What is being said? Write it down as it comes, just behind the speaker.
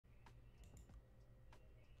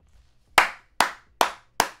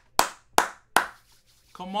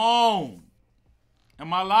Come on.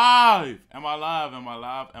 Am I live? Am I live? Am I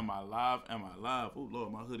live? Am I live? Am I live? Oh,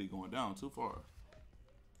 Lord, my hoodie going down too far.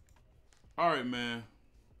 All right, man.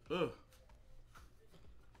 Ugh.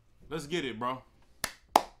 Let's get it, bro.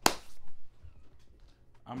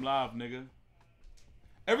 I'm live, nigga.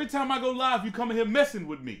 Every time I go live, you come in here messing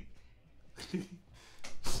with me.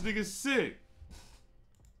 This nigga's sick.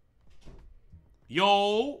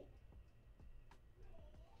 Yo.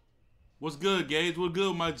 What's good, Gage? What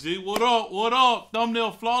good, my G? What up? What up?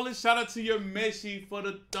 Thumbnail flawless. Shout out to your Messi for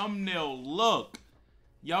the thumbnail look.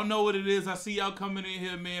 Y'all know what it is. I see y'all coming in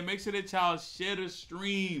here, man. Make sure that y'all share the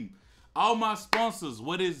stream. All my sponsors.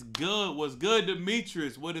 What is good? What's good,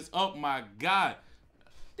 Demetrius? What is up, my God?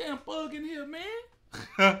 Damn bug in here,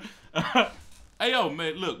 man. Hey, yo,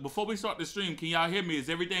 man, look. Before we start the stream, can y'all hear me? Is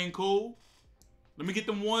everything cool? Let me get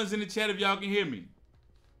them ones in the chat if y'all can hear me.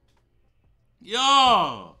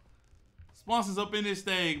 Yo. Sponsors up in this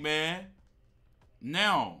thing, man.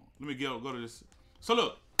 Now, let me go to this. So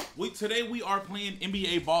look, today we are playing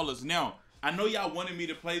NBA Ballers. Now, I know y'all wanted me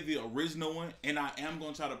to play the original one, and I am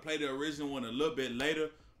gonna try to play the original one a little bit later.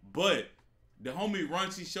 But the homie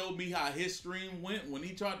Runchy showed me how his stream went when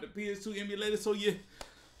he tried the PS2 emulator. So yeah,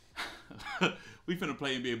 we finna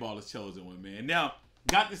play NBA Ballers Chosen One, man. Now,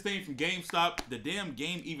 got this thing from GameStop. The damn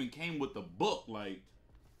game even came with the book, like,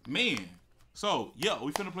 man. So, yeah,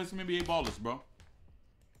 we finna play some NBA Ballers, bro.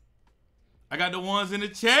 I got the ones in the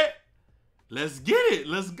chat. Let's get it.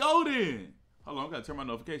 Let's go then. Hold on, I gotta turn my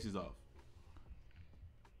notifications off.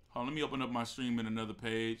 Hold on, let me open up my stream in another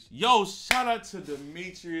page. Yo, shout out to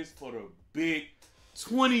Demetrius for the big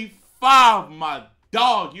 25, my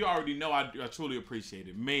dog. You already know I truly appreciate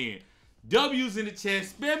it, man. W's in the chat.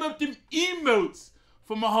 Spam up them emotes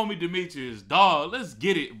for my homie Demetrius, dog. Let's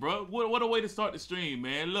get it, bro. What a way to start the stream,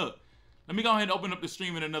 man. Look. Let me go ahead and open up the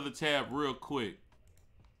stream in another tab real quick.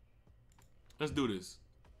 Let's do this.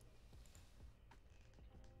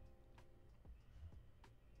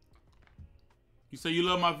 You say you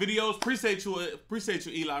love my videos? Appreciate you,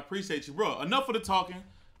 Eli. Appreciate you, bro. Enough of the talking.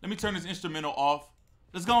 Let me turn this instrumental off.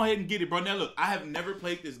 Let's go ahead and get it, bro. Now, look, I have never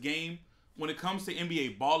played this game. When it comes to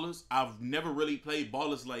NBA Ballers, I've never really played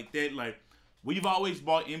Ballers like that. Like, we've always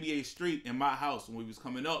bought NBA Street in my house when we was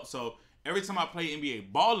coming up. So, every time I play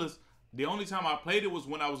NBA Ballers, the only time I played it was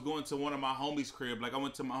when I was going to one of my homies' crib. Like, I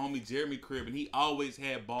went to my homie Jeremy crib, and he always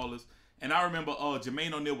had Ballers. And I remember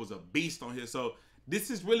Jermaine O'Neal was a beast on here. So,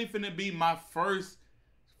 this is really finna be my first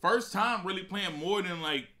time really playing more than,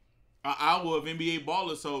 like, an hour of NBA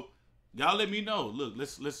Ballers. So, y'all let me know. Look,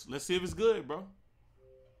 let's see if it's good, bro.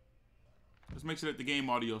 Let's make sure that the game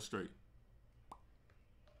audio is straight.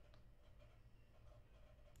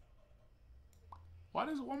 Why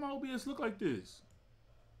my OBS look like this?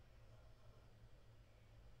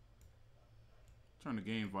 Turn the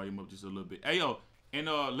game volume up just a little bit. Hey, yo, and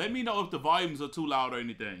let me know if the volumes are too loud or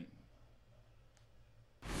anything.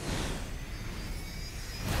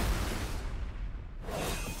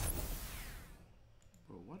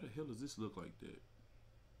 Bro, why the hell does this look like that?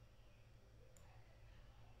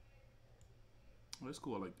 Oh, that's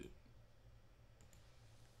cool. I like that.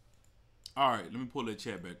 All right, let me pull that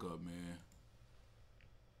chat back up, man.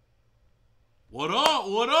 What up?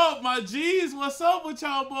 What up, my G's? What's up with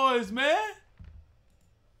y'all boys, man?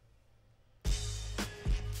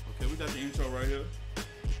 Okay, we got the intro right here.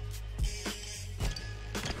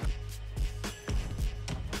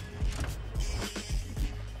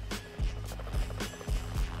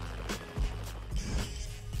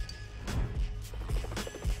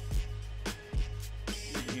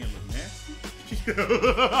 Nigga, he look nasty.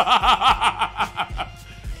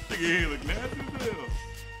 Nigga, he look nasty as hell.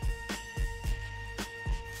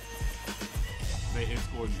 They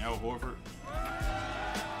escorting Al Horford.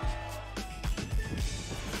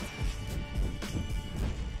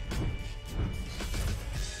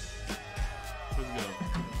 Let's go.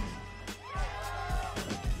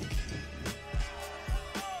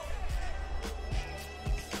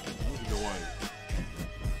 Look at the white.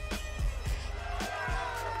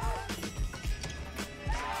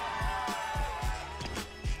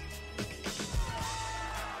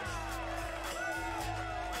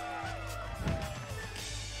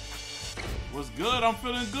 What's good? I'm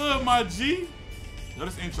feeling good, my G. Yo,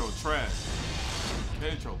 this intro trash.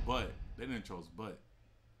 That intro butt. That intro's butt.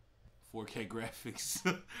 4K graphics.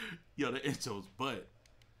 Yo, the intro's butt.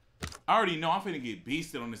 I already know I'm finna get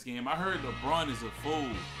beasted on this game. I heard LeBron is a fool.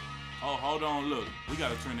 Oh, hold on, look. We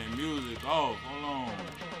gotta turn that music off. Hold on.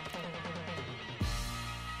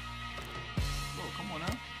 Bro, come on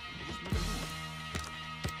now. Just make it move.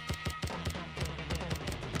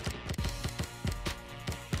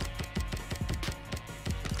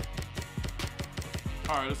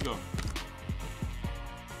 Alright, let's go.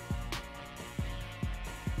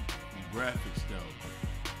 Graphics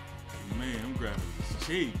though. Man, them graphics is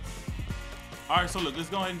cheap. Alright, so look, let's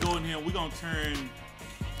go ahead and go in here. We're gonna turn.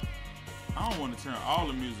 I don't want to turn all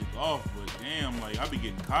the music off, but damn, like I be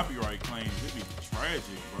getting copyright claims. It'd be tragic,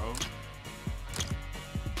 bro.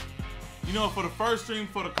 You know, for the first stream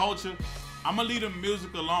for the culture, I'm gonna leave the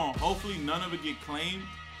music alone. Hopefully none of it get claimed,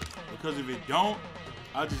 because if it don't,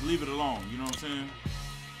 I'll just leave it alone. You know what I'm saying?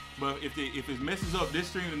 But if it messes up this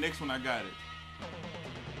stream, the next one I got it.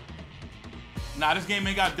 Nah, this game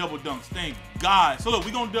ain't got double dunks. Thank God. So look,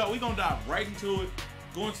 we gonna dive right into it.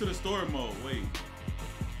 Go into the story mode. Wait,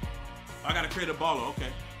 I gotta create a baller.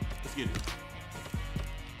 Okay, let's get it.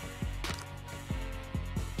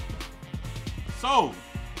 So,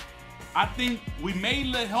 I think we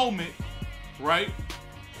made the helmet, right?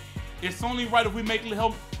 It's only right if we make the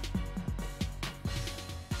helmet.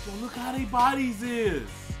 Yo, look how they bodies is.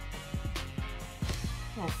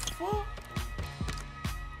 The fuck?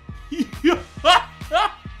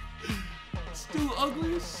 Still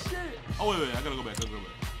ugly as shit. Oh wait, I gotta go back.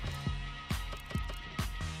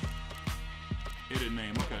 Edit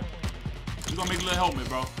name, okay. We're gonna make a little helmet,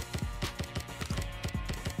 bro.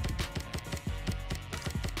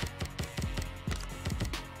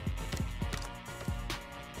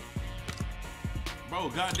 Bro,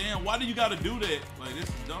 goddamn, why do you gotta do that? Like, this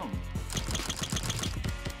is dumb.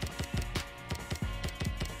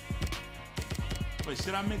 Wait,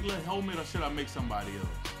 should I make a little helmet or should I make somebody else?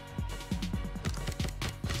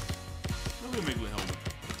 Let me make a little helmet.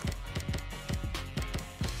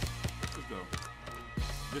 Let's go.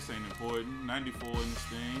 This ain't important. 94 in this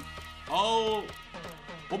thing. Oh,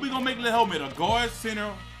 what we gonna make a little helmet? A guard,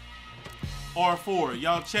 center, or forward?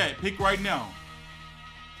 Y'all chat. Pick right now.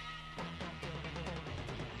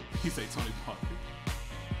 He say Tony Parker.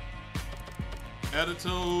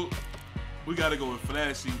 Attitude. We gotta go with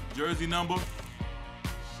flashy. Jersey number.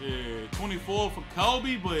 Shit. 24 for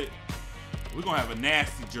Kobe, but we're gonna have a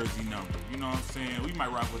nasty jersey number. You know what I'm saying? We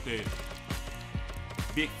might rock with that.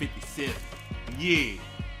 Big 57. Yeah.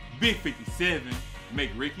 Big 57.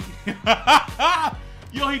 Make Ricky.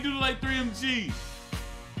 Yo, he do like 3MG.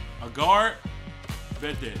 A guard.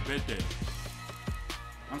 Bet that.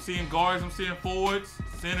 I'm seeing guards, I'm seeing forwards.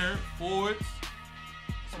 Center, forwards,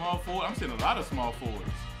 small forward. I'm seeing a lot of small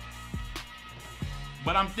forwards,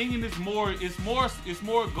 but I'm thinking it's more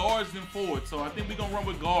guards than forwards. So I think we're gonna run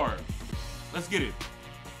with guard. Let's get it.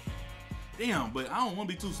 Damn, but I don't want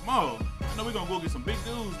to be too small. I know we're gonna go get some big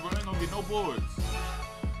dudes, bro. Ain't gonna get no boards.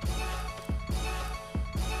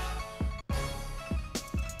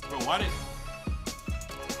 Bro, why did?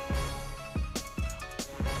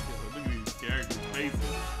 Look at these characters' faces.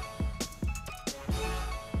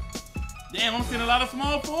 Damn, I'm seeing a lot of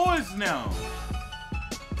small forwards now.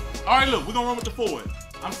 All right, look, we're gonna run with the forward.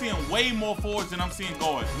 I'm seeing way more forwards than I'm seeing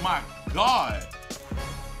guards. My God.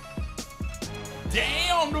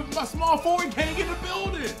 Damn, my small forward can't get in the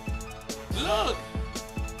building. Look.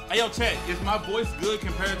 Hey, yo, chat, is my voice good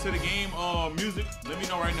compared to the game music? Let me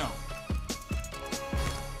know right now.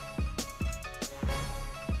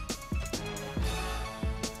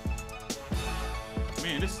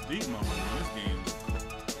 Man, these motherfuckers in this game.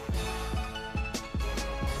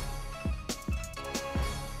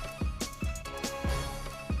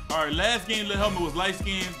 All right, last game, the helmet was light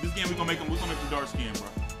skin. This game, we're gonna make them dark skin, bro.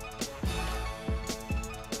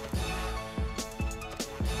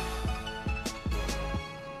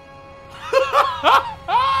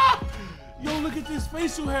 Yo, look at this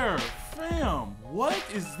facial hair. Fam, what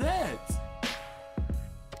is that?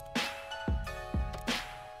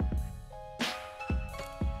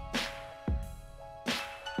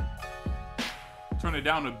 Turn it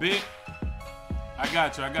down a bit. I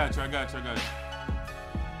got you.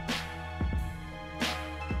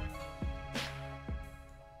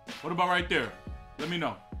 What about right there? Let me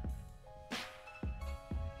know.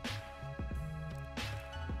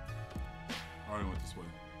 Already went this way.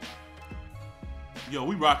 Yo,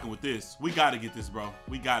 we rocking with this. We gotta get this, bro.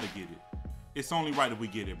 We gotta get it. It's only right if we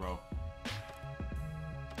get it, bro.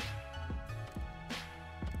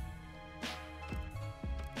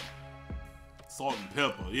 Salt and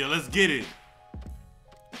pepper. Yeah, let's get it.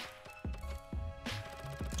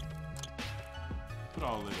 Put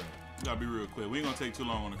all of it up. We gotta be real quick. We ain't gonna take too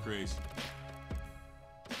long on the creation.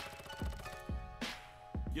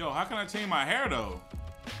 Yo, how can I change my hair though?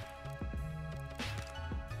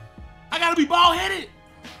 I gotta be bald headed.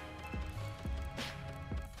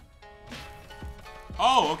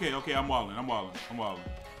 Oh, okay. I'm wilding.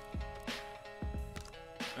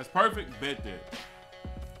 That's perfect. Bet that.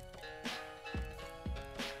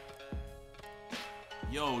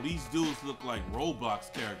 Yo, these dudes look like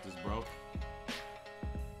Roblox characters, bro.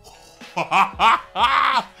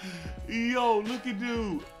 Yo, look at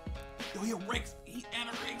dude. Yo, he Rex. He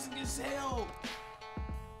anorexic as hell.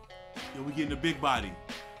 Yo, we getting the big body.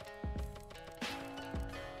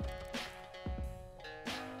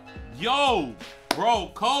 Yo,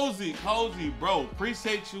 bro, cozy, bro.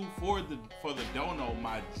 Appreciate you for the dono,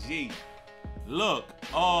 my G. Look,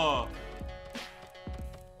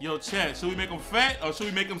 yo, chat, should we make them fat or should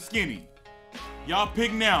we make them skinny? Y'all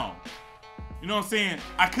pick now. You know what I'm saying?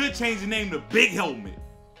 I could change the name to Big Helmet.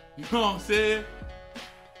 You know what I'm saying?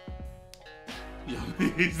 Yo,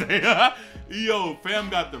 he say, yo, fam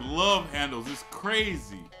got the love handles. It's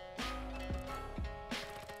crazy.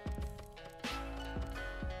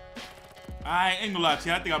 I ain't gonna lie to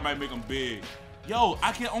you. I think I might make them big. Yo,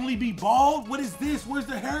 I can only be bald? What is this? Where's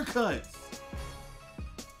the haircuts?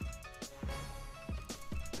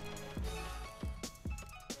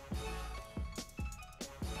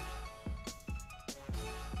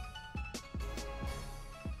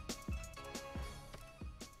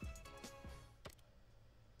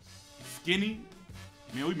 Skinny?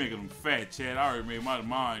 Man, we making them fat, Chad. I already made my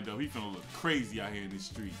mind up. He finna look crazy out here in the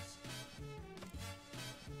streets.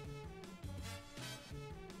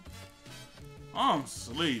 I'm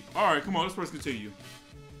asleep. Alright, come on, let's first continue.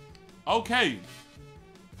 Okay.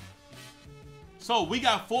 So we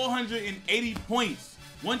got 480 points.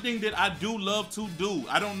 One thing that I do love to do.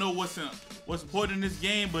 I don't know what's important in this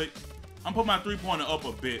game, but I'm putting my 3-pointer up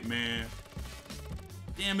a bit, man.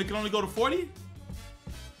 Damn, it can only go to 40?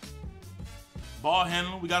 Ball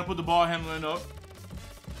handling. We gotta put the ball handling up.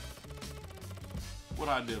 What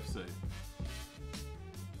I did say?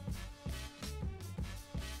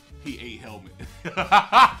 He ate helmet.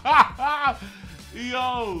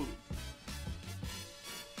 Yo.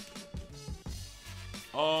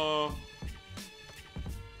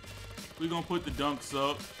 We gonna put the dunks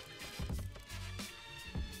up.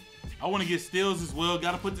 I want to get steals as well.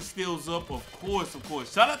 Gotta put the steals up, of course, of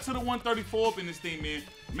course. Shout out to the 134 up in this thing, man.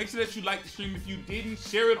 Make sure that you like the stream. If you didn't,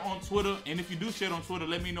 share it on Twitter. And if you do share it on Twitter,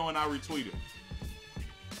 let me know and I'll retweet it.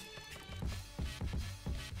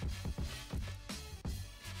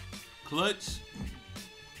 Clutch.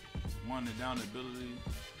 One the down ability.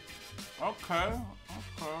 Okay.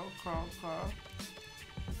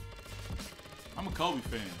 I'm a Kobe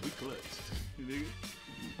fan. We clutch. Nigga.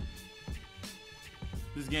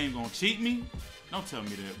 This game gonna cheat me? Don't tell me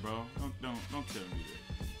that, bro. Don't tell me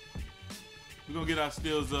that. We're gonna get our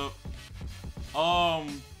steals up.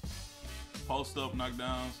 Post up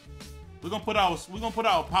knockdowns. We're gonna put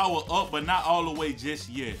our power up, but not all the way just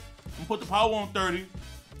yet. I'm gonna put the power on 30.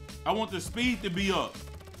 I want the speed to be up.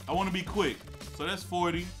 I want to be quick. So that's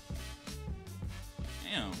 40.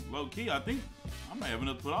 Damn, low key, I think I might have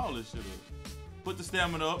enough to put all this shit up. Put the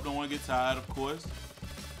stamina up. Don't want to get tired, of course.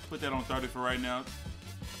 Put that on 30 for right now.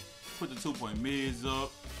 Put the 2-point mids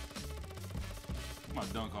up. Put my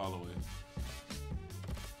dunk all the way.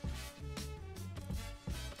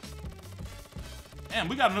 Damn,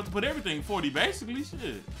 we got enough to put everything 40, basically.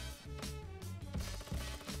 Shit.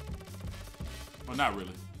 Well, not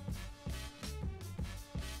really.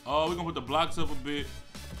 Oh, we're gonna put the blocks up a bit.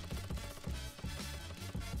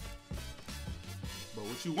 Bro,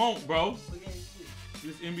 what you want, bro?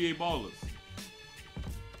 This NBA ballers.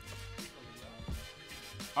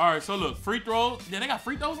 Alright, so look, free throws. Yeah, they got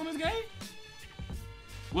free throws on this game?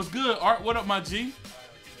 What's good, Art? What up, my G?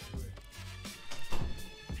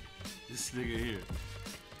 This nigga here.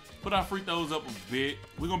 Put our free throws up a bit.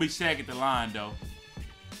 We're gonna be Shaq at the line, though.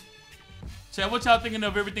 Chad, what y'all thinking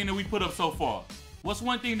of everything that we put up so far? What's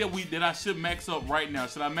one thing that I should max up right now?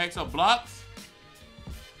 Should I max up blocks?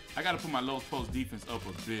 I gotta put my low post defense up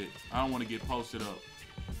a bit. I don't want to get posted up.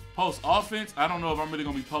 Post offense, I don't know if I'm really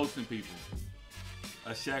gonna be posting people.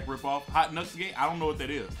 A Shaq ripoff. Hot Nuts game, I don't know what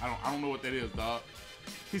that is. I don't know what that is, dog.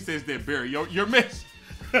 He says that Barry, you're messy.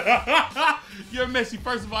 You're messy.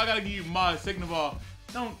 First of all, I gotta give you mods. Second of all,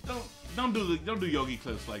 don't do Yogi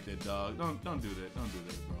clips like that, dog. Don't do that. Don't do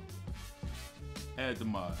that, bro. Add the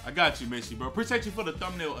mod. I got you, Messi, bro. Appreciate you for the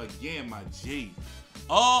thumbnail again, my G.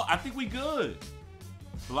 Oh, I think we good.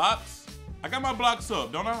 Blocks. I got my blocks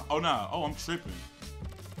up, don't I? Oh, nah. Oh, I'm tripping.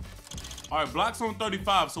 All right, blocks on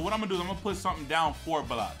 35. So what I'm gonna do is I'm gonna put something down 4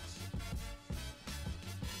 blocks.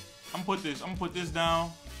 I'm gonna put this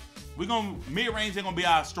down. Mid-range ain't gonna be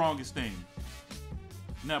our strongest thing.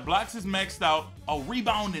 Now, blocks is maxed out. Oh,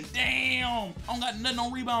 rebounding. Damn. I don't got nothing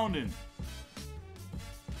on rebounding.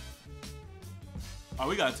 Oh,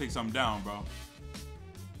 we gotta take something down, bro.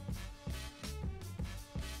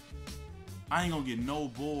 I ain't gonna get no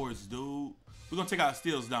boards, dude. We're gonna take our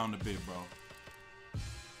steals down a bit, bro.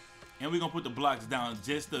 And we're going to put the blocks down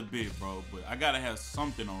just a bit, bro. But I got to have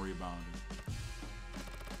something on rebounding.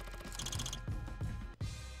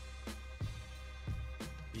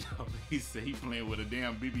 Yo, he said he playing with a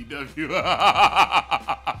damn BBW.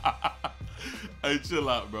 Hey, chill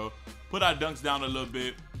out, bro. Put our dunks down a little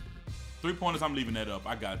bit. 3-pointers, I'm leaving that up.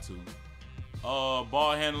 I got to.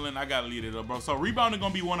 Ball handling, I got to leave it up, bro. So rebounding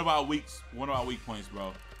going to be one of our weak points,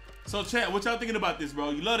 bro. So, chat, what y'all thinking about this, bro?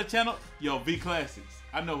 You love the channel? Yo, V Classics.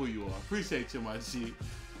 I know who you are. Appreciate you, my G.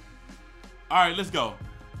 All right, let's go.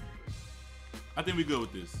 I think we good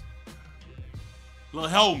with this. Little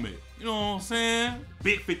helmet. You know what I'm saying?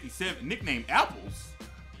 Big 57. Nickname Apples.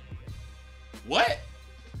 What?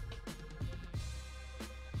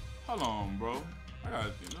 Hold on, bro. I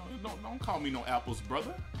gotta, don't call me no Apples,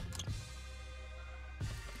 brother.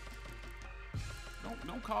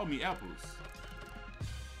 Don't call me Apples.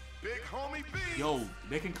 Big homie Beans. Yo,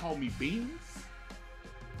 they can call me Beans?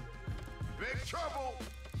 Big trouble.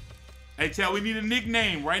 Hey, Chad, we need a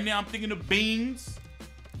nickname. Right now, I'm thinking of Beans.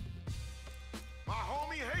 My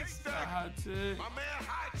homie Haystack. High Tech. My man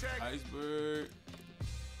High Tech. Iceberg.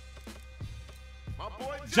 My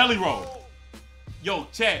boy Jelly Roll. Yo,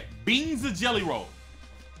 Chad, Beans or Jelly Roll?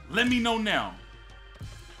 Let me know now.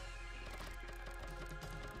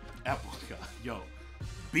 Apple, yo.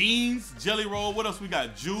 Beans, Jelly Roll. What else we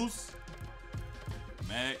got? Juice.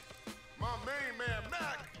 Mac. My main man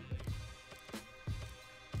Mac.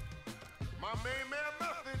 My main man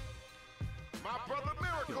Method. My brother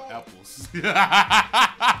Miracle. Yo, Apples. The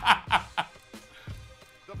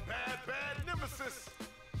bad nemesis.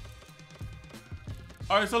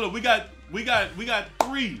 All right, so look, we got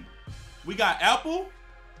 3. We got Apple,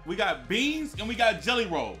 we got Beans, and we got Jelly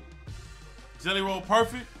Roll. Jelly Roll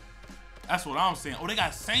perfect. That's what I'm saying. Oh, they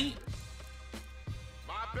got Saint.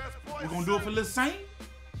 My best boy. We're gonna do it for little Saint.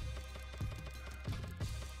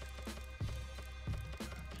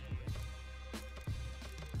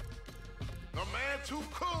 The man too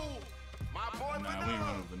cool. My boy Nah, we ain't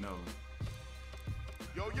running vanilla.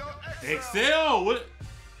 Yo, Excel. What?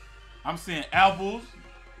 I'm saying apples,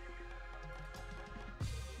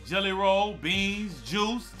 Jelly Roll, Beans,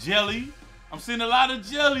 Juice, Jelly. I'm seeing a lot of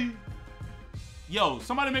jelly. Yo,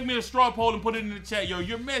 somebody make me a straw poll and put it in the chat. Yo,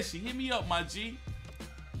 you're messy. Hit me up, my G.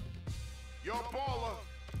 Yo, baller.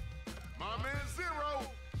 My man Zero.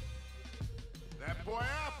 That boy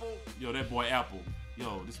Apple. Yo, that boy Apple.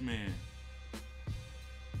 Yo, this man.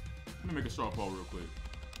 Let me make a straw poll real quick.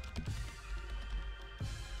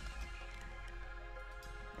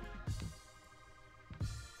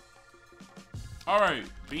 All right,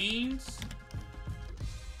 Beans.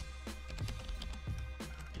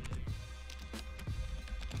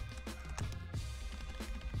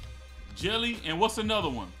 Jelly, and what's another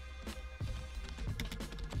one?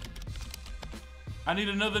 I need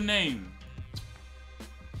another name.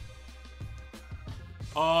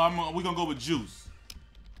 We're gonna go with Juice.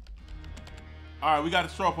 All right, we got a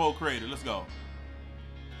straw poll created. Let's go.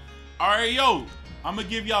 All right, yo, I'm gonna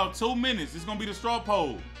give y'all 2 minutes. It's gonna be the straw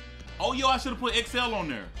poll. Oh, yo, I should have put XL on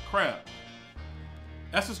there. Crap.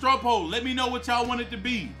 That's the straw poll. Let me know what y'all want it to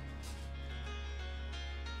be.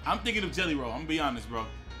 I'm thinking of Jelly Roll. I'm gonna be honest, bro.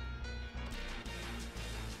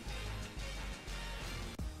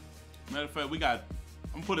 Matter of fact, I'm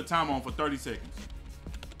gonna put a timer on for 30 seconds.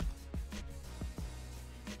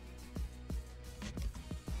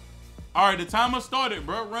 All right, the timer started,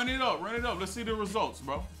 bro. Run it up, run it up. Let's see the results,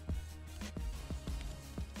 bro.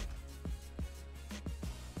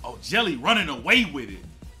 Oh, Jelly running away with it.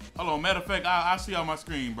 Hold on, matter of fact, I'll see on my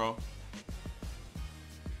screen, bro.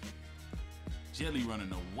 Jelly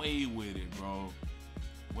running away with it, bro.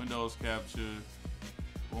 Windows capture.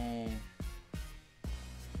 Boom.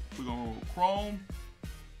 We're gonna Chrome.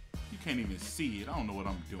 You can't even see it. I don't know what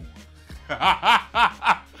I'm doing.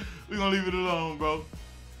 We're gonna leave it alone, bro.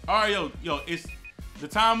 All right, yo, it's the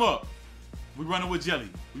time up. We running with Jelly.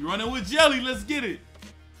 We running with Jelly. Let's get it.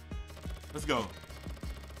 Let's go.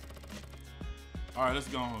 All right, let's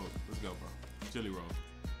go. Let's go, bro. Jelly Roll.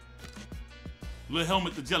 Little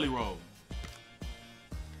helmet to Jelly Roll.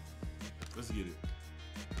 Let's get it.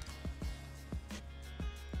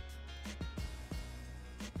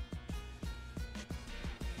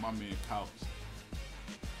 My man Couch.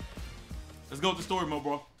 Let's go with the story mode,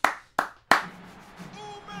 bro.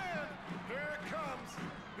 Oh man, here it comes.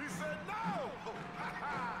 He said no.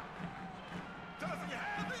 Does he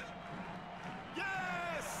have it?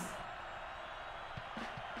 Yes.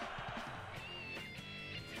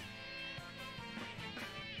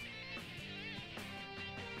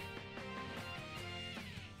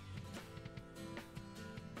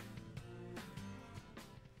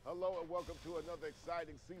 Hello and welcome to another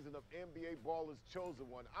exciting season of NBA Ballers Chosen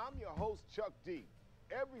One. I'm your host, Chuck D.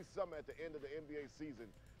 Every summer at the end of the NBA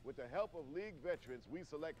season, with the help of league veterans, we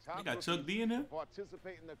select top got Chuck D in there? to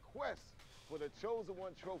participate in the quest for the Chosen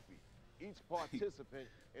One trophy. Each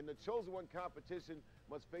participant in the Chosen One competition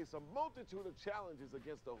must face a multitude of challenges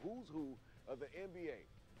against the who's who of the NBA.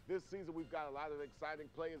 This season, we've got a lot of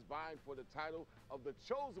exciting players vying for the title of the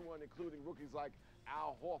Chosen One, including rookies like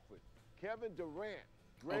Al Horford, Kevin Durant.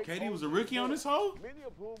 Okay, he was a rookie on this hoe? Many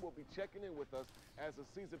of whom will be checking in with us as the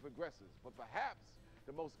season progresses. But perhaps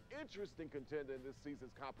the most interesting contender in this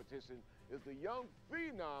season's competition is the young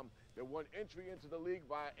phenom that won entry into the league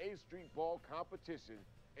via A Street Ball competition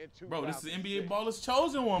in 2006. Bro, this is NBA Ballers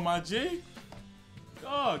Chosen One, my G.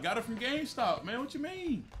 God, got it from GameStop, man. What you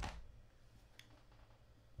mean?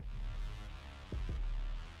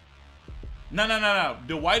 No.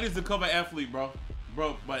 Dwight is the cover athlete, bro.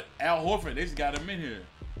 Bro, but Al Horford, they just got him in here.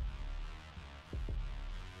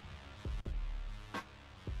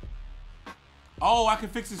 Oh, I can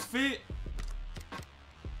fix his fit?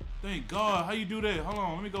 Thank God. How you do that? Hold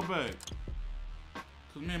on, let me go back.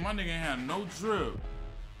 Cause man, my nigga ain't had no drip.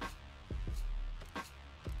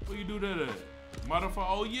 Where you do that at? Modify.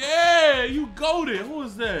 Oh yeah, you goated. Who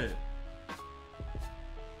is that?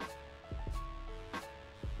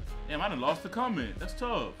 Damn, I done lost the comment. That's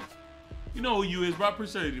tough. You know who you is, bro. I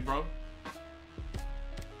appreciate it, bro.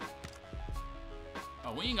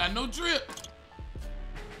 Oh, we ain't got no drip.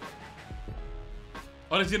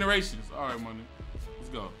 Oh, that's Generations. All right, money. Let's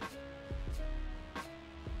go.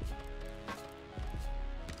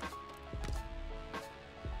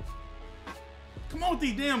 Come on with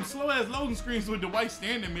these damn slow-ass loading screens with Dwight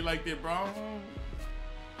standing at me like that, bro.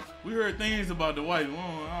 We heard things about Dwight.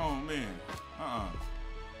 Oh, man.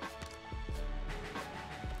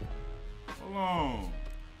 Hold on.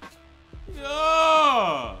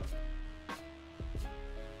 Yeah.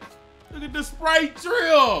 Look at the Sprite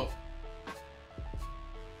drill.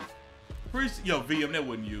 Yo, VM, that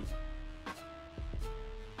wasn't you.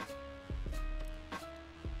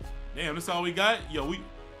 Damn, that's all we got? Yo,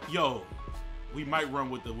 we might run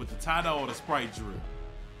with the Tata or the Sprite drill.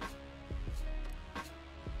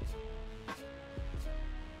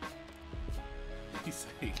 He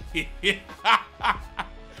say,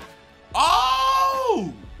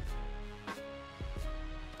 oh!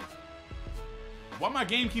 Why my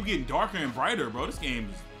game keep getting darker and brighter, bro? This game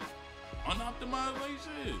is unoptimized like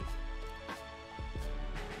shit.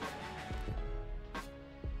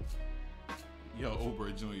 Yo,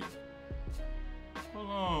 Oprah Jr. Hold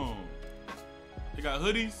on. They got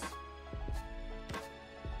hoodies.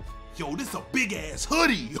 Yo, this is a big ass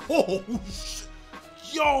hoodie. Oh,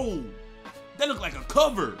 yo, that look like a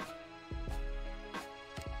cover.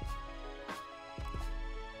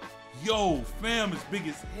 Yo, fam is big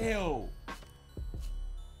as hell.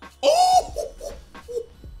 Oh,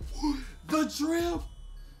 the drip.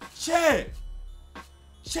 Chad,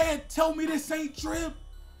 tell me this ain't drip.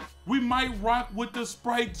 We might rock with the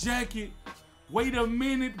Sprite jacket. Wait a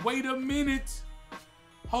minute.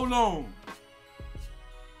 Hold on.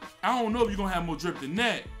 I don't know if you're gonna have more drip than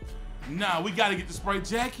that. Nah, we gotta get the Sprite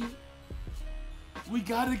jacket.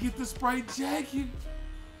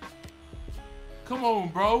 Come on,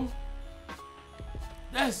 bro.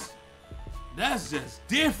 That's just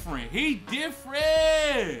different. He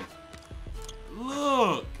different.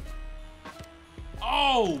 Look.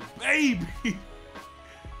 Oh, baby.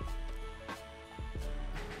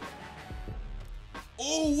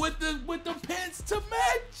 Oh, with the pants to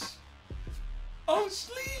match. Oh,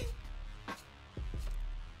 sleep.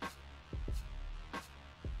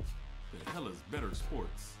 The hell is Better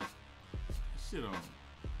Sports? Shit on.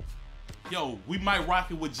 Yo, we might rock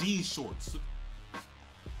it with jean shorts.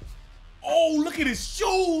 Oh, look at his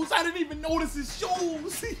shoes. I didn't even notice his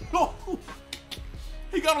shoes. He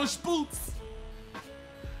got on boots.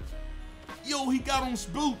 Yo, he got on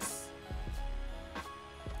boots.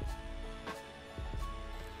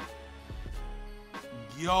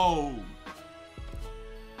 Yo.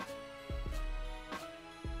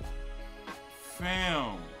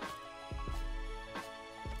 Fam.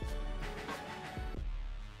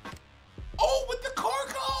 Oh, with the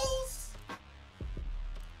cargos.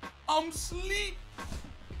 I'm sleep.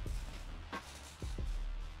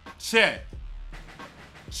 Chat.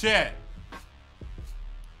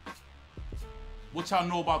 What y'all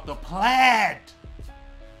know about the plaid?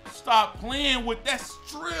 Stop playing with that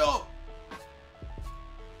strip.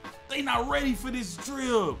 They not ready for this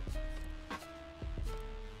drip.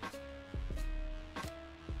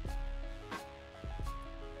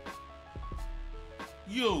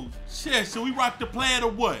 Yo, Chet, should we rock the plaid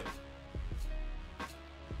or what?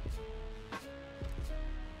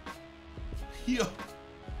 Yo.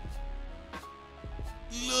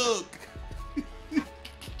 Look.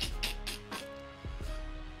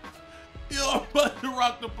 Yo, I'm about to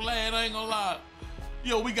rock the plaid, I ain't gonna lie.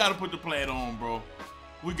 Yo, we gotta put the plaid on, bro.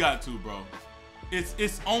 We got to, bro.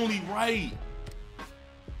 It's only right.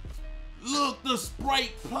 Look, the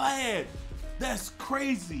Sprite plaid. That's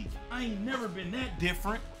crazy. I ain't never been that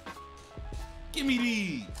different. Give me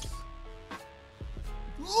these.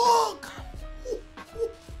 Look.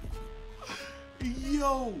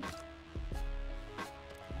 Yo.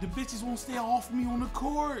 The bitches won't stay off me on the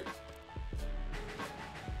court.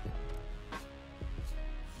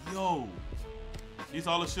 Yo. These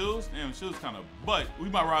all the shoes? Damn, shoes kind of, but we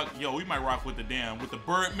might rock, yo, we might rock with the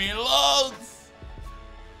Birdman lugs.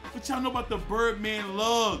 What y'all know about the Birdman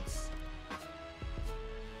lugs?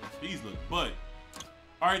 These look butt.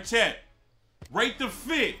 All right, chat. Rate the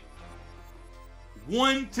fit.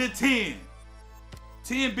 1 to 10.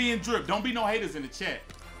 10 being drip. Don't be no haters in the chat.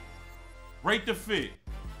 Rate the fit.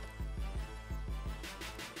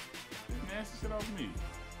 That nasty shit off me.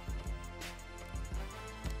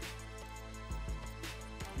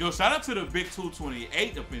 Yo, shout out to the Big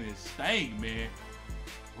 228 up in this thing, man.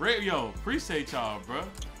 Yo, appreciate y'all, bro.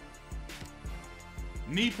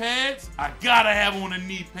 Knee pads? I gotta have on the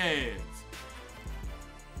knee pads.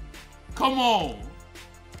 Come on.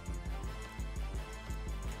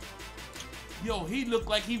 Yo, he look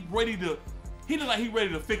like he ready to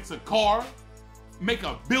fix a car, make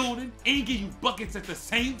a building, and give you buckets at the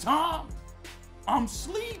same time. I'm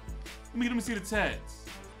sleep. Let me see the tags.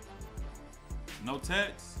 No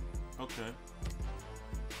tags? Okay.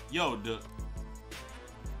 Yo,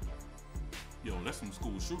 that's some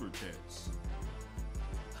school shooter tags.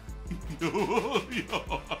 Yo.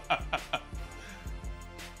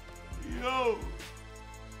 Yo.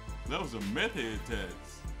 That was a meth head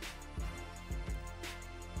tags.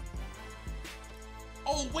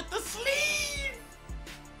 Oh, with the sleeve!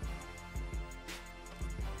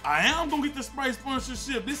 I am gonna get the Sprite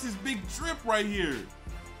sponsorship. This is big trip right here.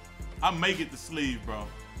 I may get the sleeve, bro.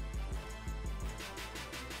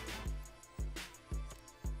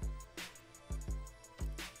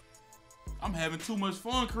 I'm having too much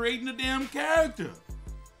fun creating a damn character.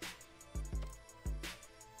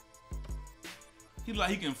 He look like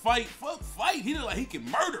he can fight. Fuck fight. He look like he can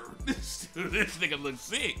murder. This nigga looks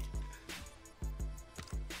sick.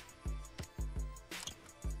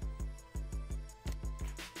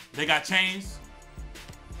 They got chains.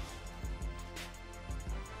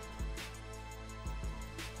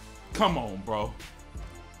 Come on, bro.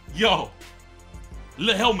 Yo.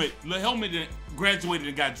 Lil Helmet that graduated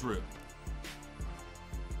and got drip.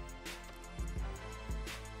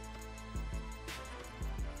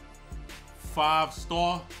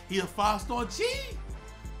 Five-star. He a 5-star G.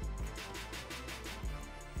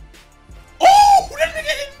 Oh, that nigga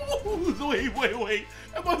hit moves. Wait.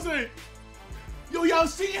 That's what I'm saying. Yo, y'all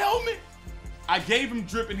see Helmet? I gave him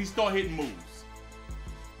drip and he started hitting moves.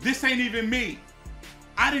 This ain't even me.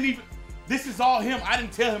 This is all him. I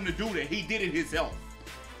didn't tell him to do that. He did it himself.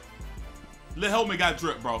 Lil Helmet got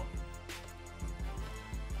drip, bro.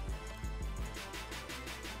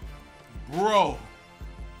 Bro.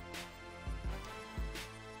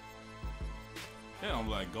 That don't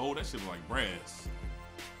look like gold. That shit look like brass.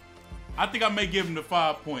 I think I may give him the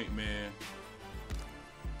 5-point, man.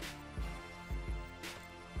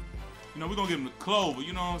 You know, we're gonna give him the clover,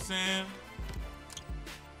 you know what I'm saying?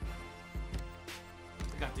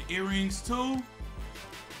 They got the earrings too.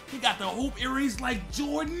 He got the hoop earrings like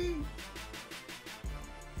Jordan.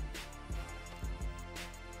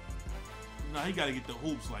 No, he gotta get the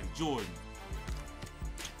hoops like Jordan.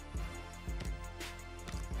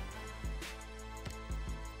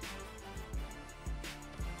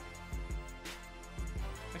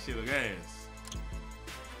 That shit look ass.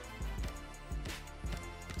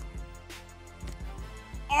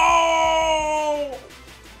 Oh!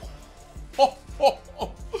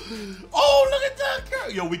 Oh, look at that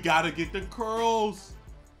curl. Yo, we gotta get the curls.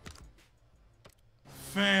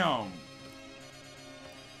 Fam.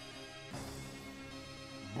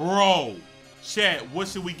 Bro. Chat, what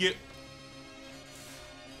should we get?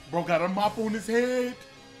 Bro got a mop on his head.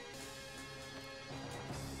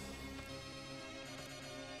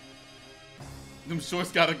 Them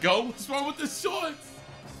shorts gotta go. What's wrong with the shorts?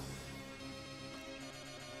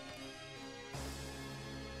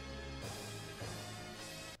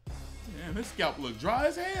 Man, his scalp look dry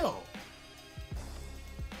as hell.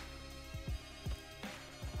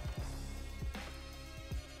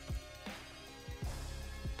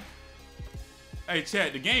 Hey,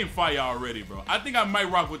 chat, the game fire already, bro. I think I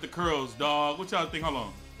might rock with the curls, dog. What y'all think? Hold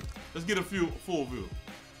on. Let's get a full view.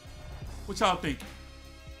 What y'all thinking?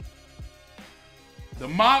 The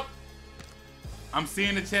mop? I'm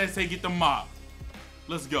seeing the chat say get the mop.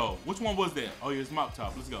 Let's go. Which one was that? Oh yeah, it's mop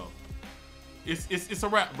top. Let's go. It's a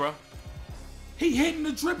wrap, bro. He hitting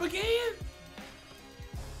the drip again?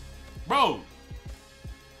 Bro.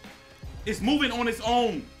 It's moving on its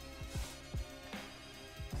own.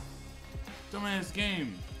 Dumbass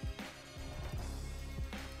game.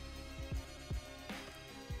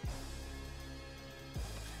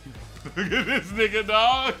 Look at this nigga,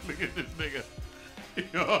 dog. Look at this nigga.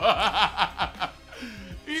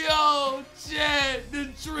 Yo, Chad, the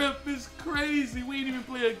drip is crazy. We ain't even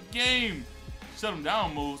play a game. Shut him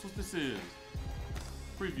down moves. What this is?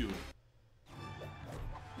 Preview it.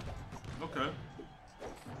 Okay.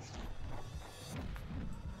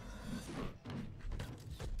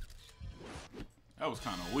 That was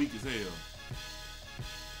kind of weak as hell.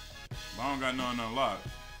 But I don't got nothing unlocked.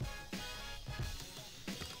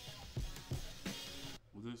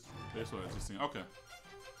 Was this? That's what I just seen. Okay.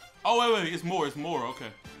 Oh, wait. It's more. It's more.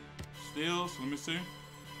 Okay. Still, so let me see.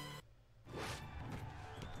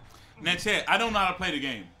 Now, chat, I don't know how to play the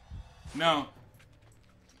game. Now,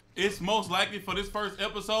 it's most likely for this first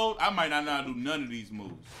episode, I might not know how to do none of these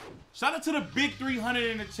moves. Shout out to the Big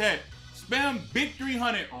 300 in the chat. Spam Big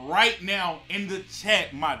 300 right now in the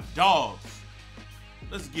chat, my dogs.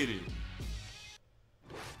 Let's get it.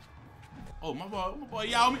 Oh, my boy,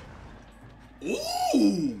 y'all.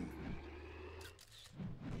 Ooh.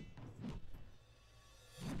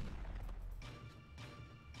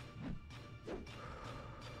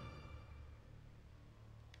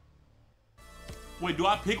 Wait, do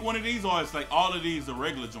I pick one of these or it's like all of these are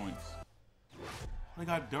regular joints? They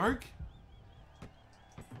got Dirk?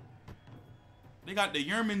 They got the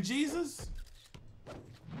Yerman Jesus?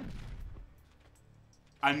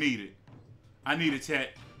 I need it. I need it, chat.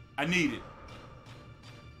 I need it.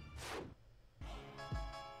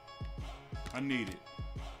 I need it.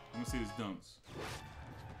 Let me see this dunks.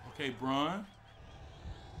 Okay, Bron.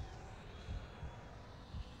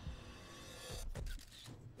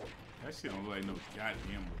 That shit don't look like no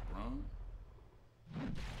goddamn LeBron.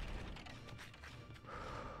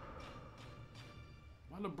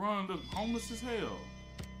 Why LeBron look homeless as hell?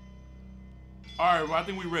 Alright, well, I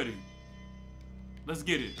think we ready. Let's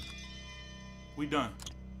get it. We done.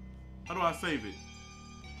 How do I save it?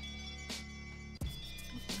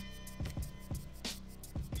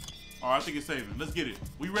 Alright, I think it's saving. Let's get it.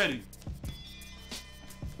 We ready.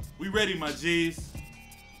 We ready, my G's.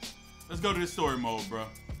 Let's go to this story mode, bro.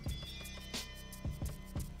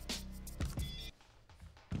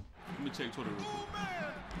 Let me check Twitter real quick.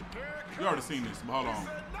 You already seen this, but hold on.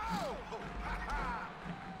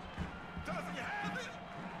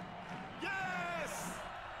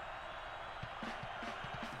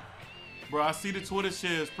 Bro, I see the Twitter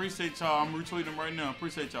shares. Appreciate y'all. I'm retweeting them right now.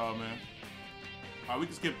 Appreciate y'all, man. All right, we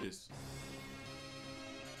can skip this.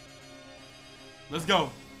 Let's go.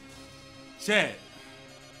 Chat.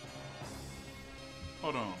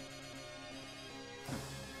 Hold on.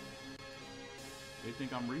 They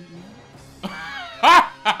think I'm reading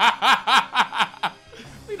that?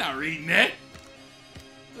 We not reading that.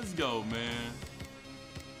 Let's go, man.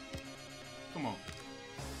 Come on.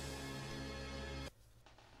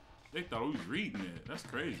 They thought we was reading it. That's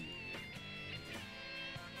crazy.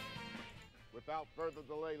 Without further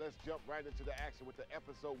delay, let's jump right into the action with the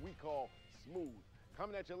episode we call Smooth.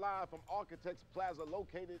 Coming at you live from Architects Plaza,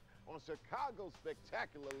 located on Chicago's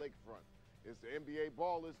spectacular lakefront. It's the NBA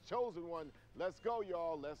Ballers Chosen One. Let's go,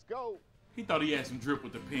 y'all. Let's go. He thought he had some drip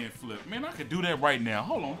with the pen flip. Man, I could do that right now.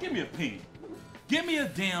 Hold on. Give me a pen. Give me a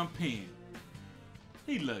damn pen.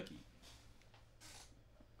 He lucky.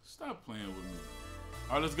 Stop playing with me.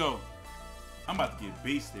 All right, let's go. I'm about to get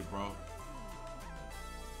beasted, bro.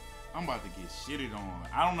 I'm about to get shitted on.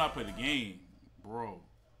 I don't know how to play the game, bro.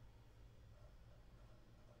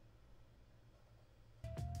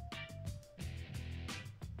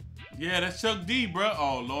 Yeah, that's Chuck D, bro.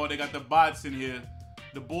 Oh, Lord, they got the bots in here.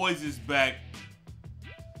 The boys is back.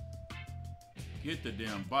 Get the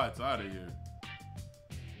damn bots out of here.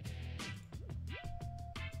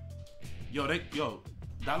 Yo,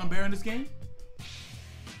 Dylan Bear in this game?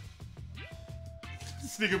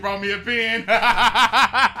 This nigga brought me a pen.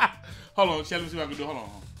 Hold on, chat, let me see what I can do. Hold on.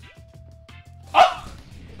 Ah!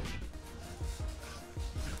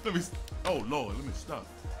 Oh, Lord, let me stop.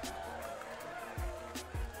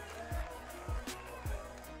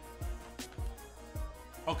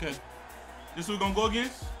 Okay. This who we gonna go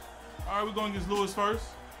against? Alright, we're going against Lewis first.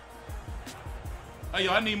 Hey,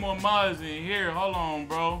 yo, I need more mods in here. Hold on,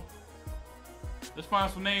 bro. Let's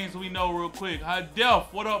find some names so we know real quick. Hi,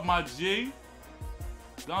 Def. What up, my G?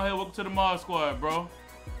 Go ahead, welcome to the mod squad, bro.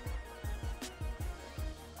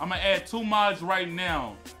 I'm gonna add 2 mods right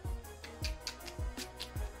now.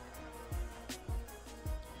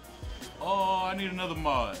 Oh, I need another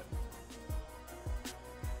mod.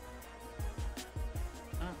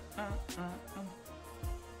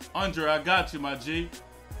 Andre, I got you, my G.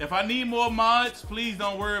 If I need more mods, please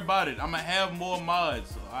don't worry about it. I'm gonna have more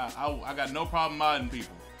mods. I got no problem modding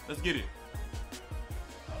people. Let's get it.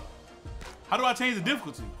 How do I change the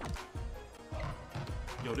difficulty?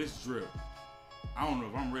 Yo, this drip. I don't know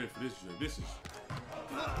if I'm ready for this drip. This is.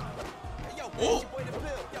 Oh!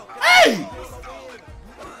 Hey!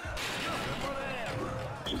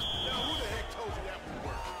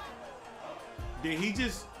 Did he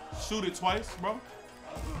just shoot it twice, bro?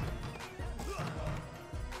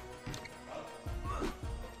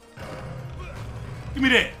 Give me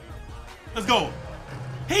that. Let's go.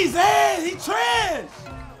 He's ass. He trash.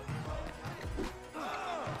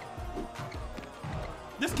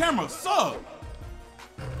 This camera sucks.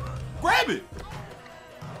 Grab it.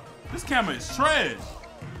 This camera is trash.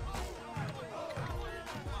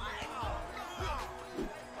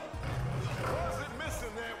 Wasn't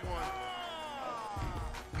missing that one.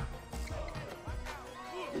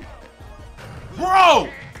 Bro!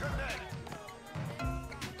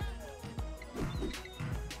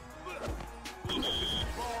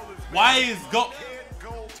 Why is go?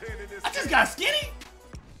 I just got skinny.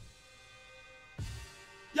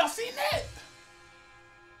 Y'all seen that?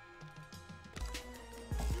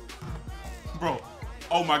 Bro,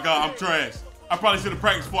 oh my God, I'm trash. I probably should have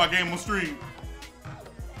practiced before I game on stream.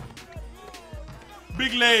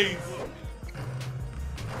 Big legs.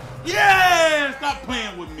 Yeah, stop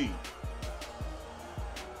playing with me.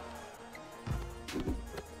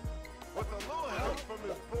 With a little help from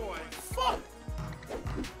his boy. Fuck.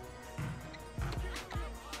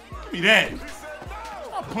 Give me that.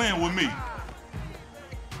 Stop playing with me.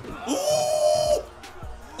 Ooh!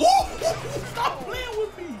 Ooh! Stop playing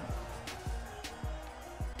with me.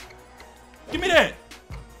 Give me that.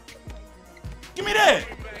 Give me that.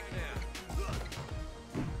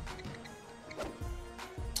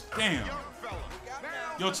 Damn.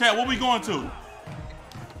 Yo, chat, what we going to?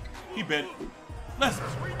 He bet.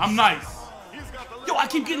 I'm nice. Yo, I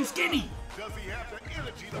keep getting skinny. Does he have the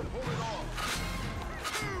energy to pull it off?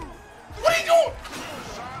 What are you doing?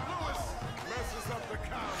 Lewis messes up the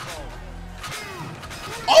combo.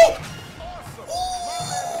 Oh! Awesome.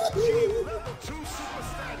 Level 2 super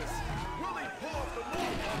status. Will he pull off the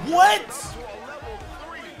move? What? To a level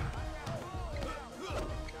 3.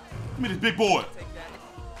 Give me this big boy.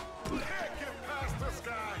 Can't get past this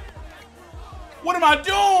guy. What am I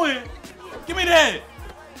doing? Give me that.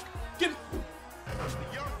 Give.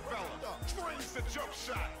 The young fella trains the jump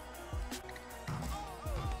shot.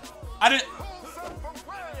 I didn't. Pulls up from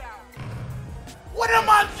way out. What am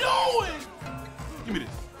I doing? Give me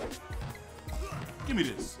this. Give me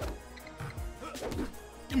this.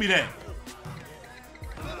 Give me that.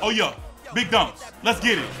 Oh, yeah. Big dunks. Let's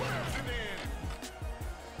get it.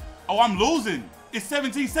 Oh, I'm losing. It's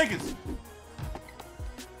 17 seconds.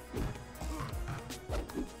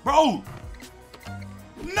 Bro.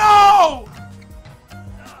 No.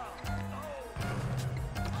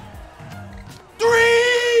 3.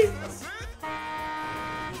 That's it.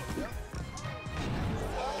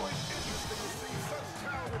 Always interesting to see such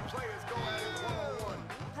talented players go at it one-on-one.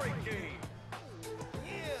 Great game.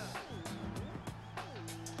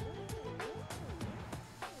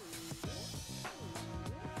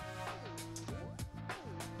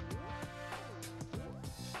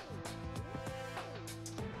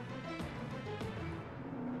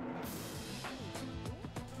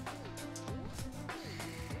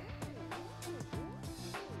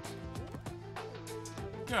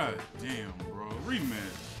 God damn, bro. Rematch.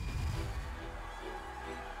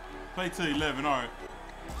 Play to 11, all right.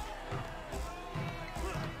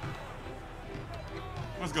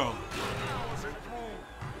 Let's go.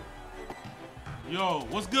 Yo,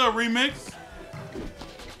 what's good, Remix?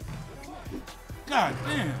 God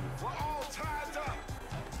damn. We're all tied up.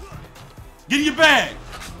 Get in your bag.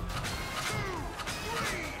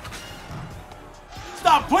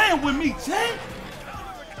 Stop playing with me, Tank.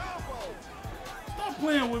 Stop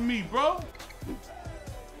playing with me, bro.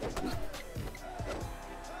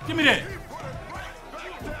 Give me that.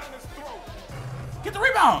 Get the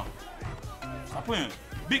rebound. Stop playing.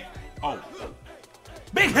 Big. Oh.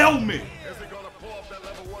 Big helmet. Is he gonna pull up that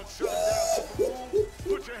level 1 shot down for the move?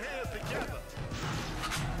 Put your hands together.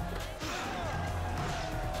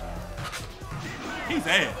 He's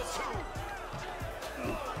ass.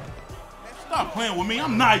 Stop playing with me.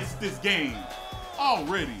 I'm nice this game.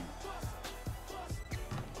 Already.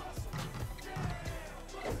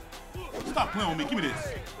 Stop playing with me. Give me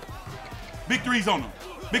this. Big threes on him.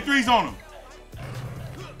 Big threes on him.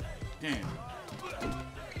 Damn.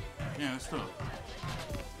 Damn, that's tough.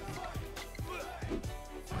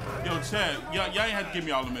 Yo, Chad, y'all ain't have to give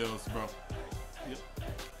me all the mills, bro. Yep.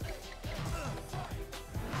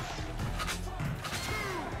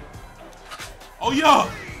 Oh, yo.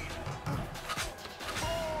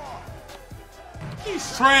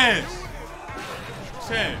 He's trash.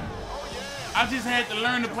 Chad, I just had to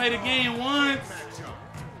learn to play the game once.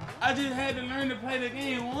 I just had to learn to play the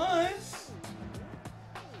game once.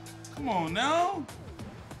 Come on now.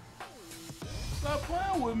 Stop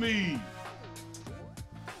playing with me.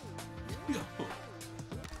 Yo.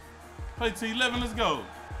 Play to 11, let's go.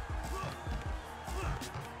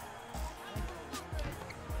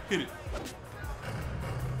 Hit it.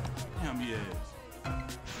 Damn, yes.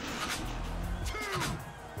 2,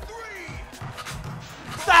 3.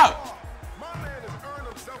 Stop! My man has earned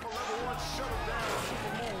himself a level 1 shuttle down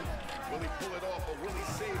super move. Will he pull it off or will he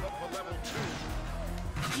save up for level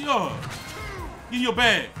 2? Yo. Get in your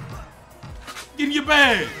bag. Get in your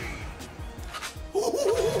bag.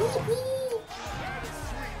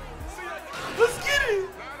 Let's get it.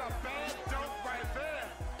 Not a bad dunk right there.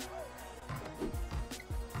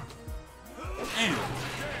 Damn.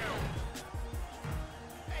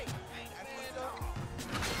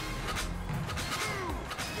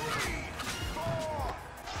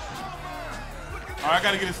 All right, I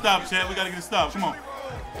gotta get a stop, Chad. We gotta get a stop. Come on.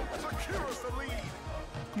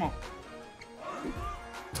 Come on.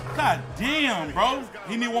 God damn, bro.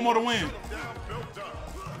 He need one more to win.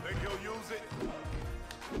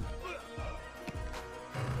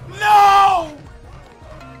 No!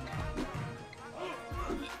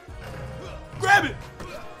 Grab it.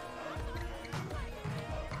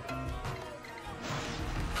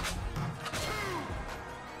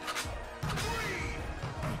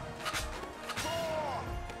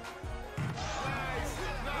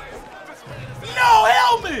 No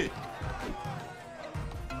helmet!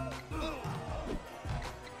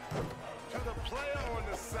 To the player on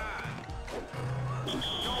the side. No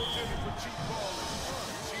Jimmy for cheap ball.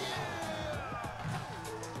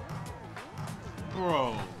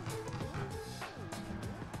 Bro.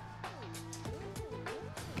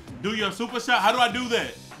 Do your super shot? How do I do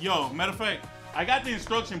that? Yo, matter of fact, I got the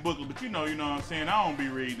instruction booklet, but you know what I'm saying? I don't be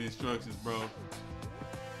reading the instructions, bro.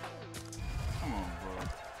 Come on, bro.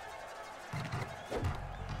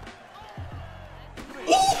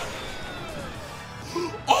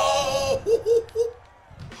 Oh!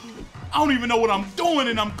 I don't even know what I'm doing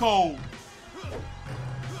and I'm cold.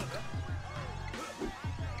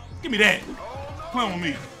 Give me that. Playing with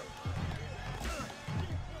me.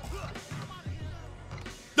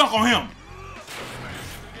 Dunk on him.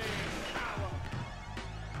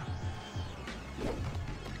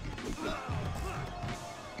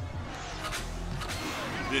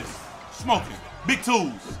 This. Smoking. Big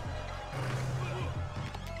tools.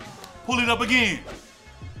 Pull it up again.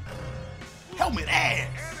 Helmet ass.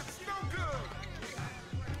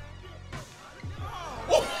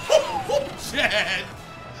 Chad.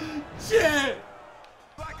 Chad.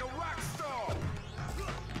 Like a rock star.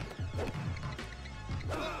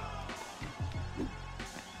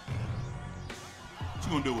 What you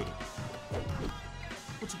gonna do with it?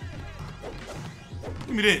 What you?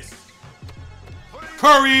 Give me this.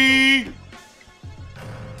 Curry.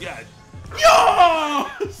 God.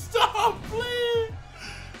 Yo! Stop playing.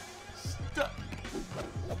 Stop.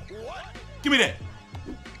 What? Give me that.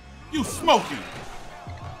 You smoking.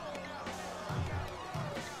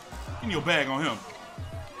 Give me your bag on him.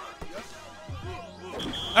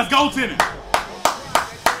 Let's go, Tennis.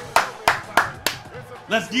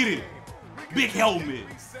 Let's get it. Big helmet.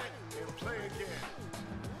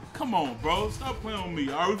 Come on, bro. Stop playing with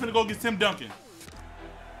me. All right, we finna go get Tim Duncan.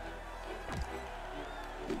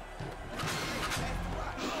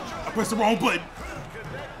 I pressed the wrong button.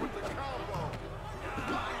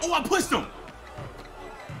 Oh, I pushed him.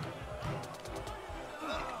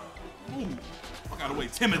 Ooh. Fuck out of the way,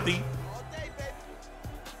 Timothy.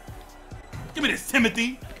 Give me this,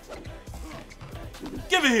 Timothy.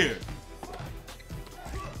 Give it here.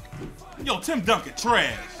 Yo, Tim Duncan,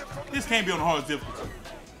 trash. This can't be on the hardest difficulty.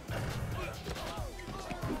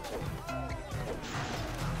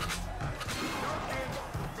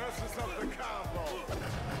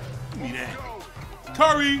 Give me that.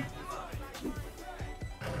 Curry.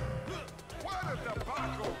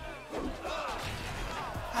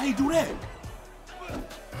 How you do that?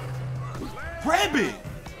 Grab it.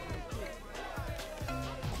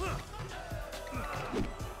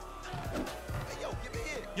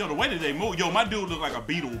 Yo, the way that they move, yo, my dude look like a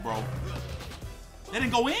beetle, bro. That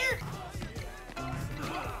didn't go in?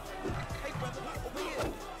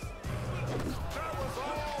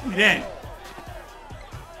 Give me that.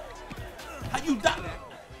 How you die?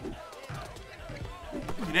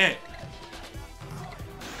 Give me that.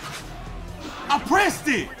 I pressed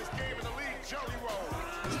it.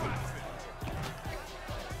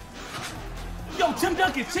 Yo, Tim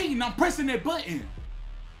Duncan cheating. I'm pressing that button.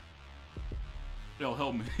 Yo,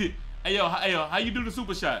 help me. Hey, yo, how you do the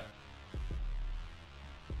super shot?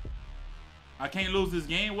 I can't lose this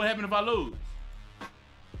game. What happened if I lose?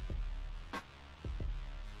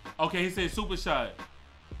 Okay, he said super shot.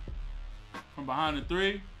 From behind the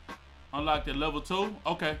 3. Unlocked at level 2.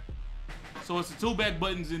 Okay. So it's the 2 back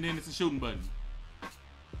buttons and then it's a shooting button.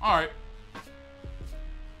 All right.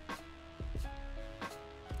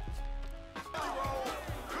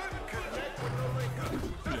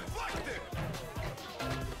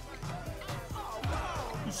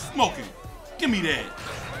 You smoking. Give me that.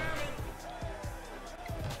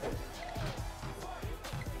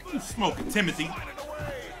 You smoking, Timothy.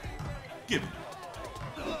 Give it.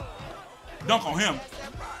 Dunk on him.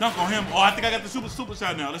 Dunk on him. Oh, I think I got the super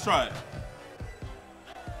shot now. Let's try it.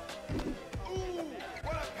 Ooh,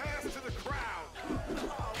 what a pass to the crowd.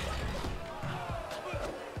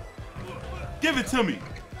 Give it to me.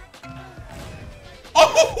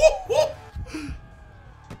 Oh!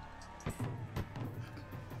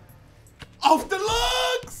 Off the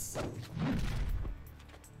lugs.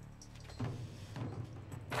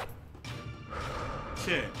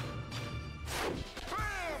 Shit.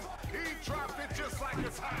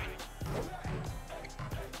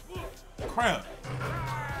 Crap.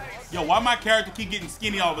 Yo, why my character keep getting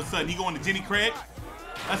skinny all of a sudden? He going to Jenny Craig?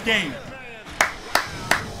 That's game.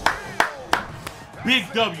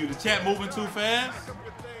 Big W. The chat moving too fast.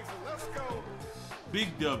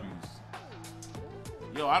 Big W's.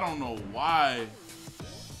 Yo, I don't know why.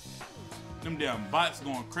 Them damn bots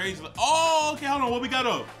going crazy. Oh, okay, hold on. What we got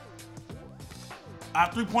up? Our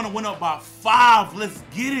 3-pointer went up by 5. Let's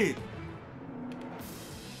get it.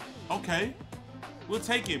 Okay. We'll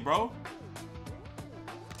take it, bro.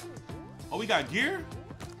 Oh, we got gear?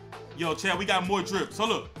 Yo, Chad, we got more drip. So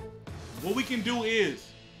look, what we can do is,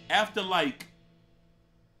 after like,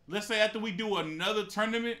 let's say after we do another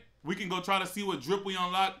tournament, we can go try to see what drip we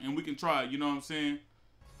unlock and we can try it, you know what I'm saying?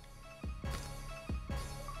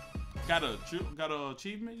 Got a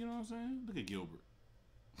achievement, you know what I'm saying? Look at Gilbert.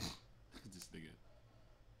 Look at this nigga.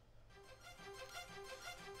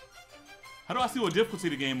 How do I see what difficulty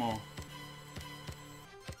the game on?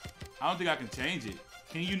 I don't think I can change it.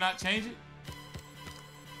 Can you not change it?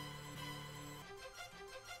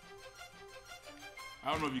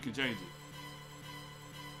 I don't know if you can change it.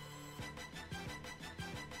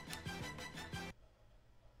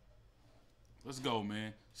 Let's go,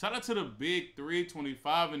 man. Shout out to the big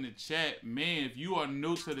 325 in the chat. Man, if you are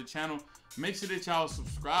new to the channel, make sure that y'all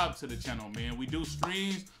subscribe to the channel, man. We do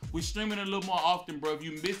streams. We streaming a little more often, bro. If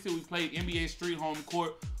you missed it, we played NBA Street Home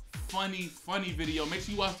Court. Funny video. Make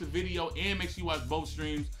sure you watch the video and make sure you watch both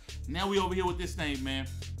streams. Now we over here with this thing, man.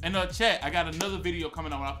 And chat, I got another video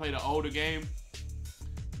coming out when I play the older game.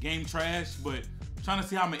 Game trash, but I'm trying to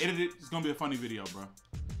see how I'm gonna edit it. It's gonna be a funny video, bro.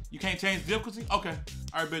 You can't change the difficulty? Okay.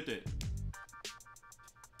 All right, bet that.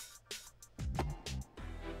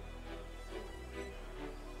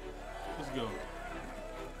 Let's go.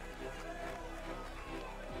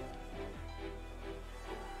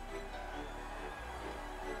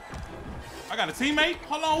 I got a teammate?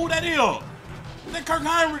 Hold on, who that is? Is that Kirk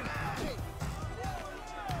Heinrich?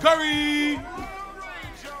 Curry!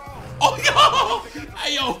 Oh, yo!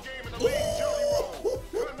 Hey, yo!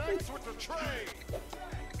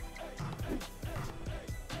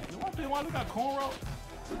 Why we got cornrow?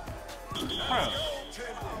 Crap.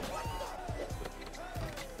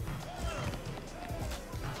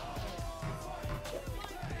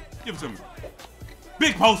 Give it to me.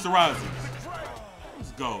 Big posterizer.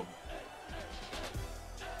 Let's go.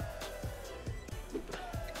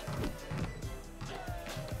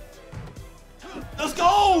 Let's go!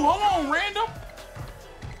 Hold on, random.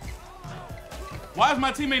 Why is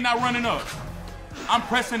my teammate not running up? I'm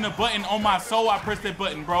pressing the button on my soul. I press that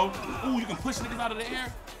button, bro. Ooh, you can push niggas out of the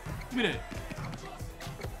air. Give me that.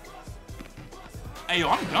 Hey, yo,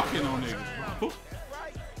 I'm dunking on niggas, bro.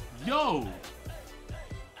 Yo.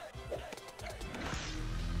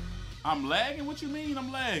 I'm lagging? What you mean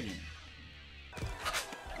I'm lagging?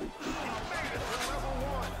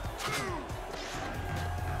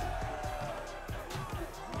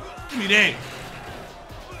 Give me that.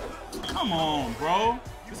 Come on, bro.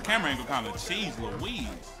 This camera angle kind of cheese Louise.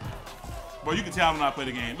 Bro, you can tell I'm not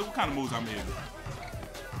playing the game. Look what kind of moves I'm hitting.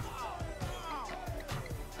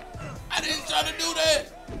 I didn't try to do that.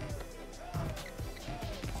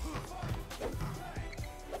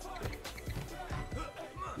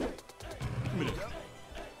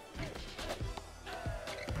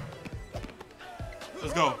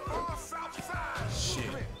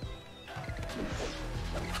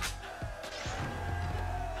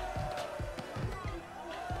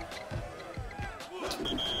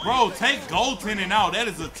 Bro, take goaltending out. That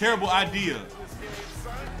is a terrible idea.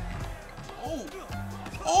 Oh.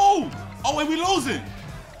 Oh. Oh, wait, we losing.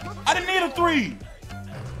 I didn't need a 3.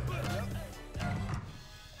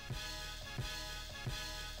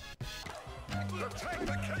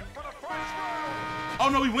 Oh,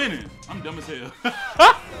 no, we winning. I'm dumb as hell.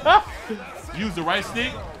 Use the right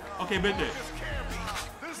stick. Okay, bet that.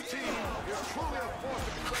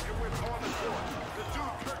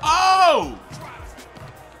 Oh!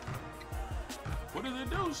 What does it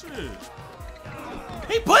do? Shit.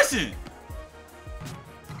 He pushing.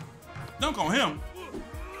 Dunk on him.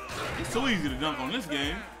 It's so easy to dunk on this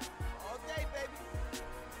game.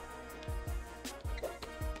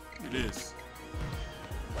 Look at this.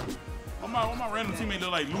 Why my random teammate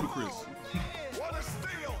look like Ludacris?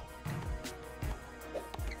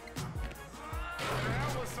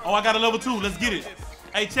 Oh, I got a level 2. Let's get it.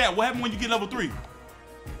 Hey, chat, what happened when you get level 3?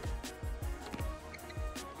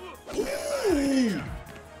 Ooh.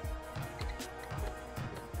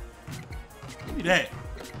 Give me that.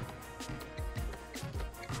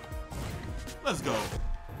 Let's go.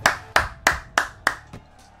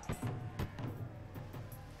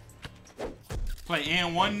 Play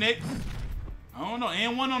N1 next. I don't know.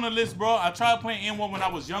 N1 on the list, bro. I tried playing N1 when I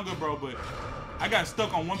was younger, bro, but I got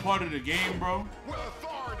stuck on one part of the game, bro.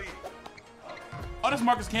 Oh, that's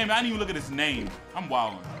Marcus Camby. I didn't even look at his name. I'm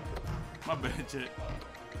wilding. My bad, chat.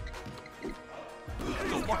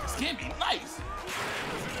 Yo, Marcus Camby, nice.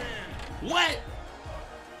 What?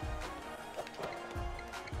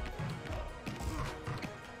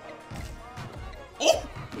 Oh,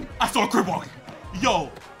 I saw a crib walk.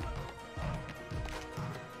 Yo.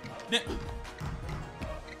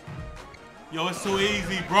 Yo, it's so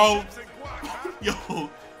easy, bro. Yo,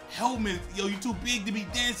 helmet. Yo, you too big to be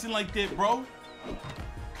dancing like that, bro.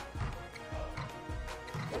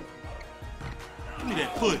 Give me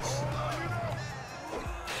that push.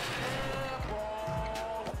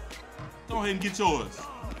 Go ahead and get yours.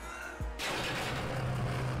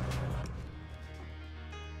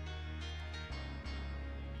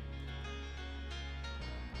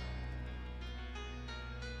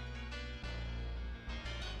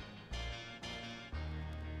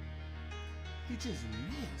 He just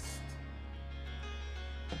missed.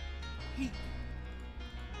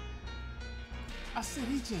 I said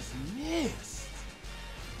he just missed.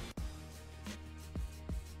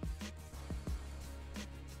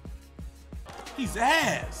 He's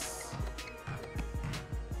ass.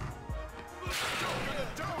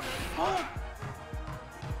 Huh?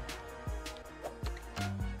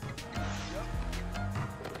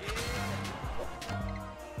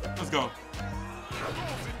 Let's go.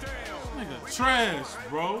 Nigga trash,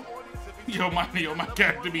 bro. Yo, my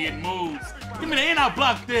character be in moves. Give me the in out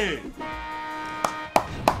block there.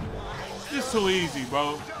 It's so easy,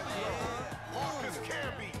 bro.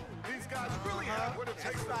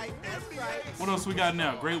 What else we got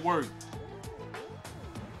now? Great work.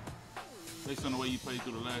 Based on the way you played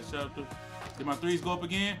through the last chapter. Did my 3s go up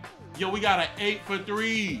again? Yo, we got an 8 for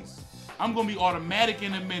 3s. I'm gonna be automatic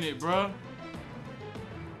in a minute, bro.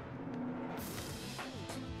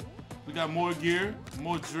 We got more gear,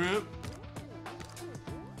 more drip.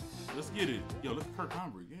 Let's get it. Yo, look at Kirk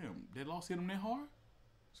Humphrey. Damn, that loss hit him that hard?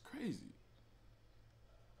 It's crazy.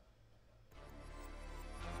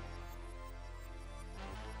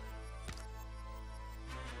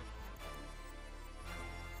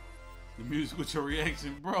 The music with your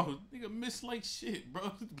reaction, bro. Nigga miss like shit,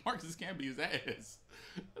 bro. Marcus Camby his ass.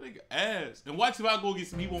 That nigga ass. And watch if I go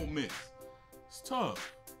against him, he won't miss. It's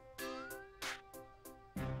tough.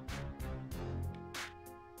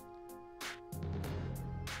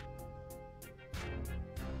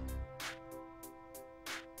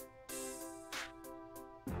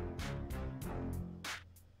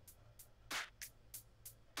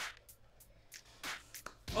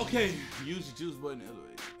 Okay, use the juice button.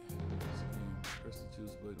 Press the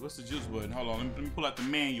juice button. What's the juice button? Hold on, let me pull out the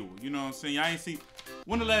manual. You know what I'm saying? Y'all ain't see.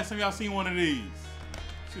 When the last time y'all seen one of these?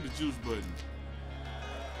 See the juice button.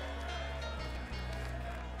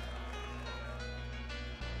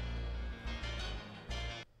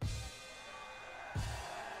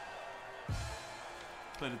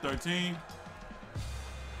 Play the 13.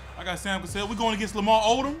 I got Sam Cassell. We going against Lamar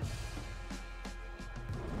Odom.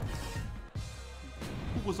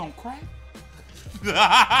 Who was on crack?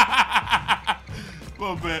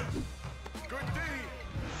 Well, bet.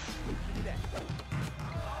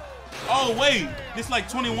 Oh, wait. This like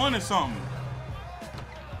 21 or something.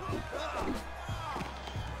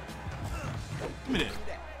 Give me that.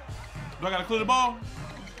 Do I got to clear the ball?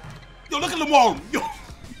 Yo, look at Lamar. Yo.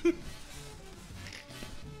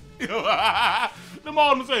 Yo.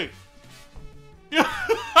 Lamar Odom say.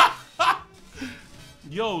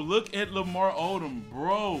 Yo, look at Lamar Odom,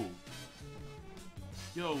 bro.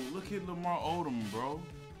 Yo, look at Lamar Odom, bro.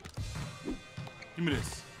 Give me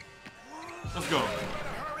this. Let's go.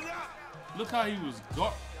 Look how he was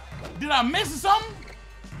guard. Did I miss something?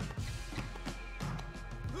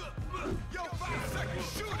 Yo, 5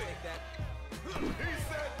 seconds, shoot it. He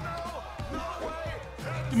said no way.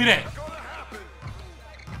 Give me that.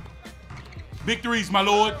 Big threes, my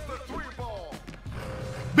lord.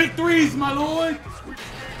 Big threes, my lord.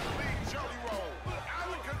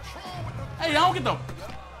 Hey, I don't get the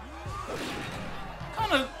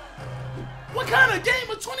what kind of game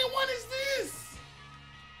of 21 is this?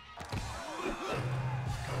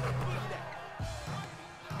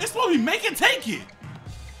 It's supposed to be make it, take it.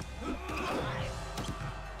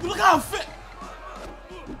 Look how fit.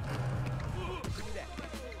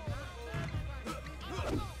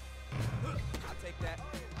 I'll take that.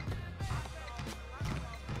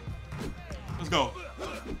 Let's go.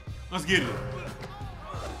 Let's get it.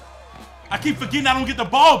 I keep forgetting I don't get the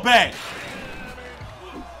ball back.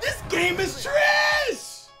 This game is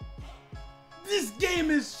trash. This game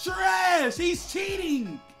is trash. He's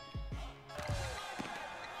cheating.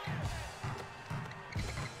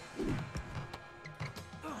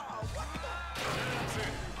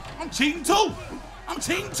 I'm cheating too. I'm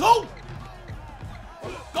cheating too.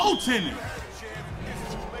 Goaltending.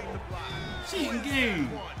 Cheating game.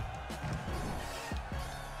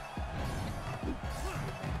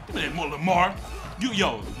 Give me that more Lamar. You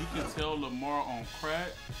can tell Lamar on crack.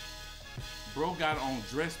 Bro got on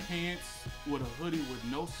dress pants with a hoodie with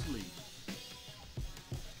no sleeve.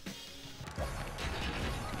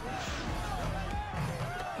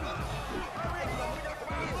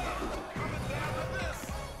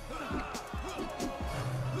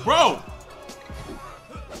 Bro!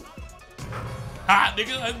 Hot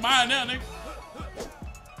nigga, that's mine now, nigga.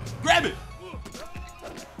 Grab it!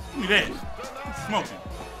 Give me that. I'm smoking.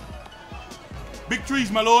 Big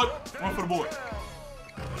trees, my lord. One for the board.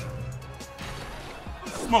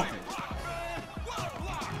 Smoking.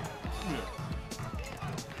 Yeah.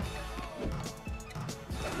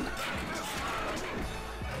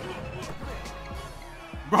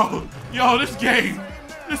 Bro, yo, this game.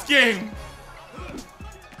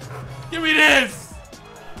 Give me this.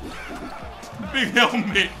 Big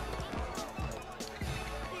helmet.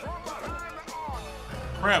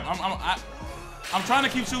 Crap, I'm trying to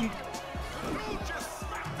keep shooting.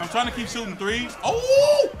 I'm trying to keep shooting threes.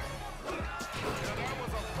 Oh!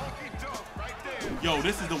 Yo,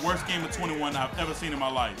 this is the worst game of 21 I've ever seen in my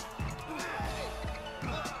life.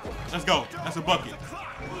 Let's go. That's a bucket.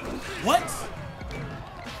 What?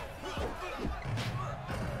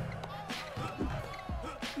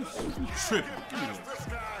 You tripping. Give me this.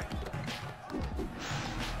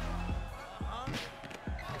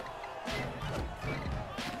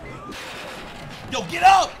 Yo, get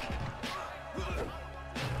up!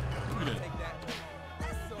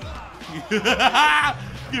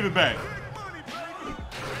 Give it back.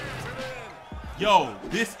 Yo,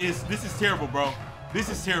 this is terrible, bro. This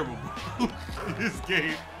is terrible, bro. This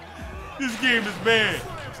game is bad.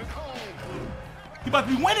 He about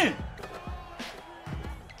to be winning.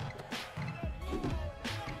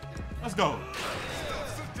 Let's go.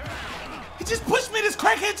 He just pushed me. This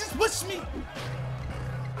crackhead just pushed me.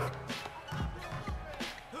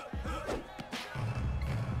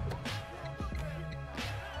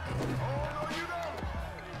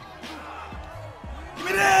 Give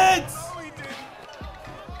me that.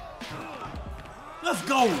 Let's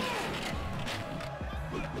go.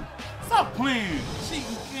 Stop playing.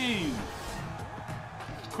 Cheating games.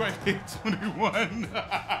 Crackhead 21.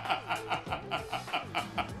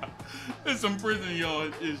 There's some prison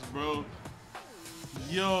yard ish, bro.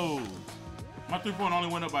 Yo. My 3-point only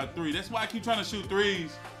went up by 3. That's why I keep trying to shoot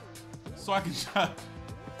threes. So I can shot.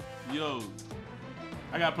 Yo.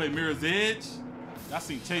 I gotta play Mirror's Edge. I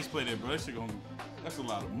seen Chase play that, bro. That shit gonna, that's a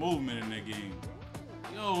lot of movement in that game.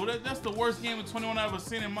 Yo, that's the worst game of 21 I've ever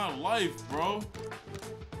seen in my life, bro.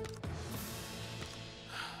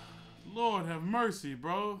 Lord have mercy,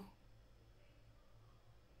 bro.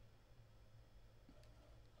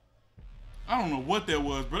 I don't know what that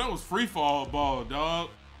was, bro. That was free fall ball, dog.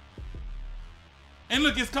 And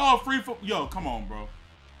look, it's called free fall. Yo, come on, bro.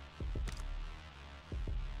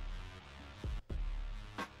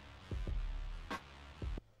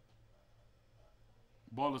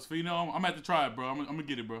 Baller's Phenom. I'm gonna have to try it, bro. I'm gonna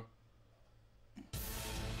get it, bro.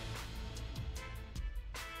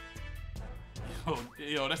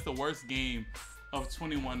 Yo, that's the worst game of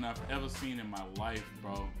 21 I've ever seen in my life,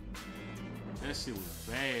 bro. That shit was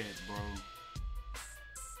bad, bro.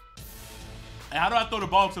 Hey, how do I throw the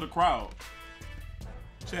ball to the crowd?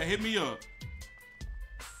 Chat, hit me up.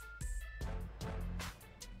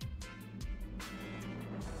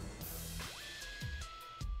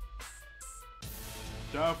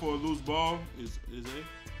 Die for a loose ball is A.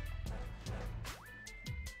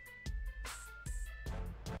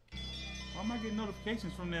 Why am I getting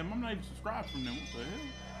notifications from them? I'm not even subscribed from them. What the hell?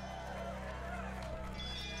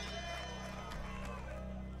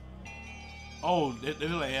 Oh, they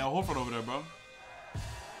look like Al Horford over there, bro.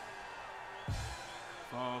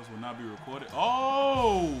 Calls will not be recorded.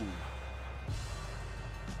 Oh!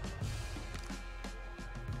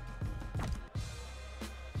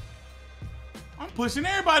 I'm pushing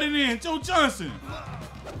everybody in. Joe Johnson.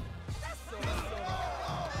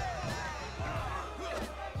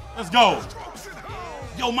 Let's go.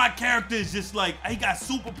 Yo, my character is just like, he got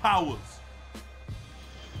superpowers.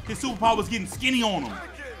 His superpowers getting skinny on him.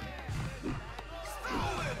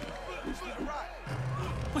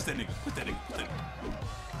 Push that nigga. Push that nigga. Push that nigga.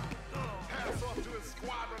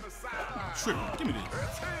 Tripping. Give me this.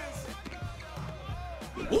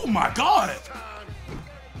 Oh my God.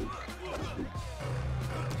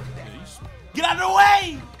 Get out of the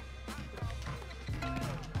way.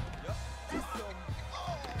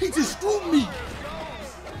 He just screwed me.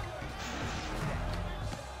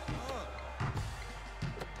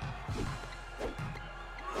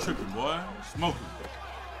 Tripping, boy. Smoking.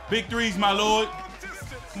 Big threes, my lord.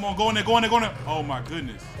 Come on, go in there, go in there, go in there. Oh my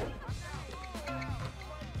goodness.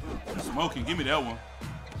 I'm smoking. Give me that one.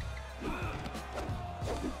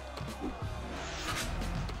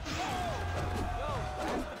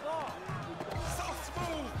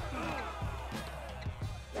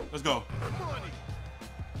 Let's go.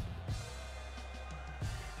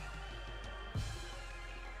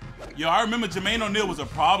 Yo, I remember Jermaine O'Neal was a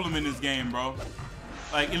problem in this game, bro.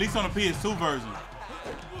 Like, at least on the PS2 version.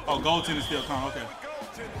 Oh, goaltending is still calm. Okay.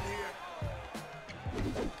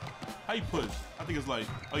 How you push? I think it's like,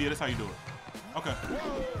 oh yeah, that's how you do it. Okay.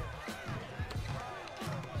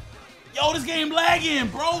 Yo, this game lagging,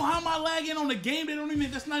 bro. How am I lagging on the game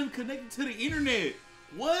that's not even connected to the internet?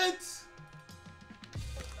 What?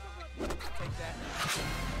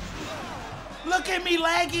 Look at me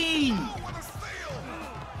lagging.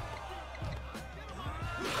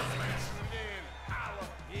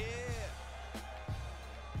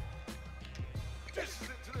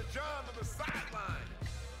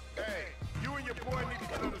 Hey, you and your boy need to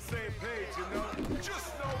get on the same page, you know?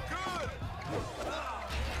 Just no good.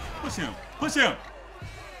 Push him. Push him.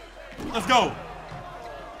 Let's go.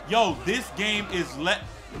 Yo, this game is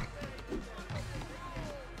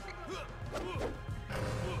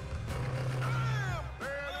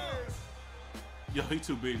Yo, he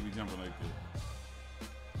too big to be jumping like this.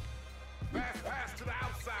 Fast pass to the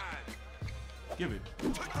outside. Give it.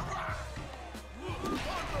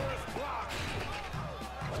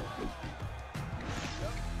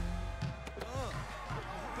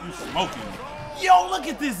 You smoking. Yo, look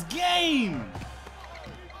at this game.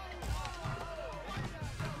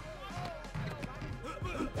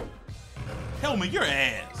 Helmet, your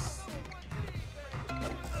ass.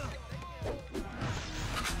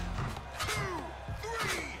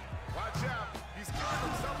 Watch out. He's giving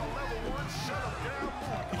himself a level 1 shut him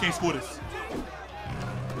down. He can't score this.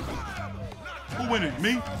 Who winning?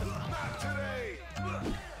 Me?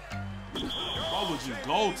 Why would you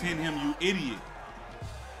goaltend him, you idiot?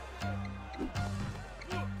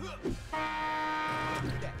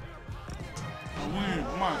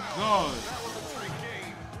 Oh my God.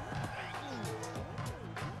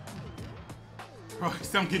 Bro,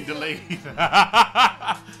 I'm getting delayed.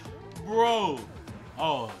 Bro.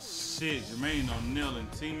 Oh, shit. Jermaine O'Neal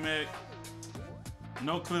and T-Mac.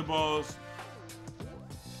 No clip balls.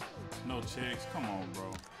 No checks. Come on,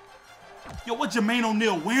 bro. Yo, what Jermaine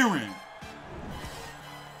O'Neal wearing?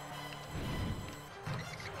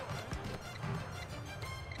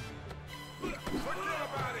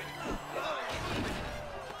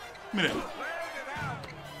 Give me that.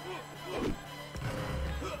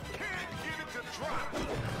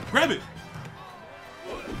 Grab it.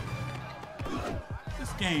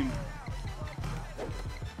 This game.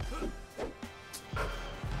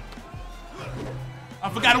 I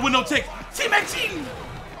forgot a window check. Teammate cheating.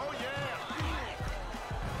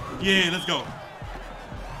 Yeah, let's go.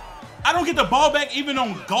 I don't get the ball back even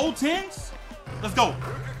on goaltends. Let's go.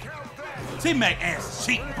 Teammate ass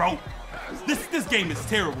cheating, bro. This game is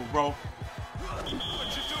terrible, bro.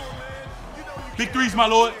 Big threes, my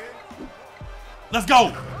lord. Let's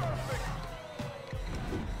go.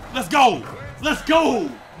 Let's go. Let's go.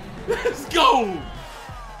 Let's go.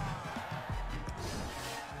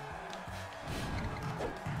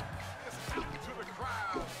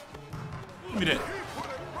 me that.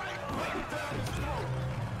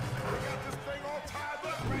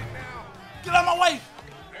 Get out of my way.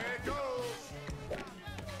 There it goes.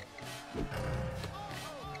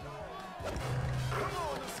 Come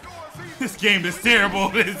on, the score is even. This game is terrible.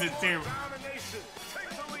 This is terrible. Domination. Take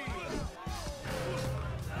the lead.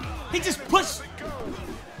 He just pushed. Go.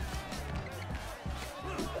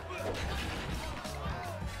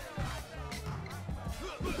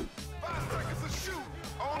 5 seconds to shoot.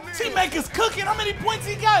 O'Neal. T-Maker's cooking. How many points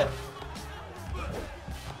he got?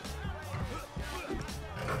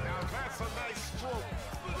 Now that's a nice stroke.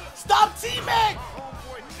 Stop T-Mac.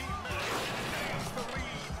 Homeboy T-Mac has the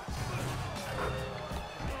lead.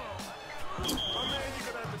 My man, you're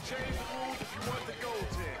gonna have to change the rules if you want the gold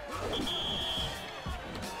tag.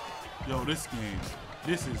 Yo, this game.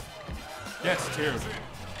 That's terrible.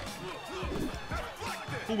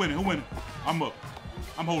 Who winning? Who winning? I'm up.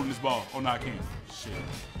 I'm holding this ball. Oh, no, I can't. Shit.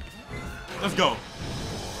 Let's go.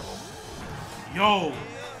 Yo.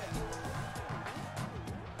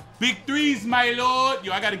 Big threes, my lord.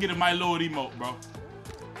 Yo, I got to get a my lord emote, bro.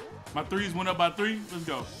 My threes went up by 3. Let's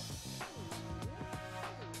go.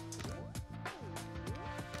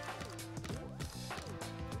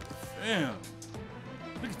 Damn.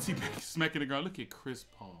 Look at T-Mac smacking the ground. Look at Chris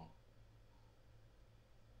Paul.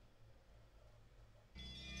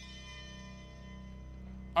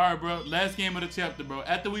 All right, bro. Last game of the chapter, bro.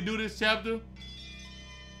 After we do this chapter,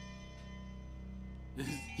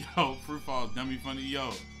 yo, Fruit Falls, dummy funny,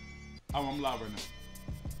 yo. I'm live right now.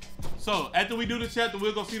 So after we do this chapter,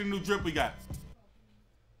 we'll go see the new drip we got.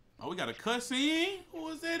 Oh, we got a cutscene. Who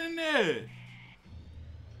is that in there?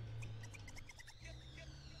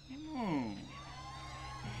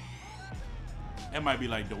 That might be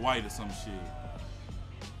like Dwight or some shit.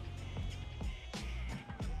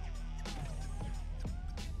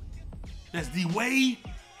 That's D-Wade?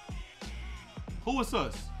 Who was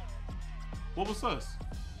us? What was us?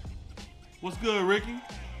 What's good, Ricky?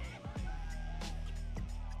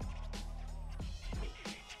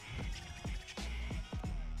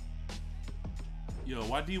 Yo,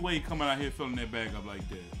 why D-Wade coming out here filling that bag up like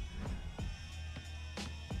that?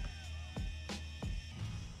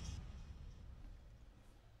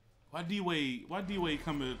 Why D-Wade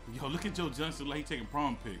coming? Yo, look at Joe Johnson like he taking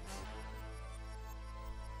prom pics.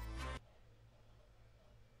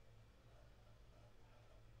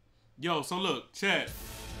 Yo, so look, chat.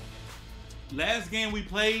 Last game we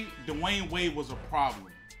played, Dwayne Wade was a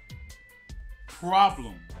problem.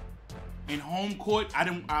 In home court,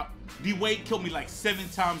 D-Wade killed me like 7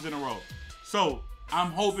 times in a row. So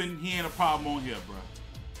I'm hoping he ain't a problem on here, bro.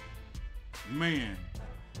 Man.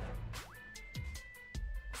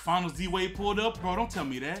 Finals D-Wade pulled up, bro. Don't tell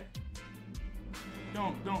me that.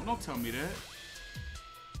 Don't tell me that.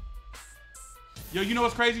 Yo, you know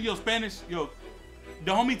what's crazy? Yo, Spanish. Yo,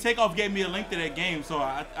 the homie Takeoff gave me a link to that game, so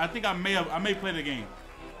I think I may play the game.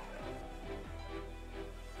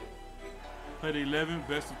 Play the 11,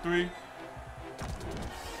 best of 3.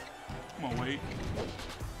 Come on, Wade.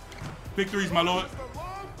 Big threes, my lord.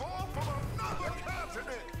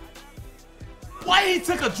 Why he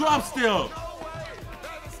took a drop still?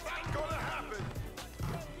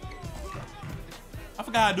 I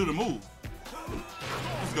forgot how to do the move.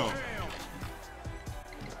 Let's go.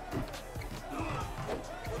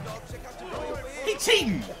 He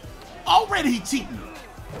cheating. Already he cheating.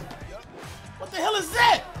 What the hell is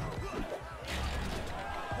that?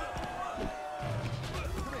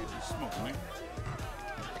 Smoke, man.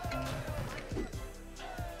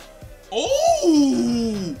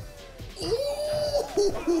 Oh!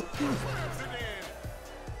 Ooh!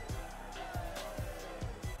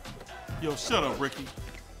 Yo, shut up, Ricky.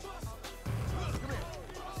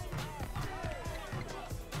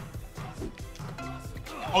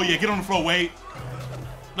 Oh yeah, get on the floor, Wade.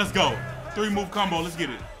 Let's go. 3-move combo, let's get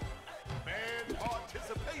it.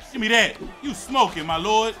 Give me that. You smoking, my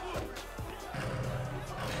lord.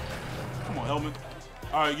 Come on, Hellman.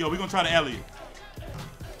 All right, yo, we're gonna try the Elliott.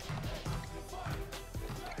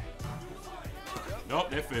 Nope,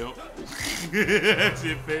 that failed. That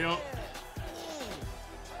shit failed.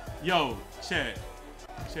 Yo, Chad,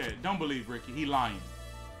 don't believe Ricky. He lying.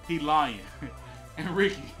 And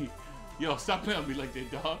Ricky, yo, stop playing with me like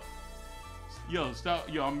that, dog. Yo, stop.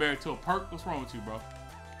 Yo, I'm married to a perk. What's wrong with you, bro?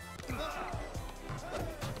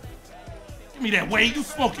 Give me that Wade. You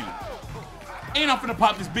smoking. Ain't I'm finna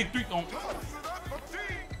pop this big 3 on.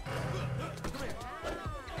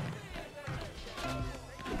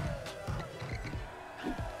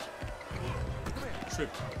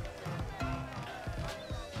 Tripping.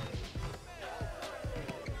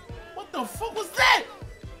 What the fuck was that?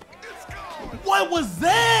 What was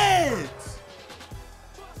that?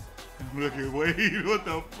 Look at Wade. What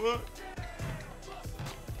the fuck?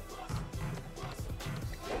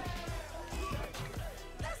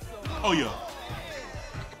 Oh, yeah.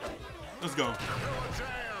 Let's go.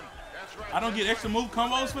 I don't get extra move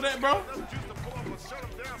combos for that, bro.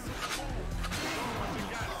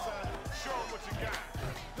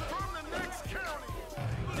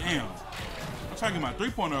 Damn. I'm trying to get my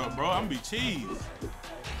three-pointer up, bro. I'm gonna be cheese.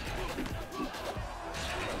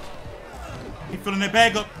 He filling that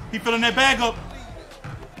bag up. He filling that bag up.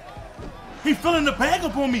 He filling the bag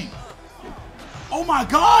up on me. Oh my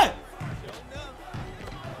God.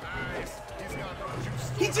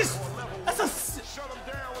 He just, that's a,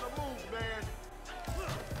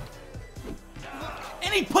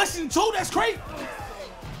 and he pushing too, that's crazy.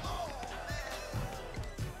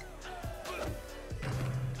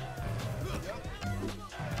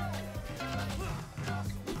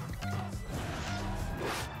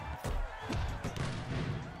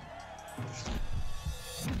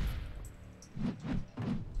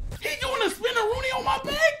 He doing a spin a Rooney on my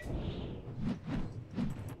back?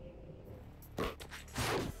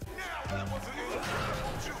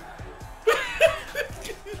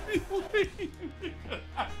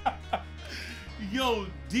 Yo,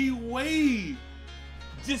 D Wade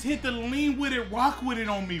just hit the lean with it, rock with it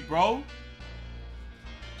on me, bro.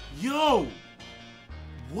 Yo,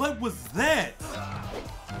 what was that?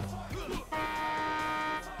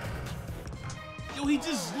 Yo, he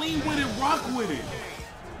just leaned with it, rock with it.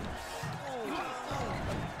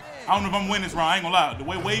 I don't know if I'm winning this round. I ain't gonna lie. The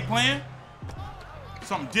way Wade playing,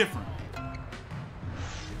 something different.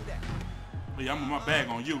 But yeah, I'm in my bag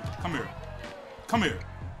on you. Come here. Come here.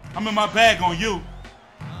 I'm in my bag on you.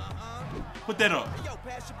 Put that up.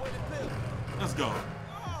 Let's go.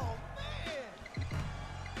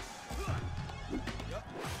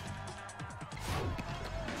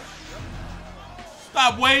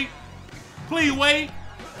 Stop, Wade. Please, Wade.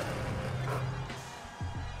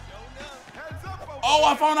 Oh,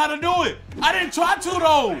 I found out how to do it. I didn't try to,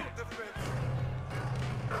 though.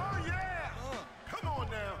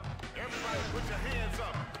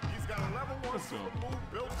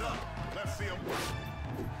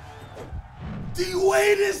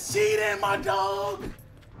 D-Wade is cheating, my dog.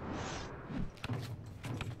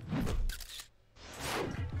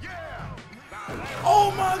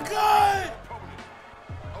 Oh my God.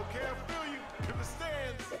 Okay, I feel you. To the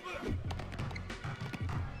stands.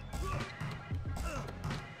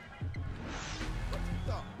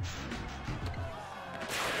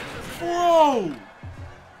 Bro.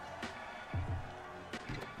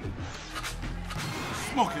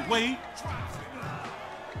 Smoke it, Wade.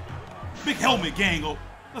 Big helmet, Gango.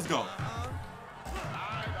 Let's go.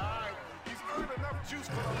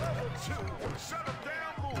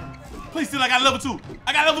 Please, still, I got level 2.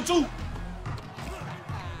 I got level 2.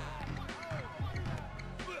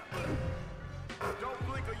 Don't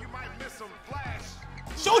blink or you might miss some flash.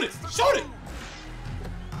 Shoot it. Shoot it.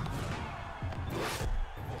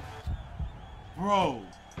 Bro.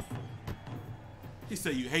 He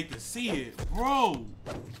said you hate to see it. Bro.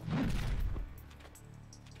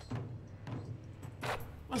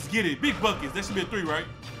 Let's get it. Big buckets. That should be a 3, right?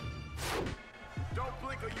 Don't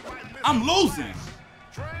blink or you might miss I'm losing.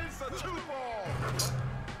 Trays a 2-ball.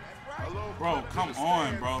 Bro, come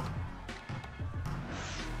on, bro. All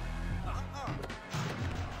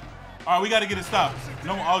right, we got to get it stopped.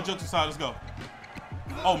 No, all jokes aside, let's go.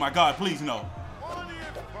 Oh my God, please no.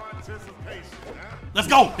 Let's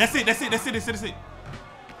go. That's it. That's it. That's it. That's it. That's it.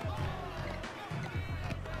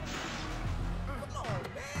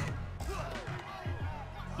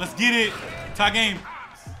 Let's get it. Tie game.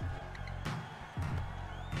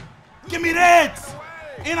 Give me that.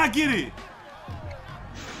 And I get it.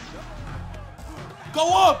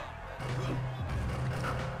 Go up.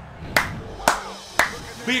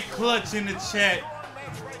 Big clutch in the chat.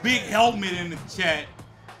 Big helmet in the chat.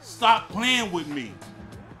 Stop playing with me.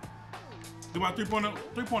 Do my three-pointer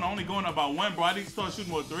only going up by 1, bro. I need to start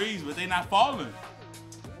shooting more threes, but they not falling.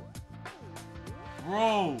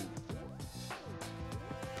 Bro.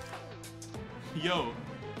 Yo.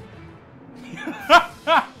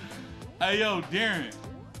 Hey, yo, Darren.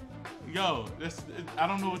 Yo, I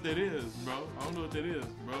don't know what that is, bro. I don't know what that is,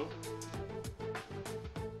 bro. You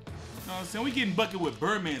know what I'm saying? We getting bucket with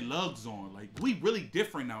Birdman lugs on. Like, we really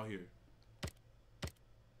different out here.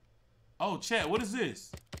 Oh, chat, what is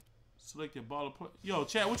this? Select your ball of play. Yo,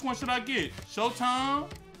 chat, which one should I get? Showtime?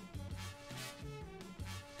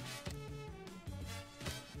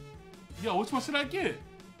 Yo, which one should I get?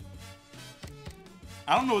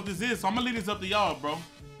 I don't know what this is, so I'm gonna leave this up to y'all, bro.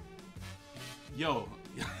 Yo.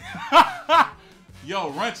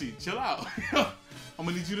 Yo, Runchy, chill out. I'm I'm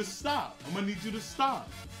gonna need you to stop. I'm gonna need you to stop.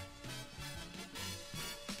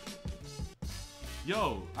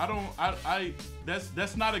 Yo,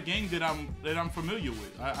 that's not a gang that I'm familiar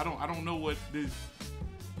with. I don't know what this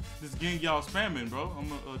gang y'all spamming, bro.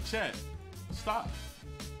 I'm a chat. Stop.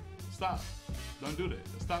 Don't do that.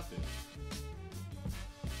 Stop that.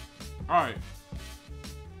 All right.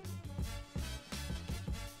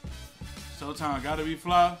 Showtime gotta be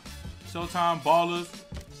fly. Showtime ballers.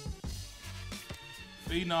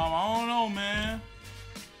 Phenom, I don't know, man.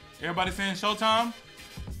 Everybody saying Showtime?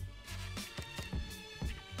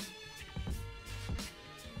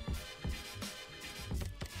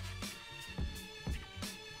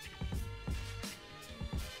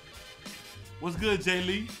 What's good, Jay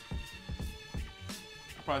Lee?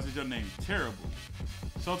 I probably said your name. Terrible.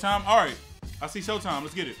 Showtime? All right. I see Showtime.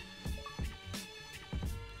 Let's get it.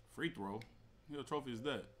 Free throw. What trophy is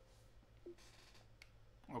that?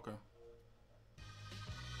 Okay.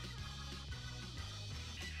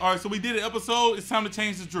 All right, so we did an episode. It's time to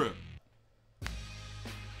change the drip.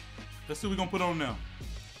 Let's see what we're going to put on now.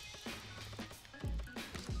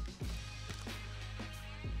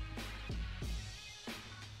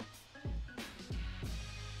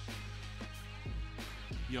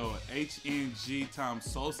 Yo, HNG times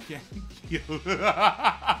Soulscan.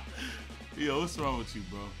 Yo, what's wrong with you,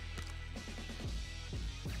 bro?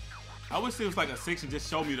 I wish it was like a section just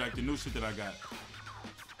show me like the new shit that I got.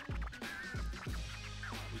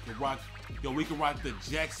 We can rock, yo, we can rock the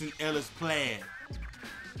Jackson Ellis plaid.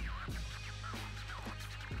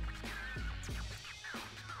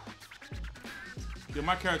 Yo,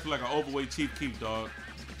 my character like an overweight Chief Keef, dog.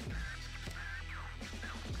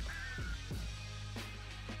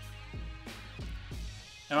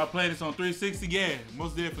 Am I playing this on 360? Yeah,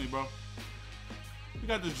 most definitely, bro. We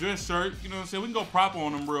got the dress shirt, you know what I'm saying? We can go proper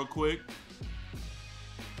on them real quick.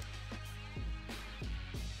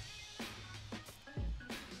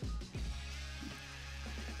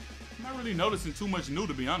 I'm not really noticing too much new,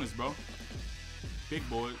 to be honest, bro. Big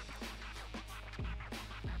boy.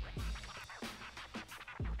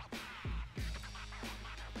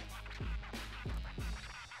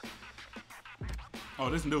 Oh,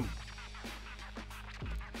 this new.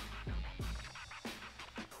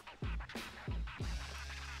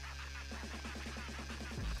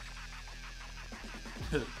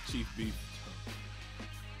 Chief Beef.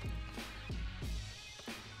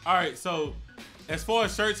 All right, so as far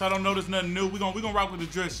as shirts, I don't notice nothing new. We gonna rock with the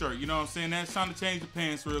dress shirt. You know what I'm saying? That's time to change the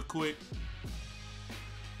pants real quick.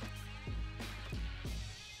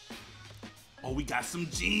 Oh, we got some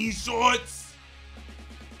jean shorts.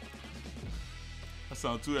 I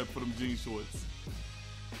sound too happy for them jean shorts.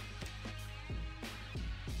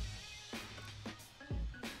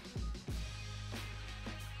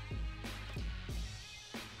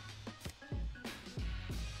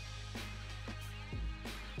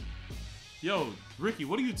 Yo, Ricky,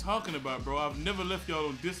 what are you talking about, bro? I've never left y'all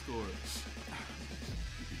on Discord.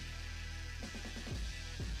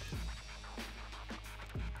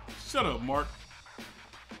 Shut up, Mark.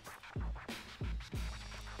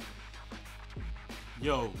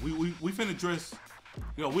 Yo, we finna dress.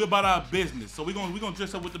 Yo, we about our business, so we gonna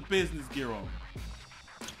dress up with the business gear on.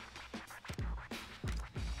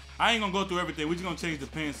 I ain't gonna go through everything. We just gonna change the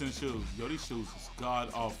pants and the shoes. Yo, these shoes is god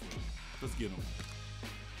awful. Let's get them.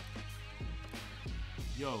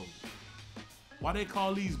 Yo, why they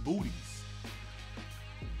call these booties?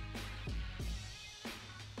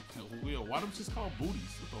 Yo, why them just called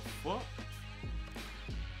booties? What the fuck?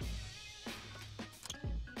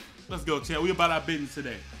 Let's go, Chad. We about our business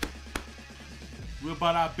today. We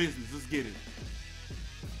about our business. Let's get it.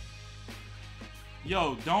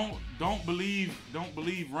 Yo, don't believe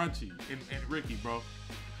Runchy and Ricky, bro.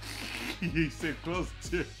 He said close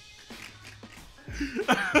to.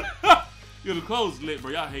 Yo, the clothes lit, bro.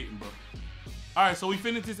 Y'all hating, bro. All right, so we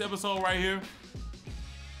finished this episode right here.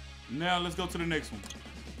 Now let's go to the next one.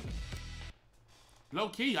 Low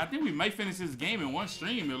key, I think we may finish this game in one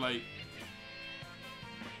stream. Like,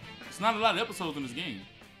 it's not a lot of episodes in this game.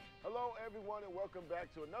 Hello, everyone, and welcome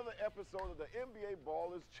back to another episode of the NBA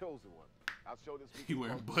Ballers Chosen One. Our show this week He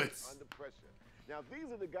wearing butts. Under Pressure. Now, these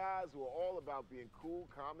are the guys who are all about being cool,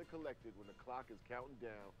 calm, and collected when the clock is counting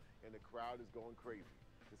down and the crowd is going crazy.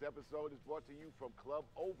 This episode is brought to you from Club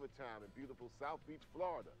Overtime in beautiful South Beach,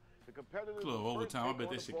 Florida. The competitors Club Overtime, I bet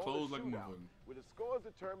that shit closed like a motherfucker. With the scores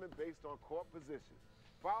determined based on court position,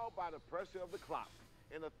 followed by the pressure of the clock,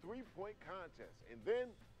 and a three-point contest. And then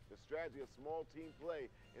the strategy of small team play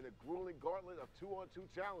in a grueling gauntlet of 2-on-2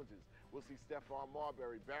 challenges. We'll see Stephon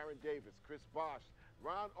Marbury, Baron Davis, Chris Bosh,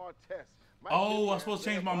 Ron Artest. Oh, I'm supposed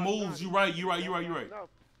to change my moves. You right.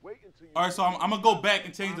 Wait until you All right, so I'm gonna go back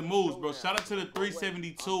and change the moves, bro. Shout out to the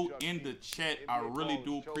 372 in the chat. I really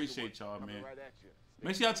do appreciate y'all, man.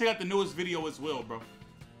 Make sure y'all check out the newest video as well, bro.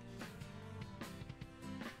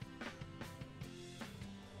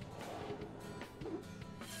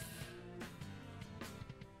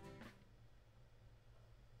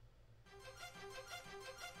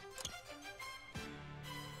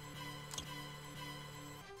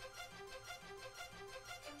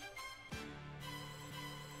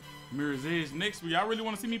 Mirror's Edge next. Y'all really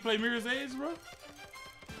want to see me play Mirror's Edge, bro?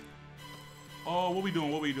 Oh, what we doing?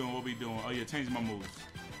 What we doing? What we doing? Oh, yeah, changing my moves.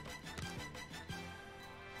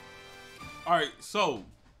 All right, so.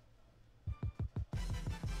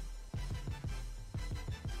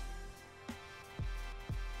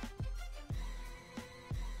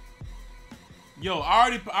 Yo,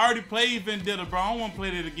 I already played Vendetta, bro. I don't want to play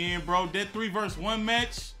that again, bro. That 3-verse-1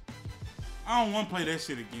 match. I don't want to play that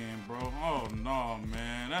shit again, bro. Oh, no,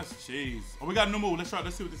 man. That's cheese. Oh, we got a new move. Let's try.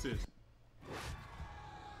 Let's see what this is.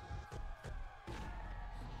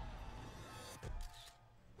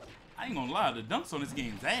 I ain't gonna lie. The dunks on this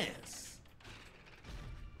game's ass.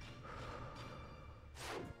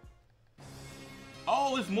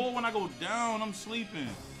 Oh, it's more when I go down. I'm sleeping.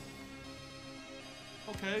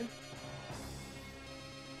 Okay.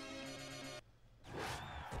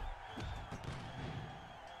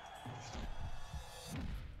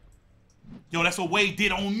 Yo, that's what Wade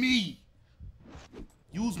did on me.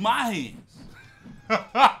 Use my hands.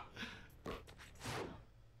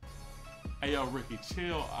 Hey, yo, Ricky,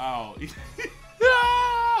 chill out.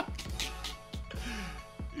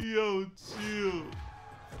 Yo, chill.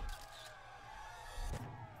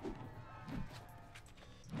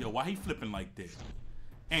 Yo, why he flipping like that?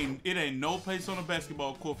 It ain't no place on the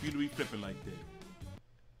basketball court for you to be flipping like that.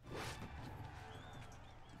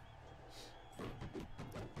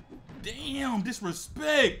 Damn,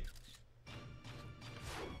 disrespect.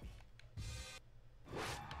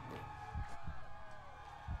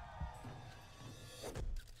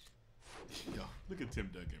 Yo, look at Tim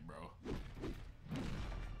Duncan, bro.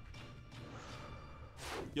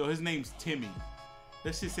 Yo, his name's Timmy.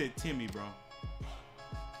 That shit said Timmy, bro.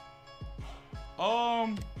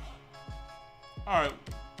 Alright.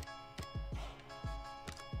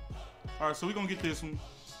 Alright, so we're gonna get this one.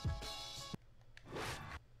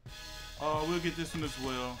 We'll get this one as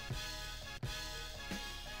well.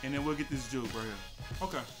 And then we'll get this juke right here.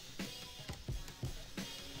 Okay.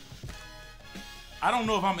 I don't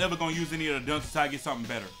know if I'm ever gonna use any of the dunks until I get something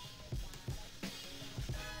better.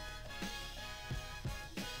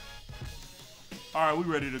 Alright, we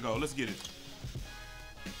ready to go. Let's get it.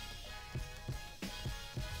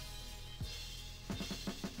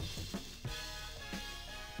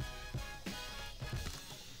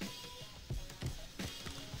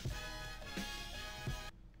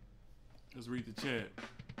 Let's read the chat.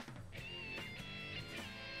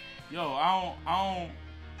 Yo, I don't.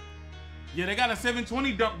 Yeah, they got a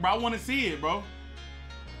 720 dunk, bro. I want to see it, bro.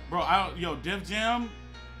 Bro, yo, Def Jam,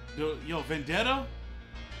 yo, Vendetta,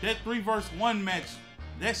 that 3-verse-1 match,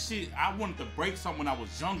 that shit, I wanted to break something when I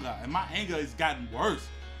was younger, and my anger has gotten worse.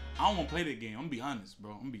 I don't want to play that game. I'm gonna be honest,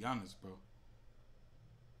 bro.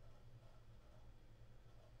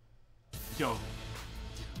 Yo,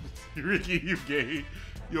 Ricky, you gay.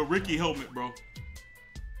 Yo, Ricky helmet, bro.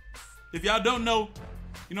 If y'all don't know,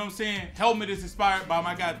 you know what I'm saying? Helmet is inspired by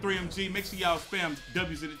my guy 3MG. Make sure y'all spam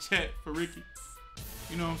W's in the chat for Ricky.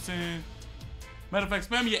 You know what I'm saying? Matter of fact,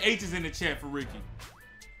 spam your H's in the chat for Ricky.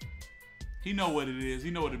 He know what it is.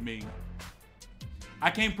 He know what it means. I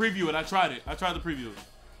can't preview it. I tried it. I tried to preview it.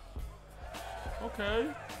 Okay.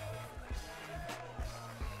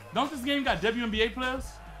 Don't this game got WNBA players?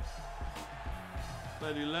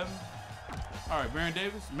 Play 11. All right, Baron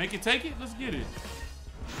Davis. Make it, take it. Let's get it.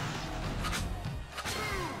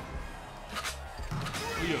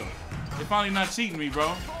 Yo, they finally not cheating me,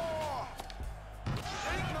 bro.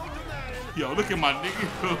 Yo, look at my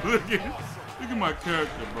nigga. look at my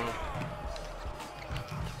character, bro.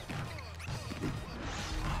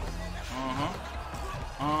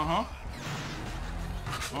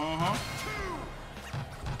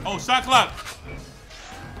 Oh, shot clock.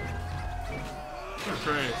 You're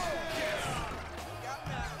trash.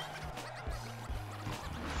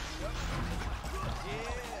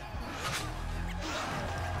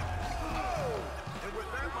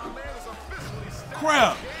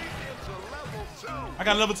 Crap. I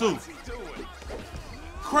got level 2.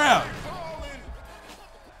 Crap.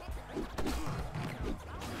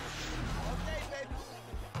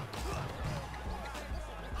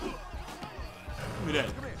 Give me that.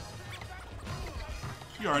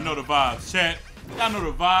 You already know the vibes, chat. Y'all know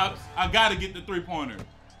the vibes. I gotta get the 3-pointer.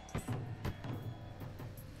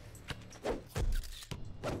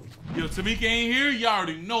 But Tamika ain't here. You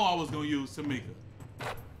already know I was gonna use Tamika.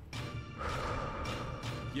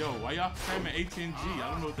 Yo, why y'all spamming AT&G?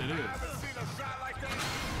 I don't know what that is.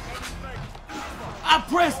 I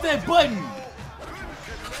pressed that button.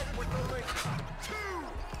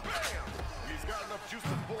 He's got enough juice to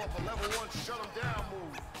pull up a level 1 shut him down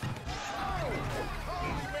move.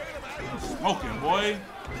 Smoking, boy.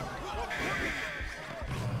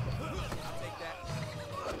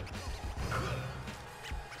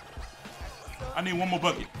 I need one more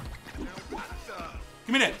bucket.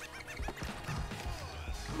 Give me that.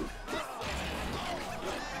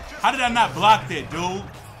 How did I not block that, dude?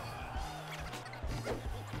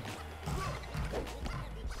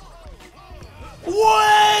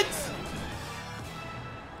 What?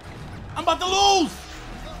 I'm about to lose.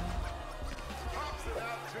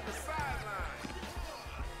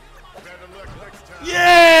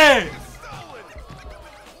 Yeah.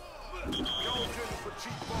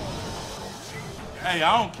 Hey,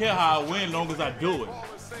 I don't care how I win as long as I do it.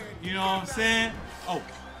 You know what I'm saying? Oh.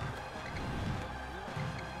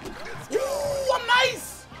 Ooh, I'm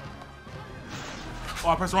nice. Oh,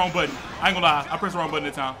 I pressed the wrong button. I ain't gonna lie. I pressed the wrong button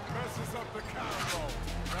this time.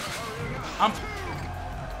 I'm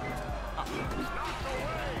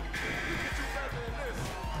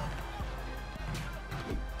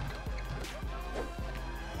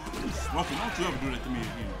smoking. Don't you ever do that to me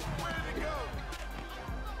again.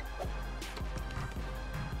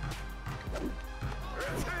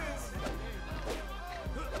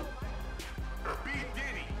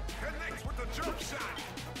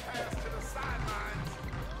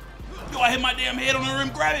 Yo, I hit my damn head on the rim.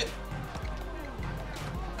 Grab it.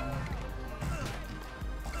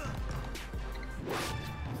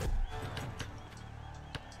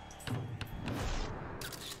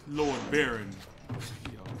 Lord Baron.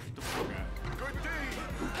 Yo, get the fuck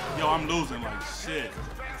out. Yo, I'm losing like shit.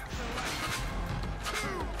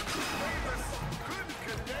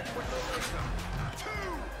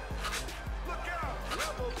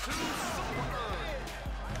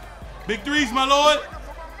 Big threes, my lord.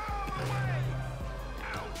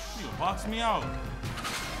 You gonna box me out.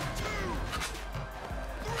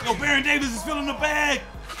 Yo, Baron Davis is filling the bag.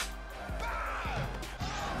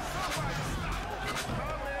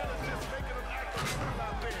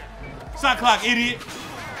 Shot clock, idiot.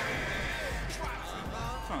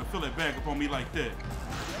 Trying to fill that bag up on me like that.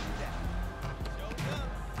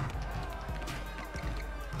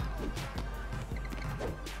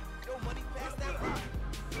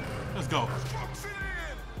 Let's go.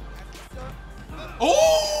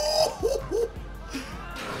 Oh!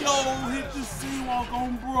 Yo, hit the C-walk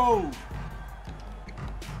on bro.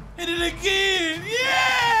 Hit it again.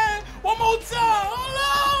 Yeah! One more time. Hold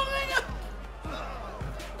on, nigga.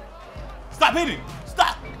 Stop hitting!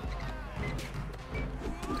 Stop!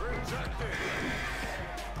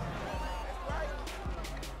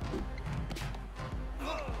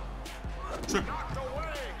 Tripping.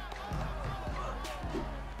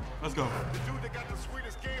 Let's go. The dude that got the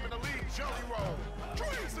sweetest game in the league, Jelly Roll.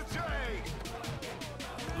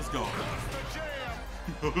 Let's go.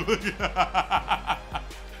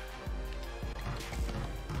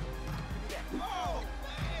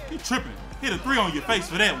 You tripping. Hit a 3 on your face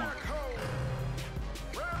for that one.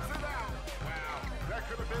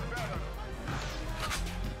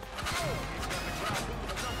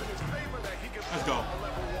 Let's go.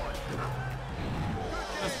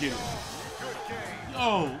 Let's get it.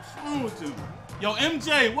 Yo, what's wrong with you? Yo,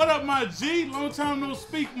 MJ, what up, my G? Long time no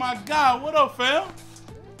speak, my guy. What up, fam?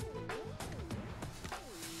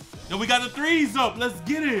 Yo, we got the threes up. Let's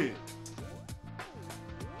get it.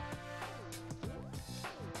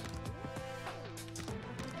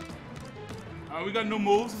 All right, we got new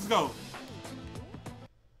moves. Let's go.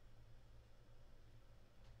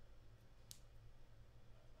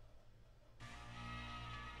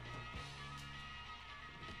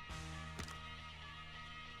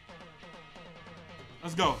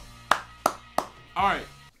 Let's go. All right.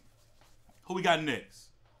 Who we got next?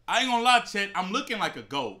 I ain't gonna lie, chat. I'm looking like a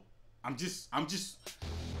GOAT. I'm just,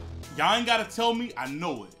 y'all ain't gotta tell me. I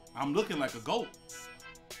know it. I'm looking like a GOAT.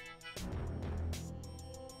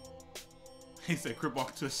 He said, crip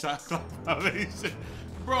walk to a shot clock violation.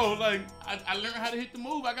 Bro, like, I learned how to hit the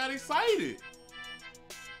move. I got excited.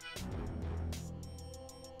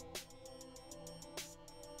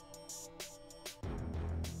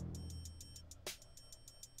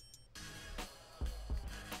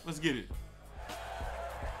 Let's get it.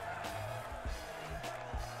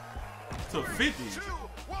 To 50. 2,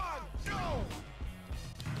 1, go!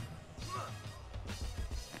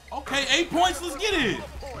 Okay, 8 points. Let's get it.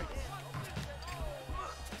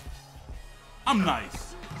 I'm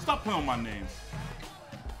nice. Stop playing on my name.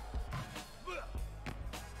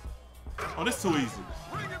 Oh, this is too easy.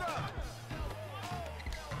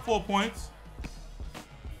 4 points.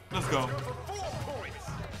 Let's go.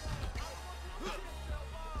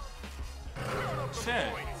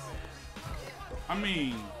 Chat. I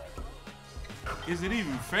mean, is it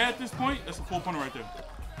even fair at this point? That's a 4-pointer right there.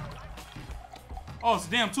 Oh, it's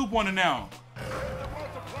a damn 2-pointer now.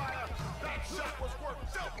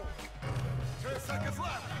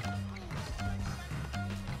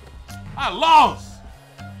 I lost.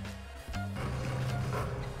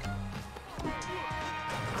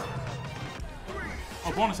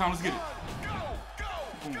 Oh, bonus time. Let's get it.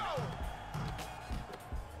 Boom.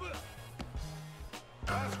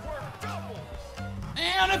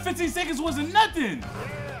 Damn, that 15 seconds wasn't nothing.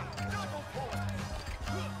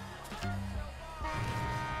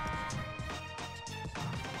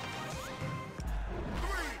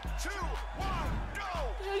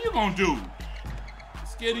 What you gonna do?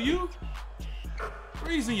 Scared of you?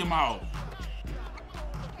 Freeze in your mouth.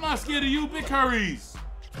 I'm not scared of you, big curries.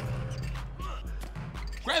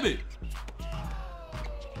 Grab it.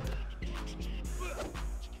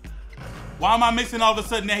 Why am I missing all of a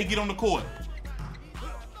sudden that he get on the court?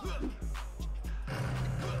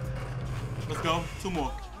 Let's go. 2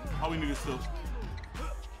 more. All we need is 2.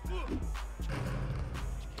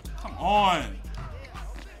 Come on.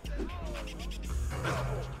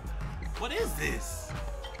 What is this?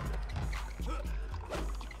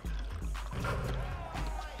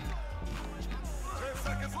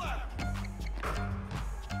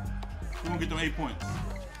 We're gonna get them 8 points.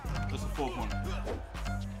 That's a 4-pointer.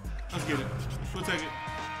 Let's get it. We'll take it.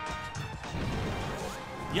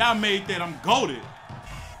 Y'all made that. I'm goated.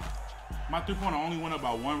 My 3-pointer only went up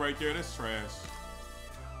by 1 right there. That's trash.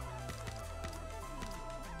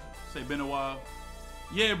 Say, been a while.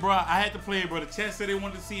 Yeah, bro. I had to play it, bro. The chat said they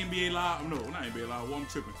wanted to see NBA Live. No, not NBA Live. Well, I'm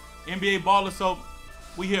tripping. NBA Baller. So,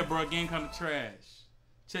 we here, bro. Game kind of trash.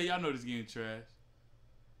 Chat, y'all know this game trash.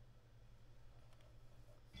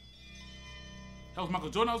 That was Michael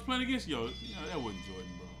Jordan I was playing against? Yo, that wasn't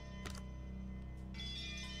Jordan, bro.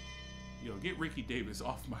 Yo, get Ricky Davis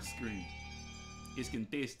off my screen. It's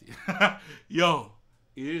contested. Yo,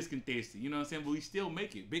 it is contested. You know what I'm saying? But we still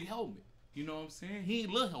make it. Big helmet. You know what I'm saying? He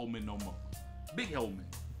ain't little helmet no more. Big helmet.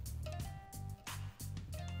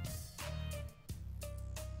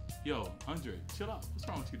 Yo, Andre, chill out. What's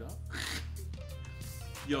wrong with you, dog?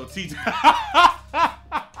 Yo, TJ.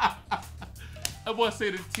 That boy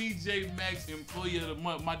said the TJ Maxx Employee of the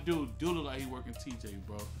Month. My dude look like he working TJ,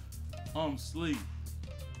 bro. Sleep.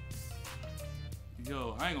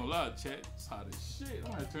 Yo, I ain't gonna lie, chat. It's hot as shit.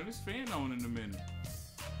 I'm gonna turn this fan on in a minute.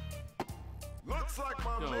 Looks like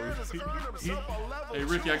my man has earned himself a level. Hey,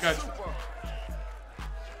 Ricky, I got you.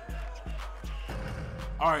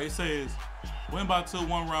 All right, it says win by 2,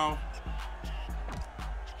 1 round.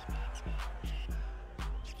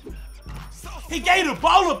 He gave the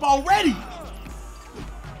ball up already.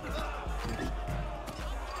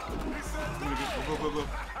 Go.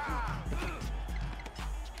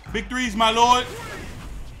 Big threes, my lord.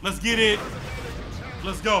 Let's get it.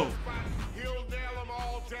 Let's go. He'll nail him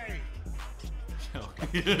all day.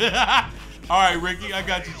 All right, Ricky, I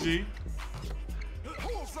got you, G.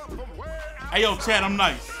 Hey, yo, chat, I'm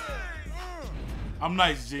nice. I'm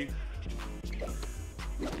nice, G.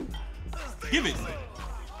 Give it.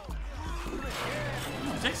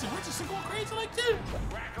 Jason Richardson going crazy like this.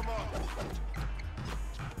 Rack him up.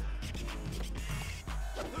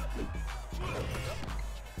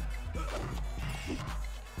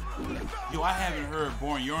 Yo, I haven't heard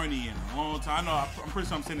Borgnoni in a long time. I know I'm pretty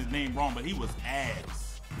sure I'm saying his name wrong, but he was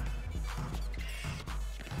ass.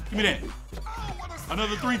 Give me that.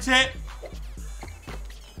 Another 3, chat.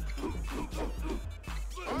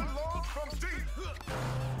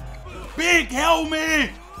 Big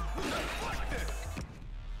helmet.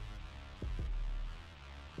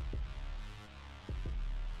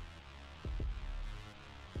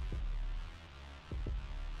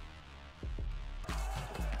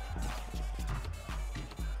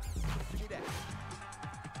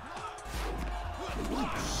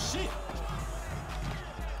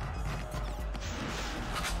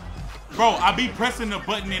 Bro, I be pressing the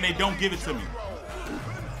button and they don't give it to me.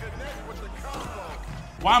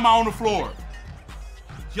 Why am I on the floor?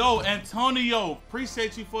 Yo, Antonio,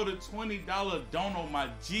 appreciate you for the $20 dono, my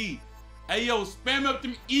G. Hey, yo, spam up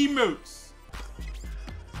them emotes.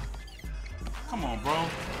 Come on, bro.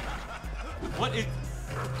 What is...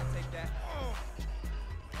 Take that.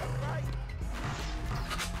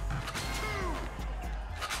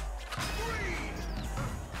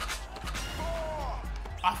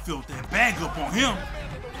 I felt that bag up on him.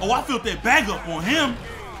 Oh, I felt that bag up on him.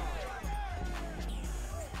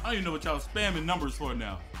 I don't even know what y'all spamming numbers for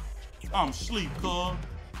now. I'm sleep, cuz.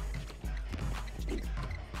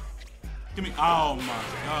 Give me. Oh my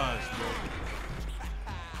gosh, bro.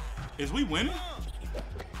 Is we winning?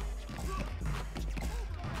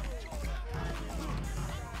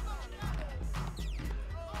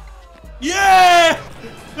 Yeah!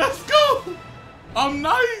 Let's go! I'm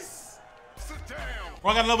nice! Oh,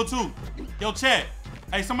 I got a level 2. Yo, chat.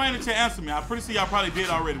 Hey, somebody in the chat answer me. I'm pretty sure y'all probably did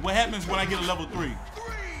already. What happens when I get a level 3?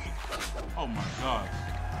 Oh my god.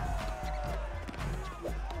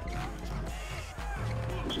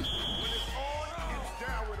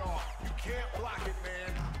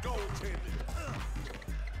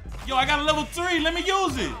 Yo, I got a level 3. Let me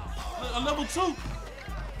use it. A level 2.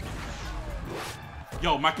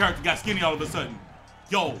 Yo, my character got skinny all of a sudden.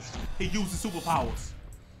 Yo, he used his superpowers.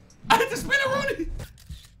 I hit the spinneroonie.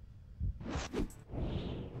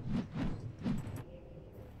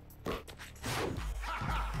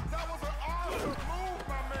 That was an awesome move,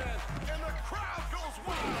 my man. And the crowd goes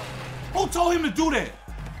wild. Who told him to do that?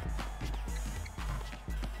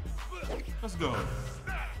 Let's go.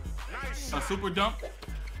 Nice. A super dunk.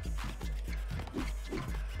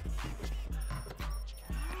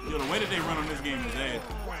 Yo, the way that they run on this game is bad.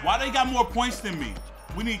 Why they got more points than me?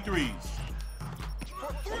 We need 3s.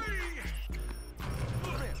 For 3.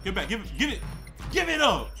 Get back, give it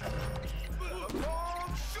up.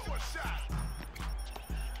 Long, short shot.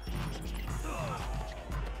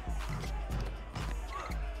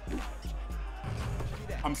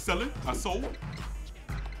 I'm selling. I sold.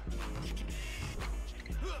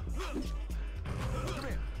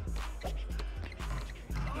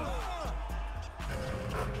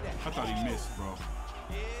 I thought he missed, bro.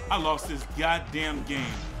 I lost this goddamn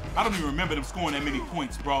game. I don't even remember them scoring that many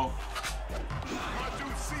points, bro. My dude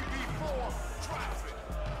CB4 drops it.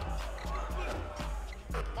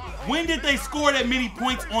 When did they score that many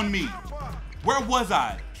points on me? Where was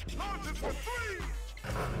I? Launches for 3.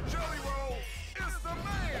 Jelly Roll is the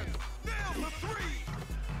man. Nails the 3.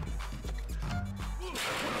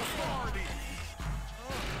 Authority.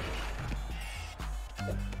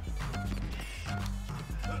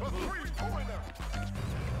 A 3-pointer.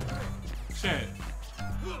 Chad,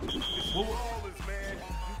 Ball is, man.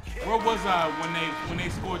 You can't where was I when they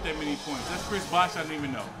scored that many points? That's Chris Bosh. I didn't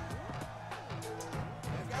even know.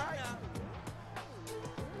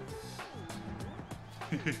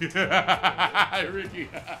 Ricky.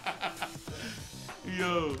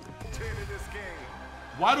 Yo. 10 in this game.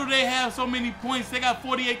 Why do they have so many points? They got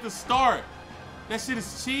 48 to start. That shit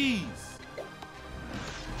is cheese.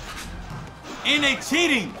 And they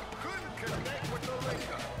cheating. Couldn't connect with the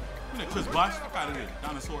Laker. Look at Chris Bosh. Fuck out of here.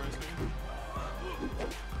 Dinosaur ass nigga.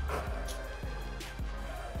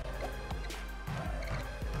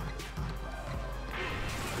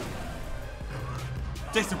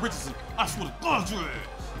 Jason Richardson, I swear to God, your ass.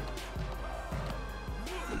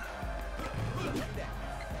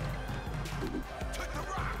 Took the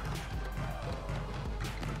rock.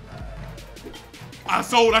 I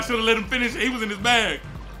sold. I should have let him finish. He was in his bag.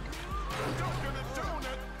 Dunking the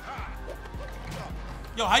donut. Ha.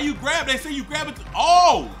 Yo, how you grab? They say you grab it.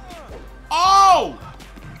 Oh! Oh!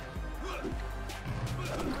 Now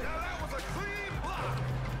that was a clean block.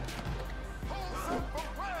 Pulls up from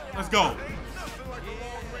Brown. Let's go. Ain't nothing like a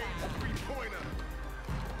long-range three-pointer.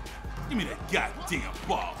 Give me that goddamn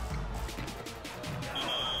ball.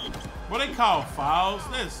 What they call fouls?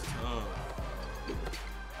 That's tough.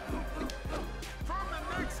 From the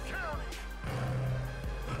next county.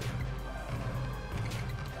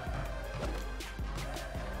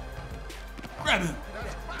 Grab him.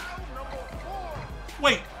 That's foul number 4.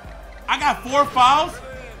 Wait, I got 4 fouls?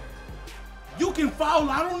 You can foul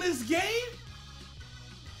out on this game?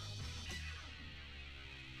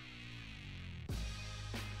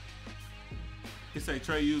 He say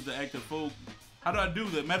Trey used the active fool. How do I do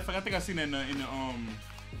that? Matter of fact, I think I seen that in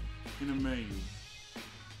the menu.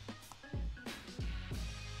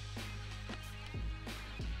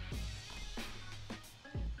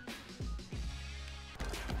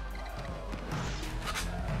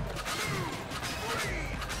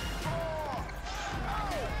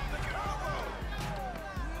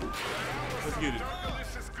 Let's get it.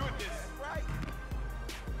 Delicious goodness.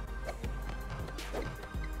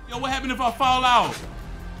 Yo, what happened if I fall out?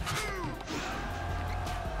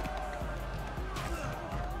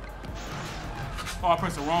 Oh, I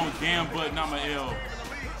pressed the wrong damn button. I'm an L.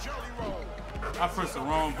 I pressed the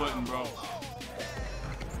wrong button, bro.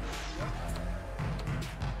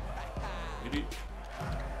 Idiot.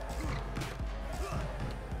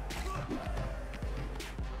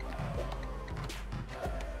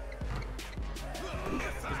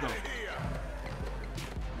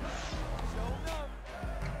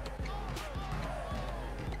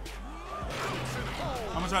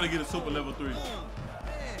 try to get a super level 3.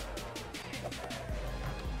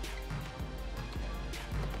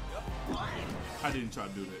 I didn't try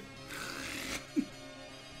to do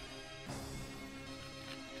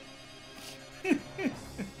that.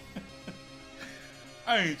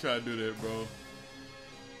 I ain't try to do that, bro.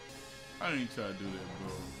 I ain't try to do that,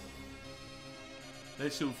 bro. They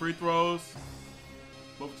shoot free throws.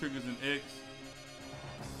 Both triggers in X.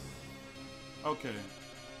 Okay.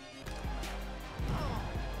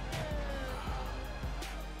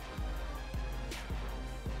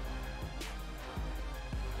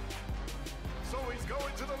 So he's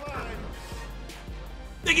going to the line.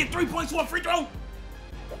 They get 3 points for a free throw.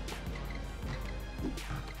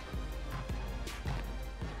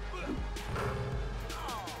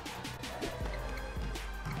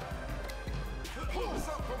 Pulls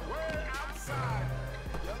up from way outside.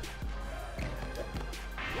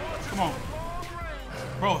 Come on.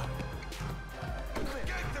 Bro.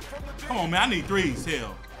 Come on, man. I need threes.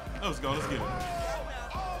 Hell. Let's go. Let's get it.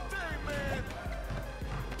 All day, man.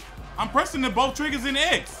 I'm pressing the both triggers in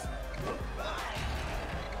X.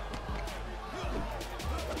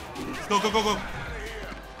 Let's go, go, go, go.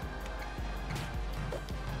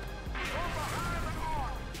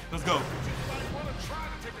 Let's go.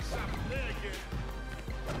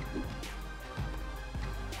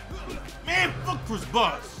 Man, fuck Chris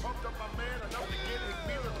Bucks.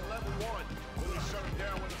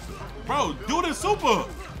 Bro, do the super.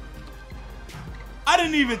 I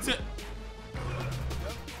didn't even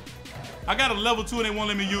I got a level 2 and they won't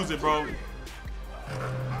let me use it, bro.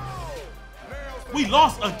 We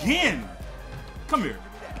lost again. Come here.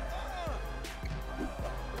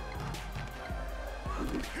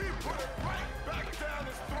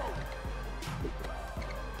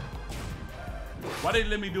 Why they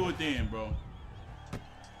let me do it then, bro?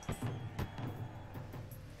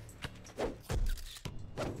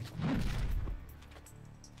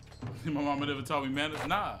 My mama never taught me manners.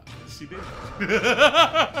 Nah, she did.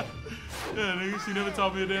 Yeah, nigga, she never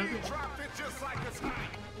taught me a damn thing.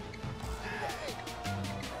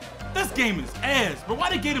 This game is ass, bro. Why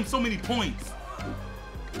they get him so many points?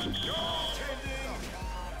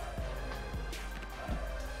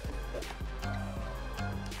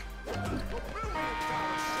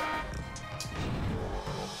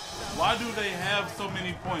 Why do they have so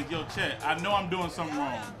many points? Yo, chat, I know I'm doing something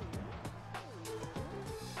wrong.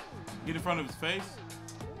 Get in front of his face.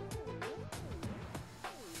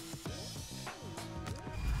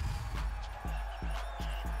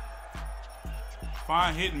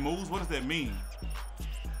 Fine hitting moves? What does that mean?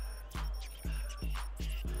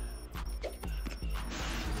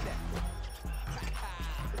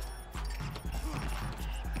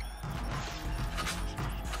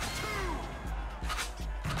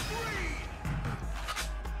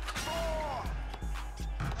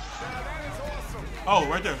 Oh,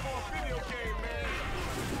 right there.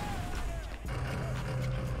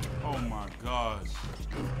 Oh my gosh.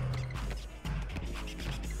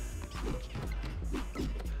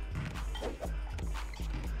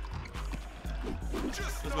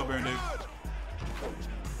 Let's go, Baron Davis.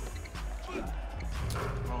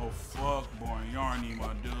 Oh, fuck, boy. Yarny,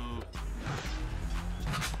 my dude.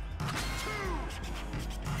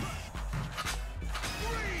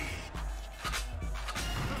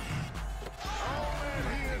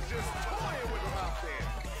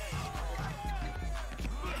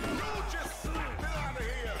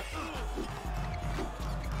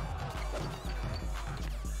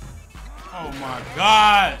 Oh my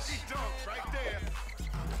gosh!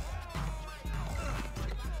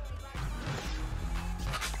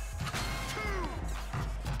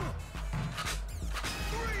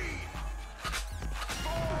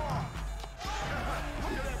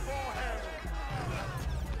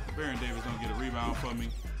 Baron Davis gonna get a rebound for me.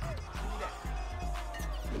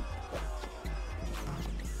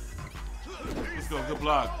 Let's go, good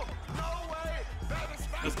block.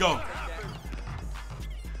 Let's go.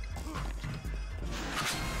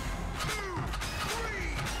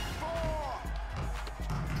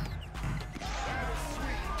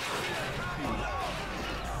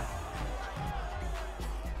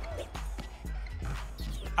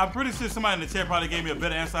 I'm pretty sure somebody in the chat probably gave me a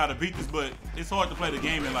better answer how to beat this, but it's hard to play the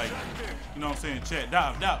game and, like, you know what I'm saying, chat.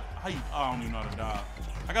 Dive. How you? Oh, I don't even know how to dive.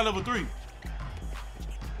 I got level 3.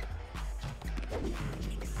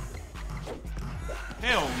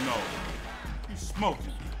 Hell no. You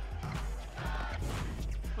smoking.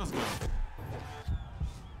 Let's go.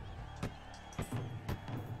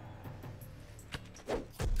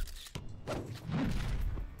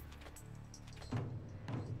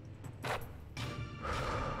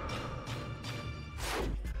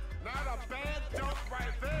 Not a bad dunk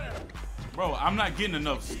right there. Bro, I'm not getting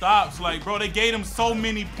enough stops. Like, bro, they gave him so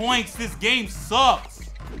many points. This game sucks.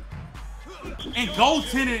 And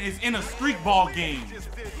goaltending is in a streak ball game.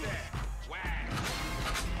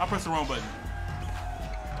 I pressed the wrong button.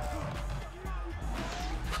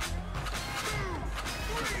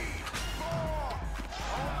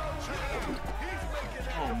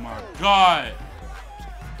 Oh my God.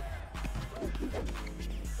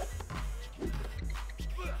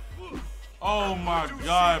 Oh my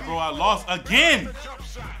God, bro, I lost again.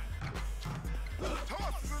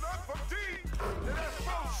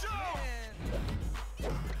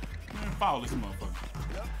 Man, foul this motherfucker.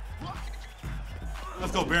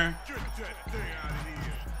 Let's go, Baron.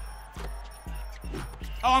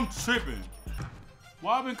 Oh, I'm tripping.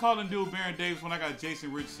 Why I been calling dude Baron Davis when I got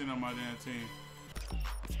Jason Richardson on my damn team?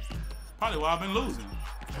 Probably why I've been losing.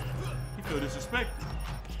 He feel disrespected.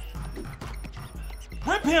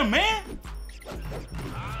 Rip him, man!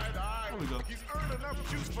 There we go. He's earned enough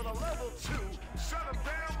juice for the level 2. Shut him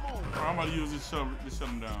down, move. I'm about to use this to shut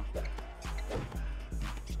him down.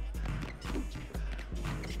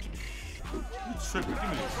 You tripping. Give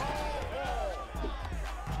me this.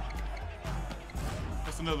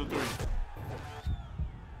 That's another 3.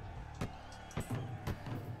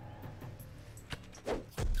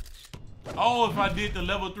 Oh, if I did the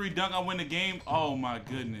level 3 dunk, I win the game. Oh my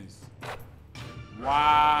goodness.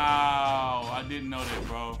 Wow. I didn't know that,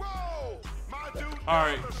 bro. All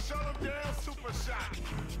right. Shut him down, super shot.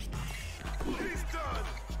 He's done.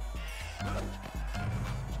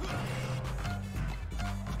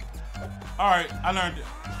 All right, I learned it.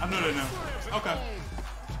 I know that now. Okay.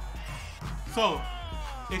 So,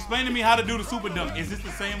 explain to me how to do the super dunk. Is this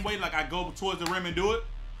the same way, like I go towards the rim and do it?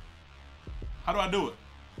 How do I do it?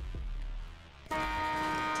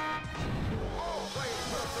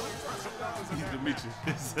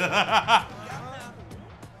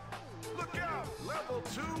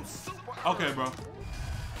 Okay, bro.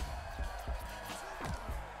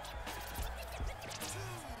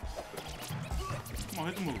 Come on,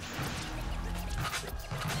 hit the move.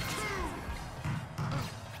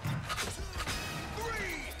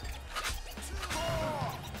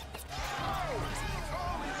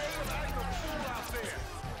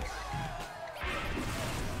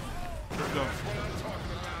 Let's go.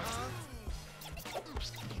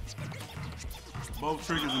 Both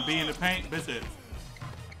triggers and B in the paint. That's it.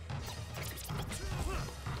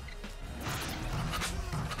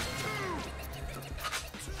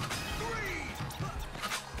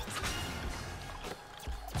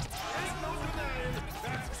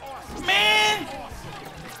 Man!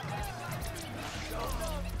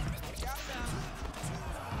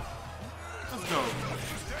 Let's go.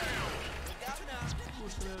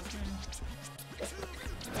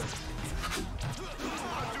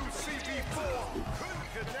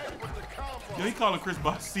 Yo, he calling Chris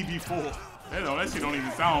Bosh CB4. That shit don't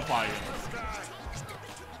even sound fire.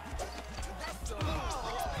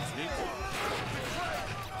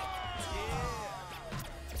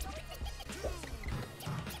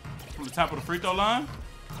 From the top of the free throw line?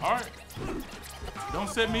 All right. Don't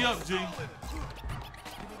set me up, G.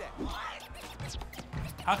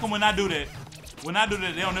 How come when I do that,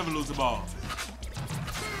 they don't never lose the ball?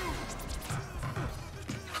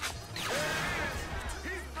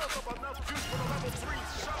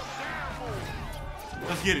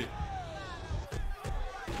 Let's get it.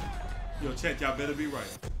 Yo, chat, y'all better be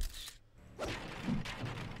right.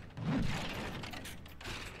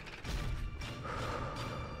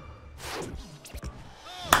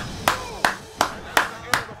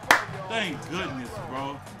 Thank goodness,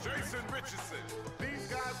 bro. Jason Richardson. These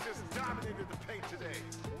guys just dominated the paint today.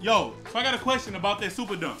 Yo, so I got a question about that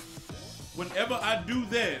super dunk. Whenever I do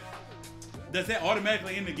that, does that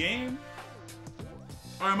automatically end the game?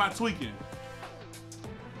 Or am I tweaking?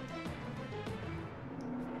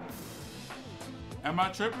 Am I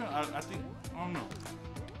tripping? I think, I don't know.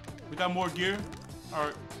 We got more gear? All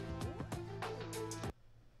right.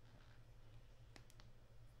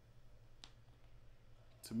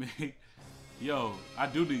 Tamika, yo, I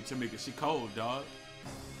do need Tamika. She cold, dog.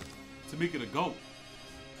 Tamika the GOAT.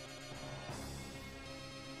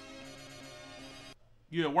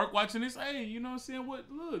 You at work watching this? Hey, you know what I'm saying? What?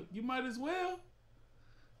 Look, you might as well.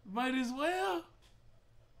 Might as well.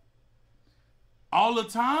 All the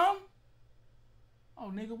time? Oh,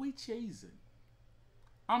 nigga, we cheesing.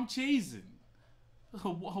 I'm cheesing.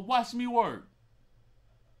 Watch me work.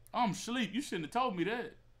 I'm sleep. You shouldn't have told me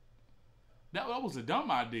that. That was a dumb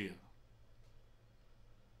idea.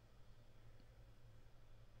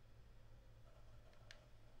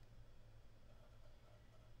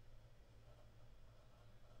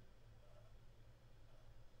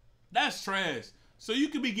 That's trash. So you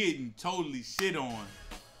could be getting totally shit on.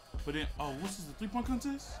 But then, oh, what's this, the 3-point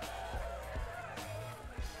contest?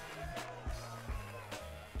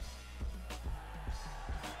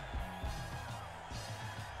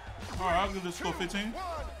 All right, I'll give this score 15.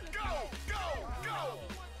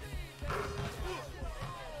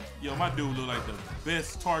 Yo, my dude look like the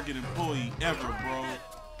best Target employee ever, bro.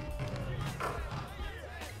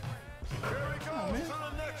 Come on, man.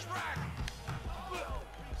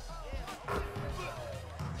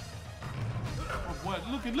 Oh, boy,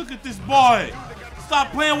 look at this boy.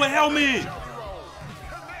 Stop playing with helmet.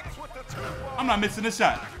 I'm not missing a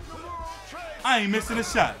shot. I ain't missing a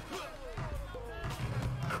shot.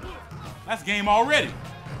 That's game already.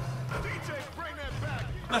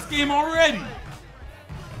 That's game already.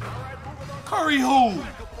 Curry who?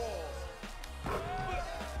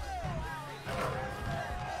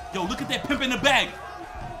 Yo, look at that pimp in the bag.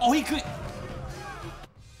 Oh, he could.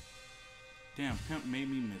 Damn, pimp made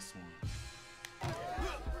me miss one.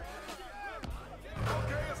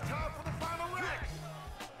 Okay, it's time for the final leg.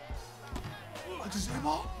 What you say,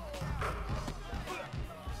 ball?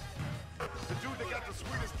 The dude that got the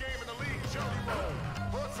sweetest game in the league, Jody Roll,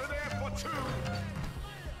 puts it in for 2.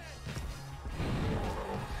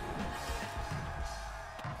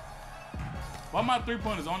 Why my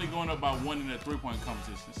 3-pointers only going up by 1 in that 3-point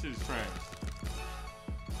competition? This shit is trash.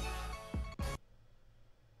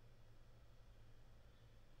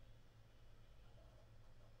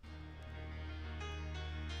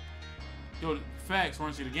 Yo, facts,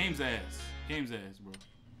 run you the game's ass. Game's ass, bro.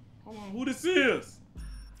 Hold on, who this is?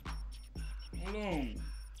 Hold on.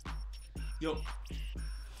 Yo,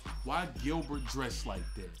 why Gilbert dressed like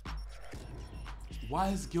that? Why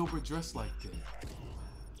is Gilbert dressed like that?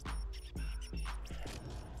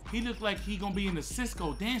 He looked like he gonna be in the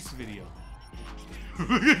Cisco dance video.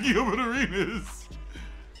 Look at Gilbert Arenas.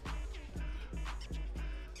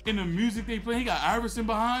 In the music they play, he got Iverson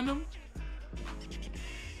behind him.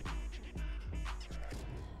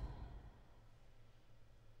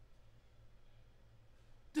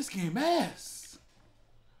 This game ass.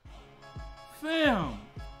 Fam.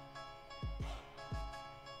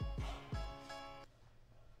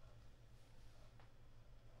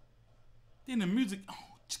 Then the music. Oh.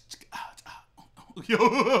 Yo,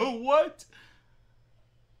 what?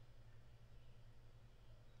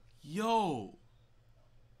 Yo,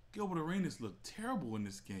 Gilbert Arenas looked terrible in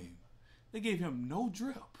this game. They gave him no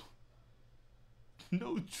drip.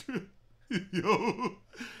 No drip. Yo,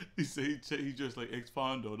 he said he dressed like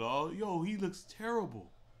X-Fondo, dog. Yo, he looks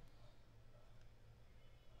terrible.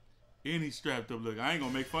 And he's strapped up. Look, I ain't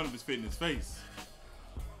gonna make fun of his fit in his face.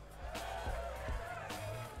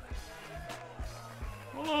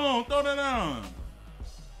 Hold on, throw that on.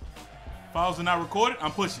 Files are not recorded,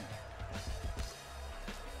 I'm pushing.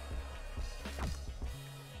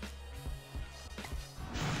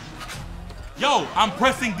 Yo, I'm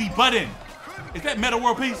pressing the button. Is that Meta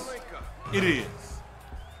World Peace? It is.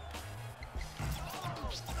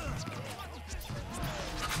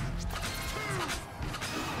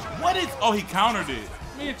 What is, oh, he countered it.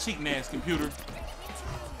 Man, cheating ass computer.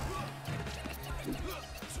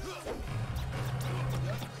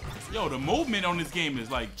 Yo, the movement on this game is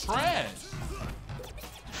like trash.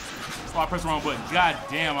 Oh, I pressed the wrong button. God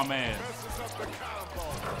damn, I'm ass.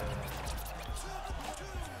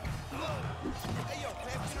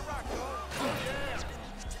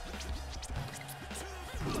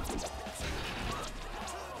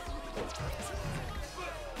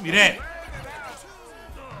 Give me that.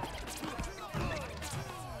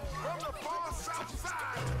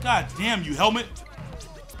 God damn, you helmet.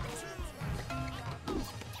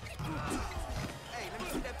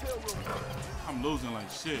 I'm losing like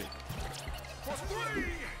shit.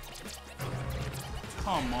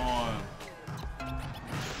 Come on.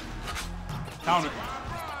 Counter.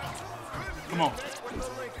 Come on.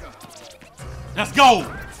 Let's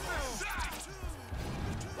go.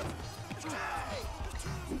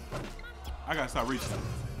 I gotta stop reaching.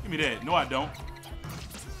 Give me that. No, I don't.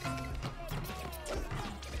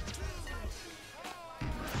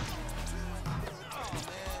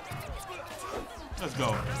 Let's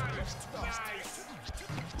go.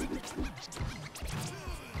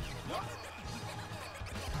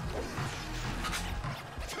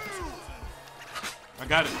 I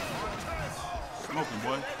got it. Smoking,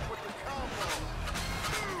 boy.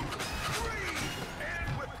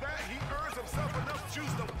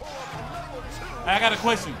 I got a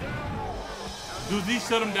question. Do these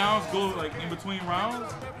shut 'em downs go like in between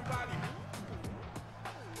rounds?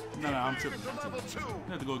 No, I'm tripping.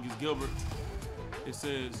 I have to go against Gilbert. It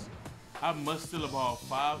says, I must steal a ball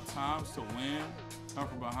 5 times to win Come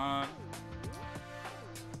from behind.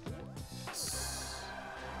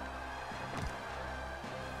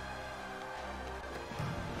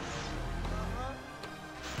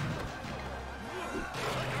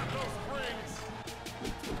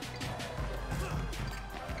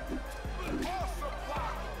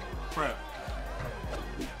 Crap.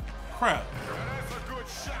 Crap. That's a good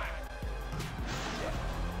shot.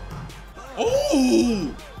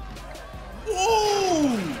 Ooh!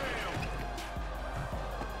 Ooh!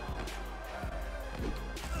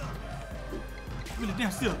 Give me the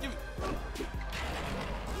damn steal. Give it.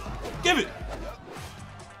 Give it.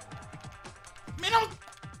 Man,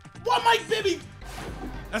 what, Mike, baby?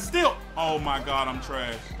 That's still. Oh my God, I'm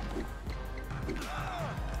trash.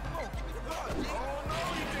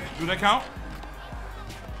 Do that count?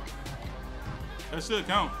 That should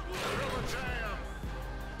count.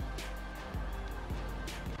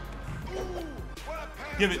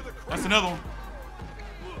 Give it. That's another one.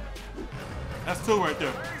 That's two right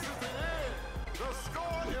there.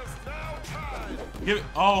 Give it.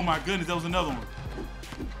 Oh my goodness, that was another one.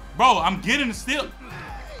 Bro, I'm getting the steal.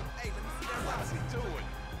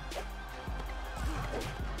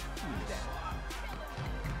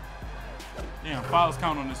 Damn, fouls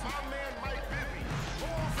count on this one.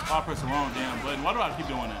 I pressed the wrong damn button. Why do I keep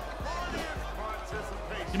doing that?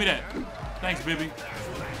 Give me that. Thanks, Bibby.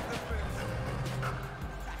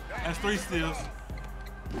 That's 3 steals.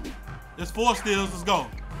 There's 4 steals. Let's go.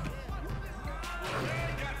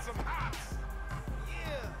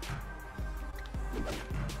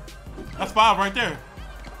 That's 5 right there.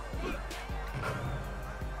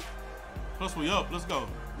 Plus we up. Let's go.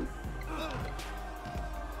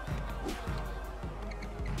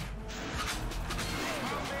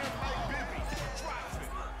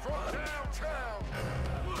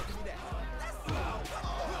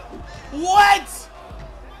 What?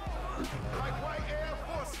 Like white Air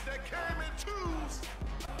Forces that came in twos.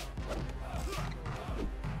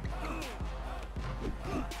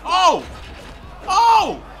 Oh!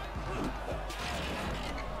 Oh!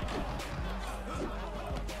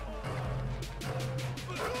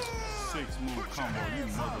 Six move combo, you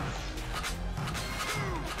mother.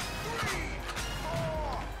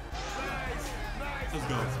 Let's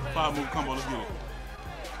go. 5 move combo, let's get it.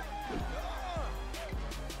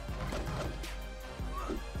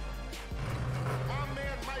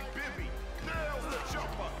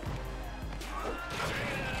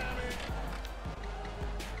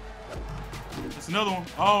 That's another one.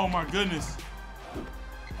 Oh my goodness.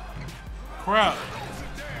 Crap.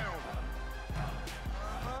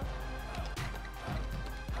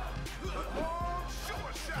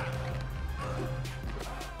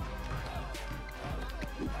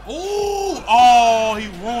 Ooh! Oh, he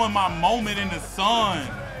ruined my moment in the sun.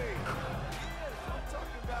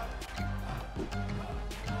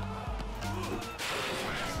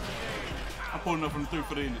 I'm pulling up from the 3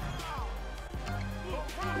 for the end.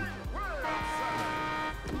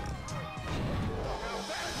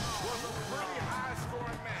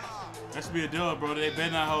 That should be a dub, bro. They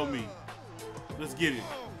better not hold me. Let's get it.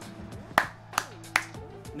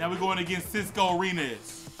 Now we're going against Cisco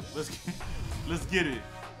Arenas. Let's get it.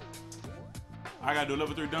 I gotta do a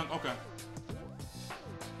level 3 dunk. Okay.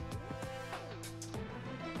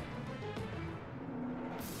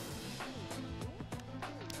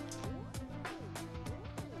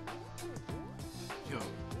 Yo.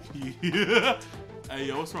 Yeah. Hey,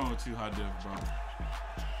 yo, what's wrong with you, Hot Def, bro?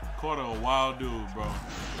 Carter a wild dude, bro.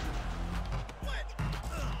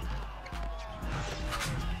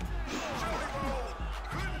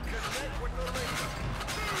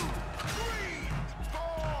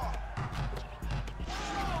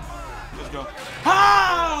 Let's go.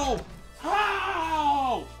 How?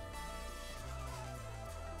 How?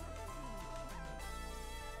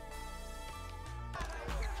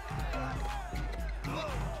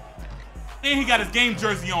 And he got his game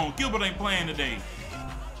jersey on. Gilbert ain't playing today.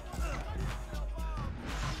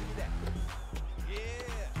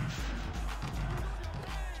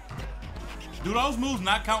 Do those moves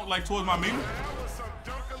not count like towards my meter?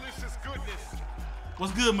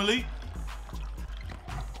 What's good, Malik?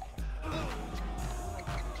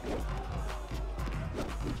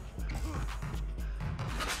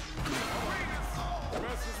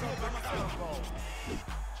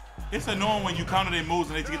 It's annoying when you counter their moves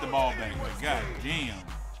and they just get the ball back. Like, God damn.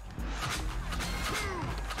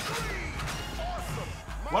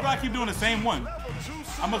 Why do I keep doing the same one?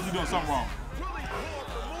 I must be doing something wrong.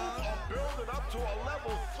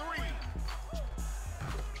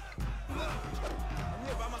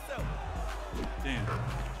 Damn.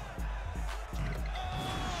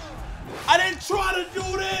 I didn't try to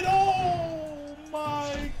do that. Oh my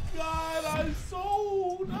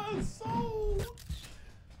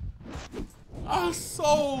I'm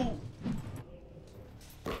so.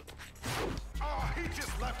 Oh, he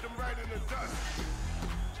just left him right in the dust.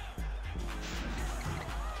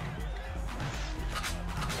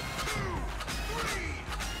 2, 3.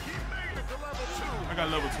 He made it to level 2. I got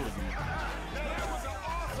level 2 again. That was an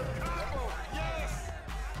awesome combo. Yes.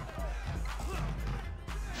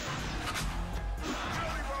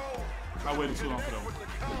 Jelly roll. I waited too long for that one. With the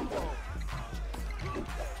combo.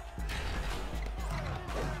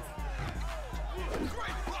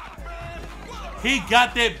 Great block, man. Whoa. He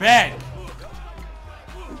got that back.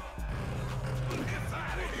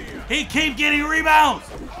 He keep getting rebounds.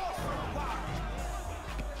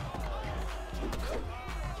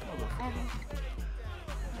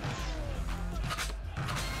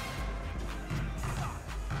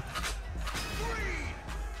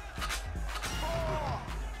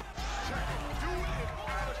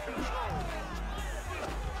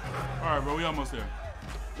 All right, bro, we almost there.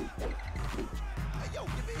 Yo,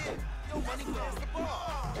 give me it. Yo, money, pass the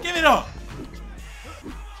ball. Give it up.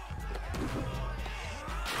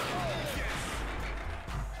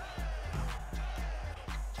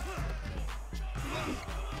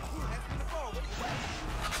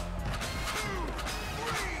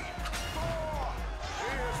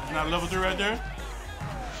 Not level 3 right there.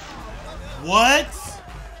 What?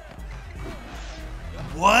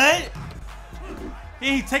 What? He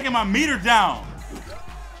ain't taking my meter down.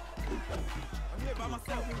 I'm here by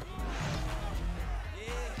myself.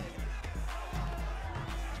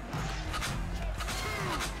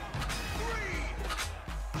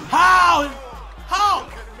 How? How?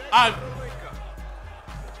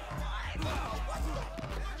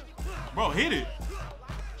 Bro, hit it.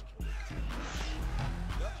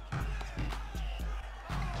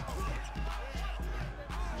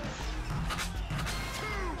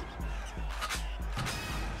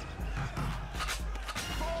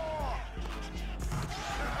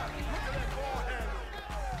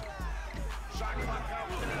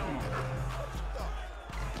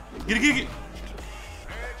 Get it, get it, get it.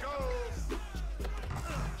 There it goes.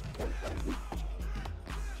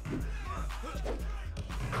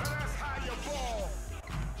 That's how you ball.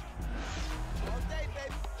 All day,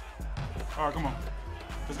 baby. All right, come on.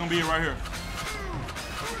 It's gonna be it right here.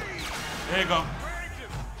 There you go.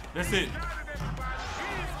 That's it.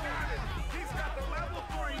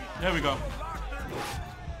 There we go.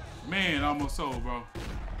 Man, almost sold, bro.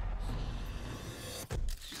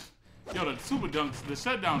 Yo, the super dunks, the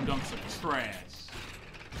shutdown dunks are trash.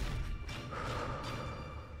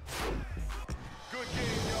 Good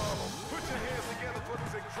game, y'all. Put your hands together for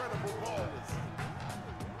these incredible ballers.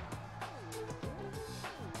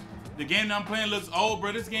 The game that I'm playing looks old,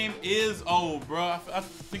 bro. This game is old, bro. I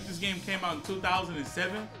think this game came out in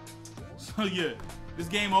 2007. So yeah, this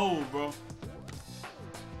game old, bro.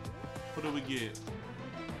 What do we get?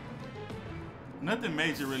 Nothing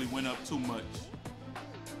major really went up too much.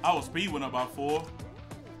 Our speed went up by 4.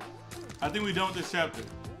 I think we're done with this chapter.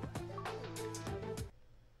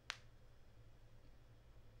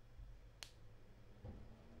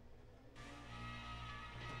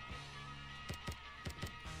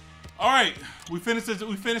 All right, we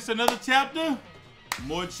finished another chapter.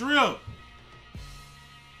 More trip.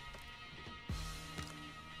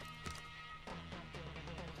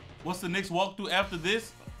 What's the next walkthrough after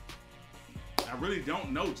this? I really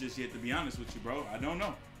don't know just yet, to be honest with you, bro. I don't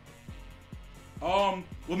know.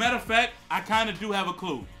 Well, matter of fact, I kind of do have a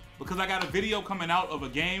clue because I got a video coming out of a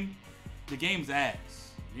game. The game's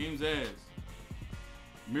ass. The game's ass.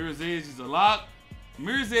 Mirror's Edge is a lock.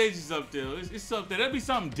 Mirror's Edge is up there. It's up there. That'd be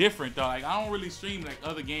something different though. Like I don't really stream like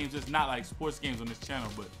other games, just not like sports games on this channel.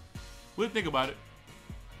 But we'll think about it.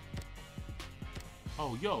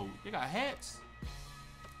 Oh, yo, they got hats.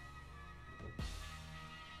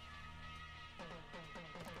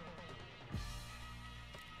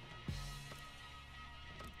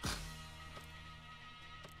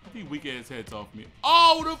 These weak ass heads off me.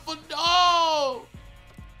 Oh, oh!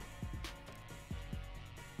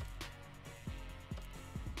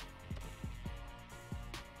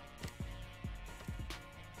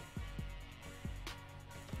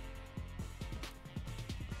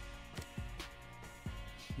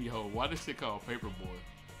 Yo, why this shit called Paperboy?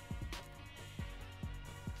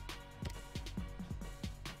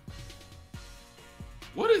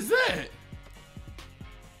 What is that?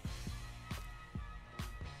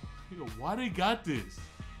 Yo, why they got this?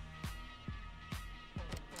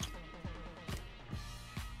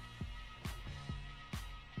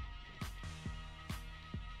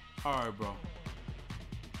 Alright, bro.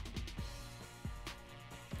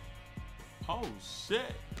 Oh,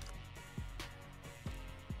 shit.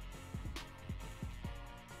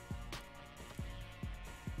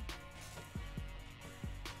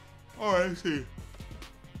 All right, let's see.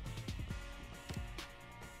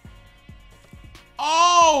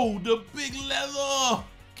 Oh, the big leather.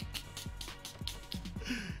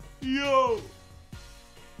 Yo.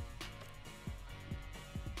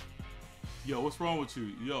 Yo, what's wrong with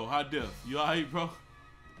you? Yo, high def. You all right, bro?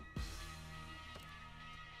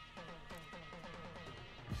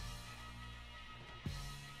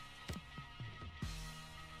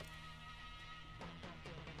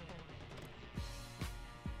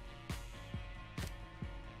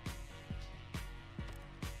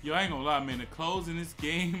 Yo, I ain't gonna lie, man. The clothes in this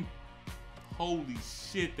game, holy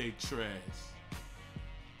shit, they trash.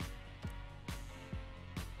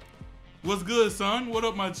 What's good, son? What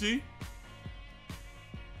up, my G?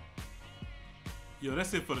 Yo,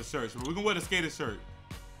 that's it for the shirts. We're gonna wear the skater shirt.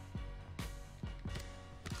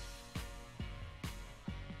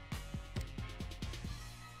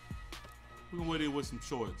 We're gonna wear it with some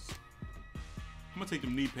shorts. I'm gonna take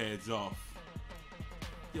them knee pads off.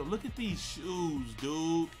 Yo, look at these shoes,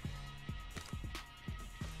 dude.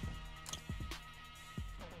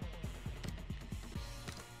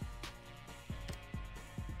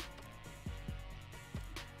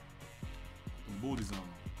 Them booties on.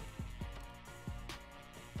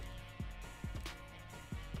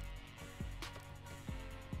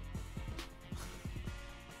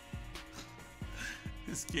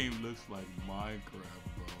 This game looks like Minecraft,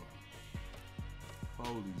 bro.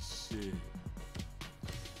 Holy shit.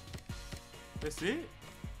 That's it?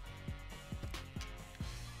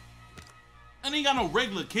 And ain't got no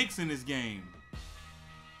regular kicks in this game.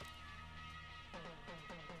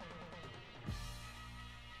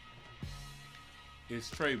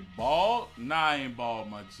 Is Trey bald? Nah, I ain't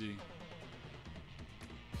bald, my G.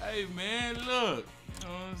 Hey, man, look. You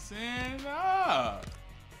know what I'm saying? Nah.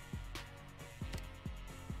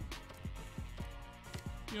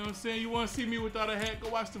 You know what I'm saying? You want to see me without a hat? Go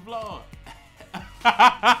watch the vlog.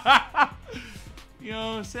 You know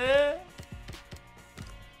what I'm saying?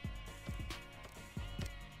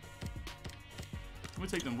 Let me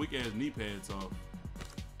take them weak ass knee pads off.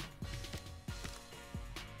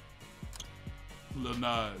 Lil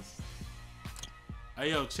Nas.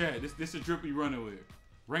 Hey yo, chat. This a drip we running with.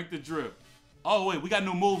 Rank the drip. Oh wait, we got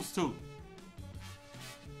new moves too.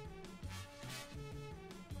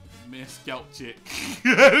 Man, scout chick.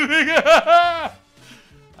 Hey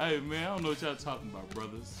man, I don't know what y'all talking about,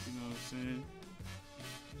 brothers. You know what I'm saying?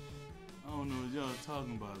 I don't know what y'all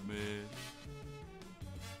talking about, man.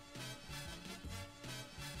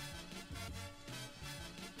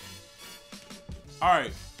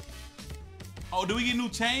 Alright. Oh, do we get new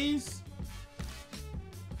chains?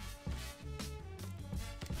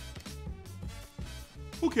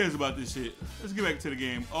 Who cares about this shit? Let's get back to the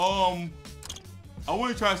game. I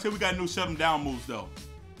want to try to say we got new shut 'em down moves though.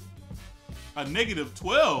 A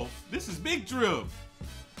 -12? This is big drip.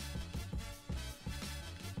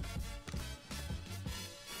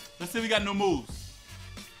 Let's see if we got no moves.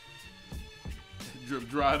 Drip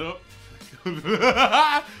dried up.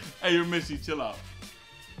 Hey, you're Missy, chill out.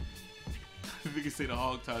 We can say the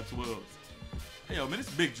hog tie 12s. Hey, yo, man,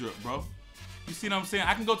 it's big drip, bro. You see what I'm saying?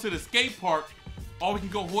 I can go to the skate park or we can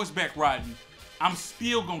go horseback riding. I'm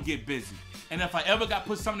still gonna get busy. And if I ever got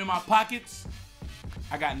put something in my pockets,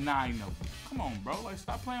 I got 9 of them. Come on, bro. Like,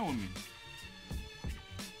 stop playing with me.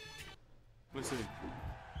 Let's see.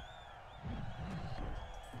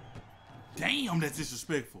 Damn, that's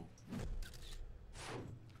disrespectful.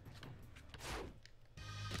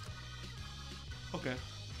 Okay.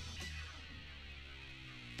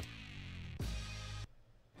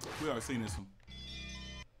 We already seen this one.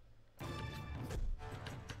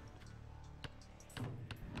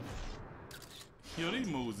 Yo, these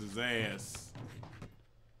moves is ass.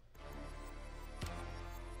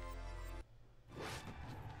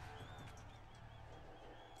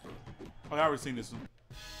 Oh, I already seen this one.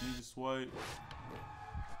 Ninja swipe.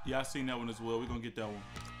 Yeah, I seen that one as well. We're gonna get that one.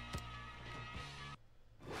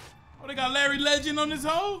 Oh, they got Larry Legend on this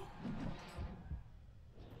hoe?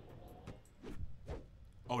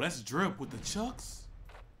 Oh, that's drip with the chucks?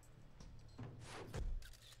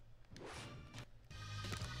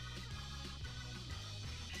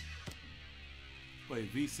 Wait,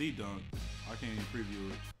 VC dunk. I can't even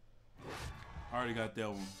preview it. I already got that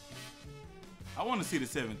one. I want to see the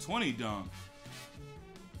 720 dunk.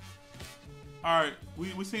 All right,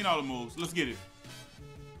 we seen all the moves. Let's get it.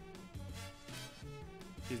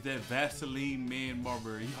 Is that Vaseline Man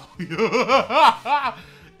Marbury? Yo,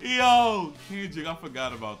 yo, Kendrick, I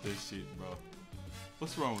forgot about this shit, bro.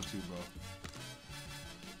 What's wrong with you, bro?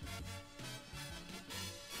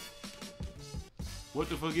 What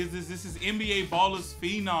the fuck is this? This is NBA Ballers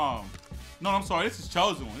Phenom. No, I'm sorry. This is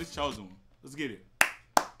Chosen One. This is Chosen One. Let's get it.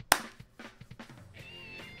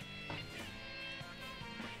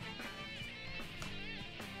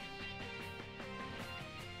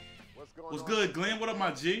 What's good, Glenn? What up, my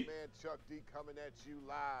G? Man, Chuck D coming at you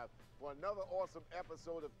live for another awesome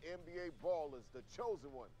episode of NBA Ballers, The Chosen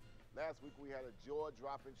One. Last week we had a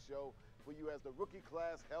jaw-dropping show for you as the rookie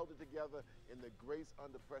class held it together in the Grace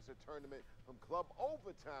Under Pressure tournament from Club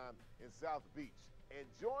Overtime in South Beach. And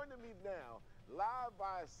joining me now, live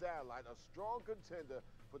via satellite, a strong contender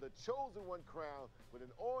for the Chosen One crown with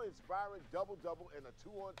an awe-inspiring double-double and a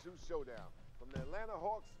 2-on-2 showdown. From the Atlanta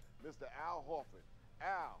Hawks, Mr. Al Horford.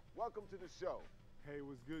 Al, welcome to the show. Hey,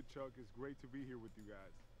 what's good, Chuck? It's great to be here with you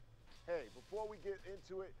guys. Hey, before we get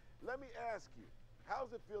into it, let me ask you, how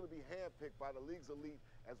does it feel to be handpicked by the league's elite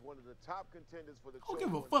as one of the top contenders for the Who Chosen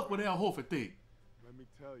give a One fuck crown? what Al Horford think? Let me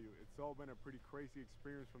tell you, it's all been a pretty crazy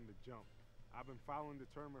experience from the jump. I've been following the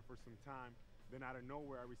tournament for some time, then out of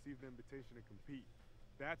nowhere I received the invitation to compete.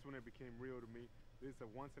 That's when it became real to me. This is a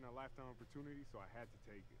once-in-a-lifetime opportunity, so I had to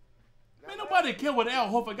take it. Man, nobody care what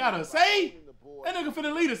Al Horford got to say. That nigga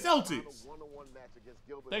finna lead the Celtics.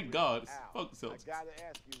 Thank God. Fuck the Celtics. I gotta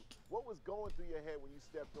ask you, what was going through your head when you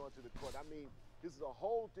stepped onto the court? I mean, this is a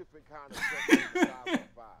whole different kind of pressure.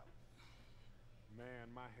 5-on-5.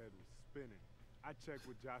 Man, my head was spinning. I checked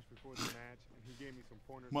with Josh before the match, and he gave me some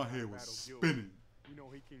pointers. My on how head to was battle Gilbert. spinning. You know,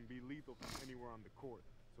 he can be lethal from anywhere on the court.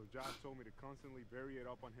 So Josh told me to constantly vary it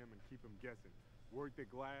up on him and keep him guessing. Work the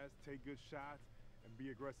glass, take good shots, and be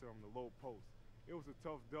aggressive on the low post. It was a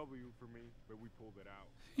tough W for me, but we pulled it out.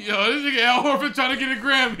 Yo, this nigga Al Horford trying to get a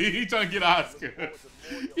Grammy. He trying to get an Oscar.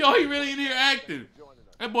 Yo, he really in here acting.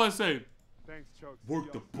 That boy say, Thanks, Chuck.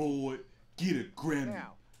 work the board, get a Grammy.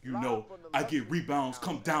 You know, I get rebounds,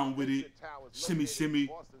 come down with it. Shimmy, shimmy,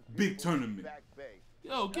 big tournament.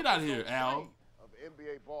 Yo, get out of here, Al.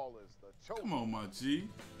 Come on, my G.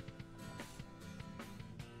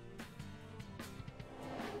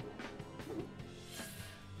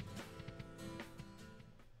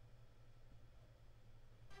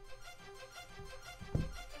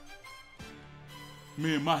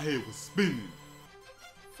 Man, my head was spinning.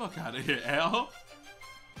 Fuck out of here, Al.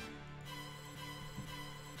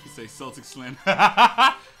 You say Celtic slander.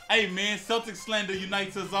 Hey, man, Celtic slander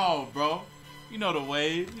unites us all, bro. You know the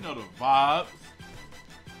wave. You know the vibes.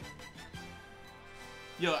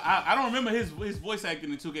 Yo, I don't remember his voice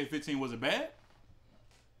acting in 2K15. Was it bad?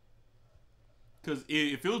 Because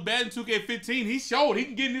if it was bad in 2K15, he showed he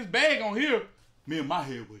can get in his bag on here. Man, my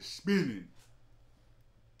head was spinning.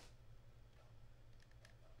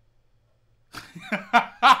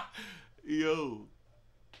 Yo.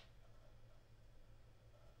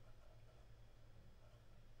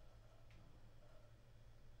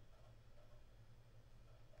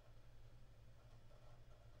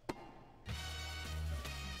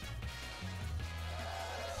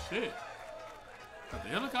 Shit. Got the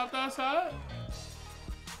helicopter outside?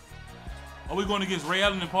 Are we going against Ray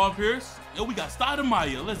Allen and Paul Pierce? Yo, we got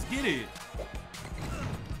Stoudemire. Let's get it. What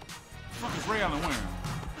the fuck is Ray Allen wearing?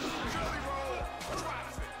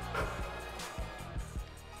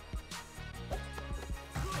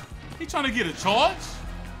 He trying to get a charge?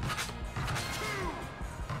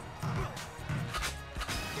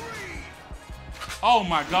 Oh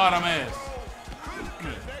my God, I'm ass.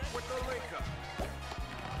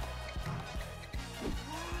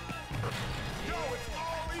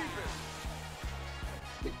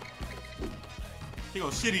 He go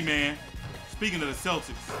shitty, man. Speaking of the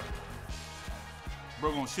Celtics,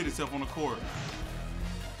 bro gonna shit himself on the court.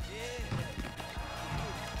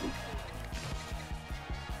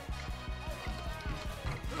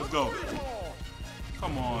 Let's go.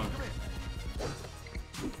 Come on.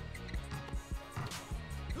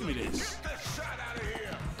 Give me this.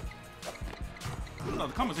 No,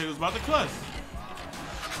 the commentator was about to cuss.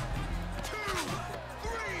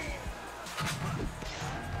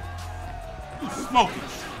 You smoking.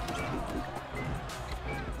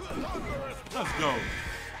 Let's go.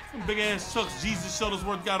 Some big ass Chucks Jesus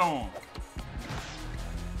Shuttlesworth got on.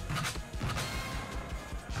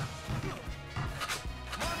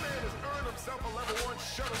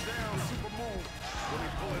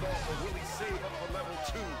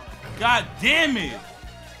 God damn it!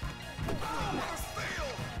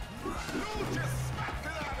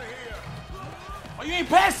 Oh, you ain't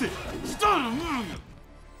pass it!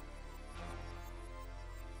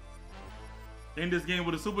 End this game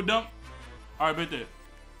with a super dunk? Alright, bet that.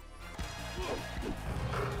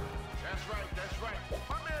 That's right.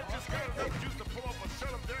 My man just got enough juice to pull up a shut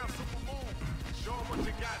him down super move. Show him what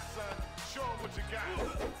you got, son. Show him what you got.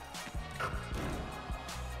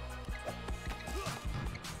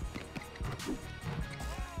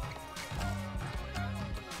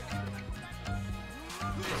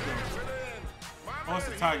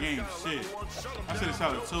 it's a tie game. Shit. I should have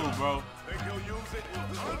shot it too, bro. Think he'll use it?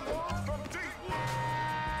 Unload from deep.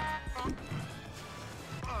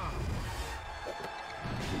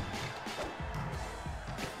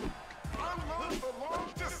 Unload the long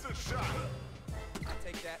distance shot. I'll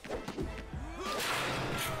take that.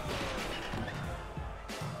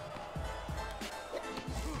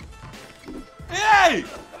 Hey!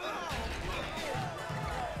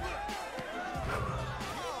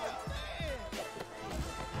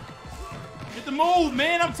 Get the move,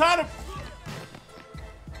 man. I'm tired of.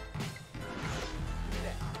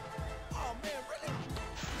 Oh man, really?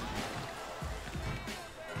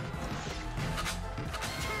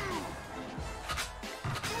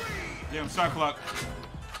 Damn shot clock.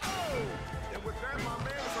 And with that, my man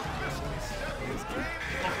is officially stepping his game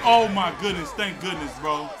in. Oh my goodness. Thank goodness,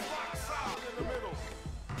 bro. Solid in the middle.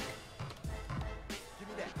 Give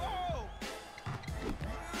me that. Oh!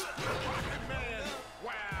 Man,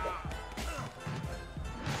 wow.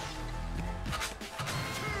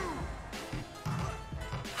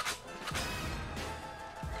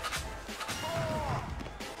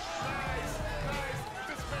 Nice.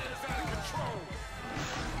 This man is out of control.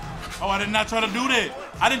 Oh, I did not try to do that.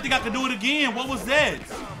 I didn't think I could do it again. What was that?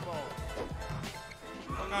 Combo.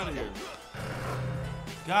 Fuck out of here.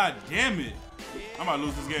 God damn it. I'm about to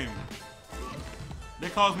lose this game. They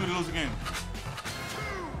caused me to lose the game.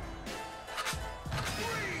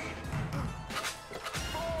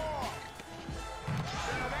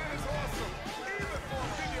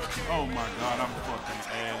 Oh my god, I'm fucking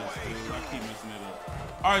ass, dude. I keep messing it up.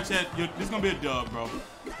 Alright, Chad, this is gonna be a dub, bro.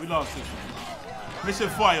 We lost this one. Mission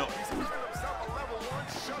failed.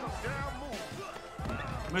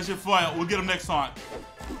 Mission failed. We'll get him next time.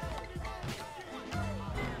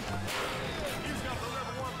 He's got the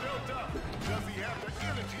level 1 built up. Does he have the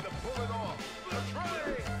energy to pull it off? The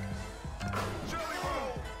tray. Jelly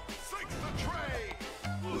roll. Sinks the tray.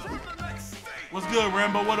 From the next stage. What's good,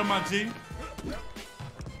 Rambo? What up, my G?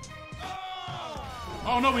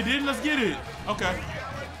 Oh, no, we didn't. Let's get it. Okay.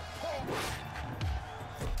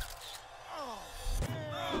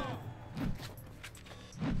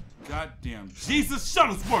 Goddamn. Jesus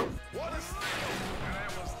Shuttlesworth. What a steal.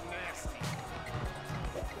 That was nasty.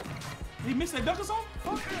 He missed that dunk or something?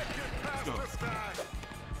 Fuck. Can't get past go. this guy.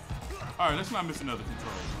 All right, let's not miss another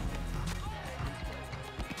control.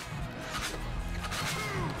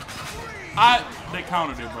 They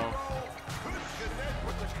countered it, bro. Couldn't connect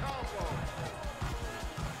with the combo.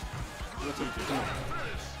 Let's take it. Come on.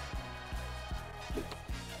 Finish.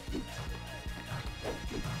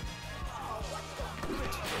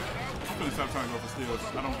 I'm gonna stop trying to go for steals.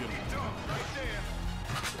 I don't get them. Right there.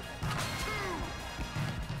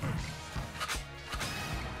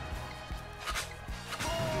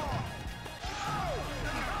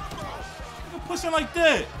 Pushing like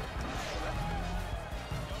that.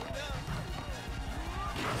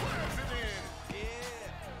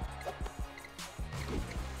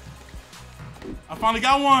 I finally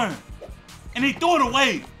got one. And he threw it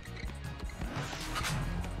away.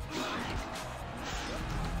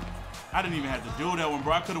 I didn't even have to do that one,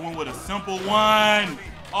 bro. I could have went with a simple one.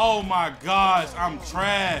 Oh my gosh, I'm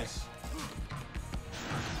trash.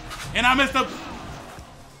 And I missed up.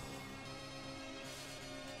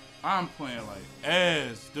 I'm playing like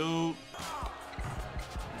ass, dude.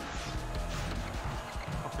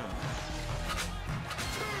 Okay.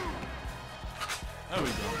 There we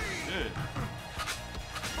go. Good.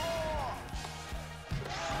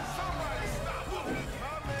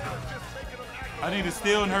 I need to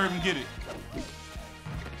steal and hurry and get it.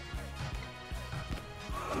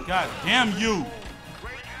 God damn you.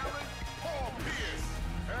 Ray Allen, Paul Pierce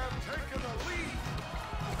have taken the lead.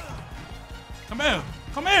 Come here.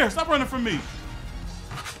 Come here. Stop running from me. 2,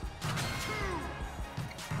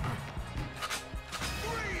 3,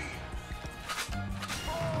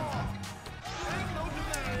 4. Ain't no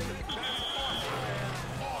denying that's awesome.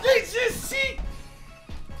 They just see.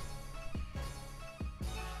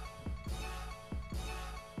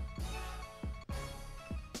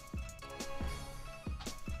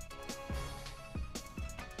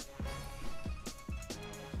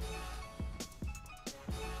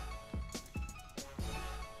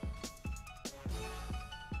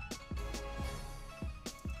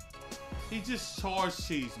 He just charge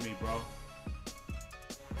cheesed me, bro.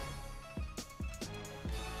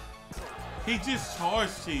 He just charge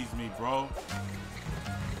cheesed me, bro.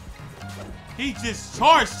 He just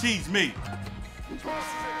charge cheesed me. Tosses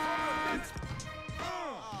it from the mid.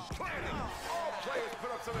 Planted. All players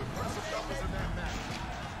put up some impressive numbers in that match.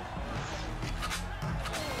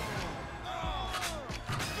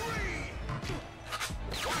 3.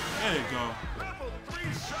 There you go. Level 3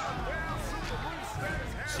 shot down, super move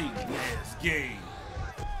status. Cheating ass game.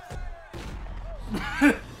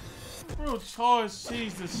 Bro, charge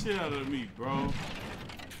cheese the shit out of me, bro.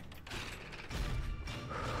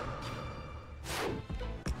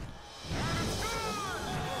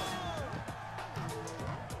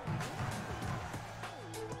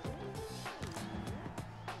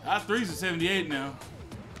 Our threes are 78 now.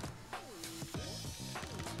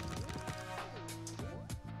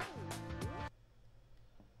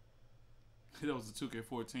 That was a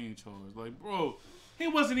 2K14 charge. Like, bro, he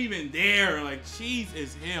wasn't even there. Like, cheese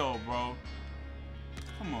is hell, bro.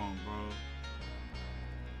 Come on, bro.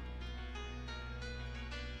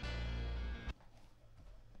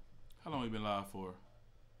 How long we been live for?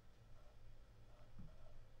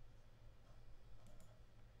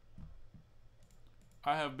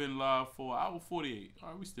 I have been live for hour 48. All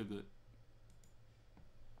right, we still good.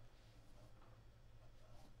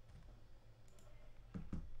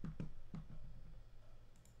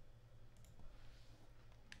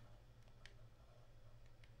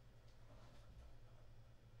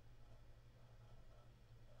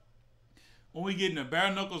 When we get in the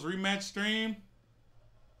Bare Knuckles rematch stream,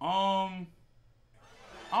 I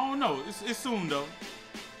don't know. It's soon though.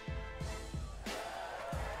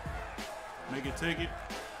 Make it take it.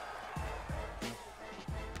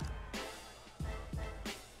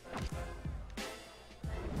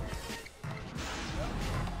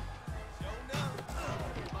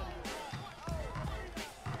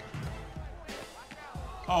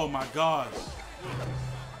 Oh my gosh.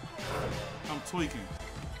 I'm tweaking.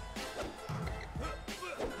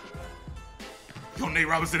 Yo, Nate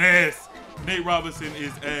Robinson ass. Nate Robinson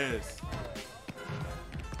is ass.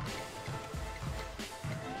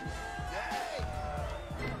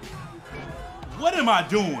 What am I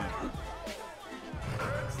doing?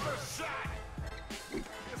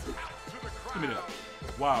 Give me that.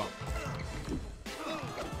 Wow.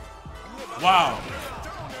 Wow.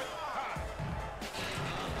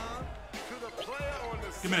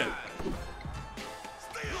 Give me that.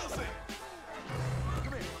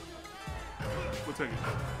 We'll take it.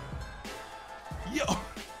 Yo.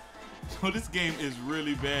 So this game is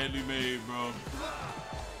really badly made, bro.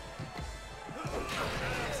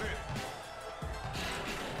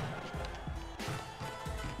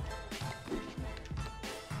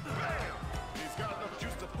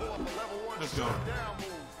 Let's go.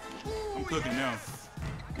 I'm cooking now.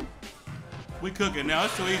 We cooking now.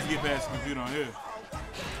 It's so easy to get past the computer on here.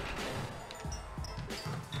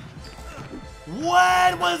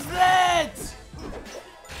 What was that?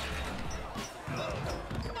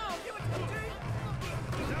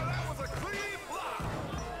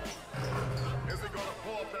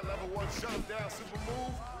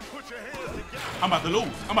 I'm about to lose.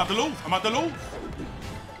 I'm about to lose. I'm about to lose.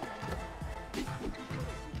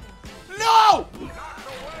 No!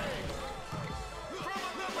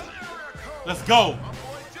 Let's go.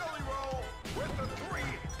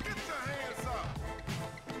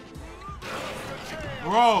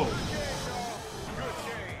 Bro.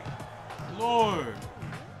 Lord.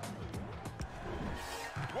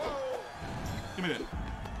 Give me that.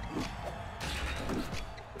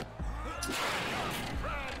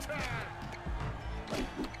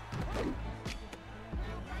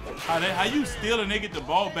 How you steal and they get the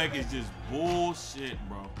ball back is just bullshit,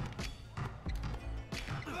 bro.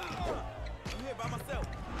 I'm here by myself.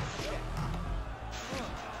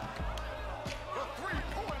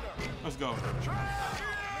 Let's go.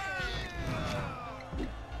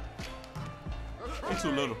 It's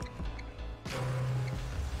too little.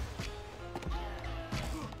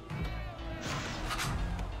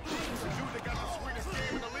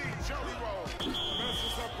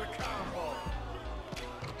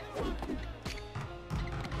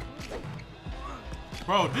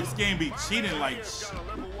 Bro, this game be cheating like.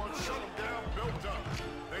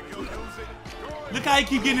 Look how he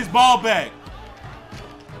keep getting his ball back.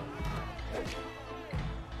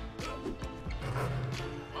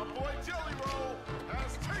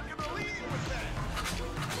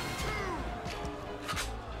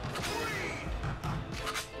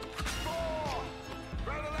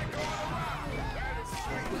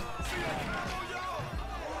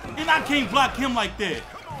 And I can't block him like that.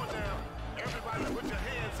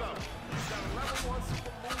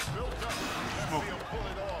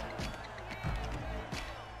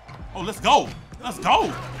 Oh, let's go. Let's go.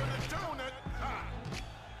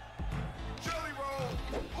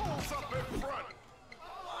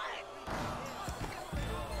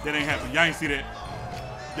 That ain't happening. Y'all ain't see that.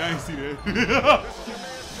 Y'all ain't see that.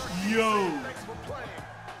 Yo.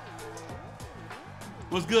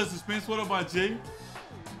 What's good, Suspense? What up, my Jay?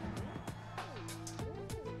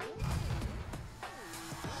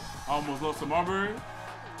 Almost lost to Marbury.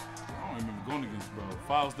 I don't remember going against bro.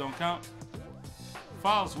 Fouls don't count.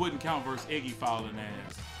 Fouls wouldn't count versus Iggy fouling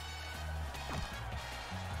ass.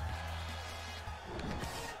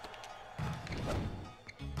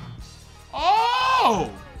 Oh!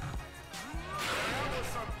 That was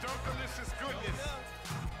some Dunkalicious goodness.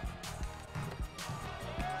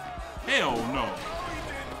 Hell no.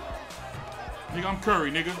 Nigga, I'm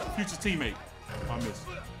Curry, nigga. Future teammate. I missed.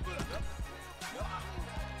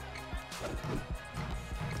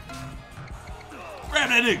 Grab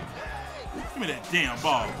that nigga. Give me that damn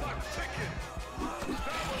ball.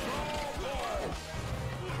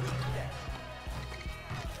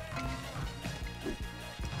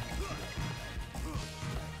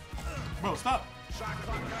 Bro, stop. Shot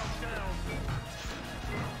clock countdown.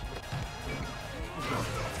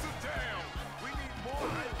 Sit down. We need more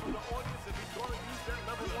hype from the audience if he's going to use that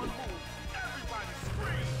level 1 move. Everybody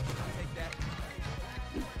scream. Take that.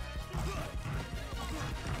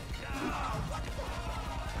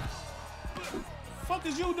 Fuck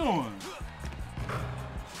is you doing?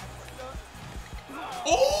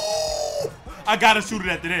 Oh! I gotta shoot it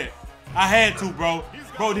after that. I had to, bro.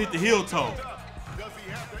 Bro hit the heel toe. Does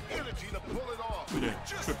he have the energy to pull it off? Look at that.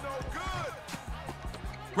 Just Trip. no good.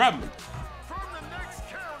 Grab him. From the next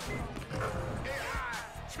county. AI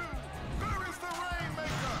 2. There is the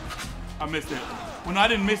Rainmaker. I missed it. When I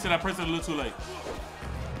didn't miss it, I pressed it a little too late.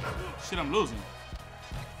 Shit, I'm losing.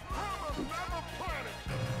 From another planet.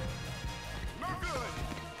 No good.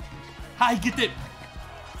 How he get that?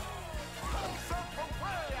 Some from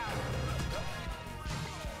way out.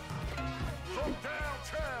 From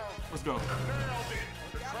downtown. Let's go. Nailed it.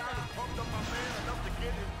 The crowd has pumped up my man enough to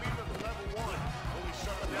get his feet to the level 1. Only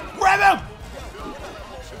shut him down. Grab him! Build to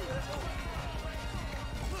level 2.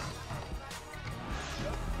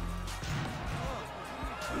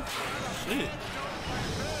 Shit.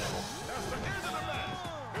 That's the end of the match.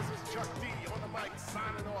 This is Chuck D on the mic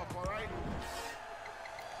signing off, all right?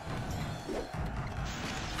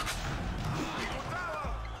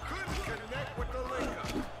 Iguodala couldn't connect with the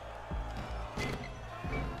Laker.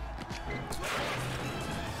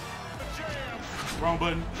 The jam. Wrong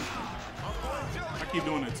button. Uncle Jelly I keep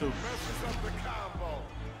doing it too. messes up the combo.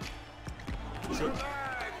 Trip.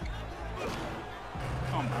 Denied.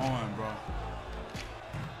 Come on, bro.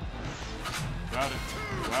 Got it.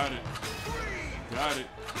 Got it. Got it.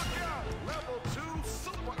 Look out. Level 2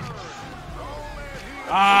 super earned. Don't let him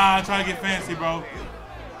Ah, try to get fancy, bro.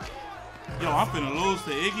 Yo, I'm finna lose to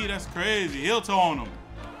Iggy. That's crazy. Heel toe on him.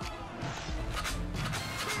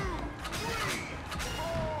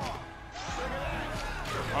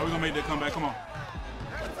 Are we gonna make that comeback? Come on.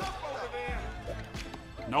 Heads up over there.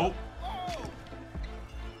 Nope.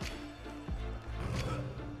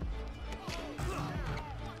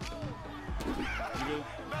 Nigga,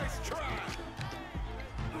 Nice try.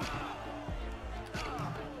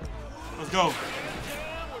 let's go.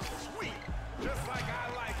 Jam was sweet, just like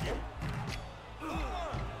I like it.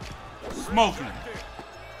 Smoking.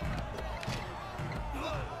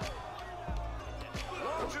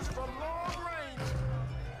 Launches from long range.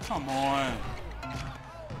 Come on. Now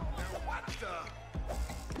what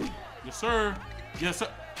the? Yes, sir. Yes, sir.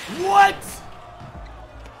 What?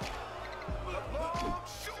 Long,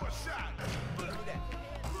 sure shot.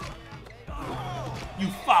 You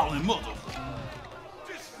fouling mother.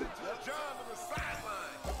 Just to John to the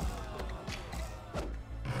sideline.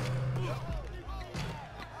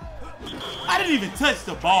 I didn't even touch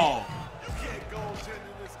the ball. You can't goaltend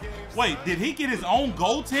in this game. Wait, son. did he get his own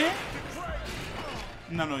goaltend? Great.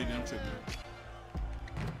 No, he didn't. I'm tripping.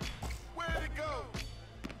 Where'd it go?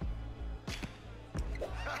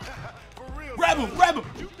 For real. Grab him, grab him,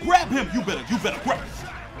 grab him. You better grab him.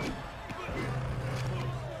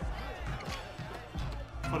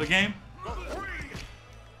 For the game? The three.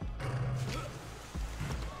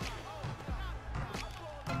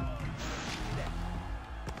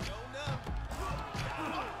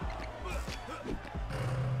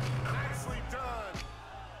 Nicely done.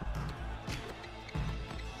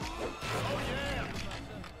 Oh yeah.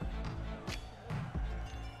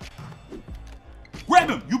 Grab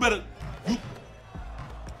him. You better. You.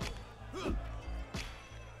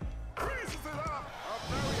 Freezes it up.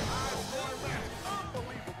 A very high scoring match.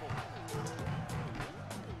 Unbelievable.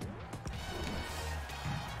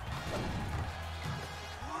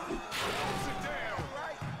 Close it down.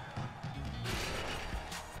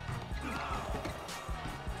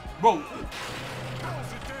 Bro,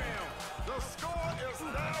 Close it down. The score is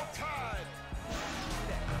now tied.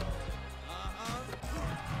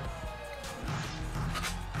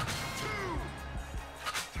 Two.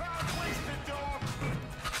 Time wasted, dog.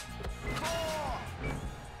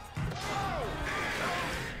 4.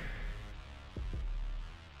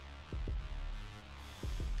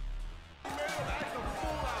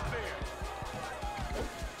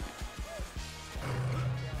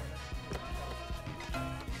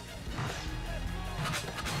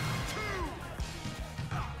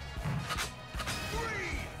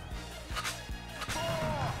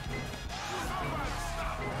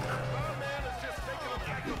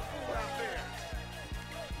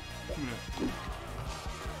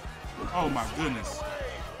 Oh my goodness.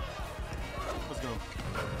 Let's go.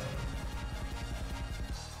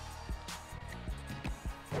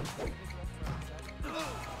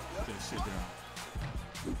 Put that shit down.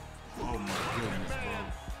 Oh my goodness, bro.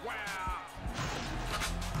 Wow.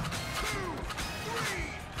 2, 3,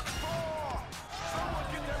 4. Someone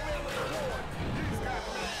get that man the award. He's got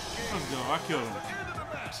mad. Let's go. I killed him.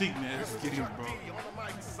 Cheek nasty getting, bro.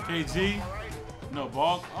 KG. No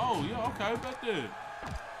ball. Oh, yeah, okay. Bet that.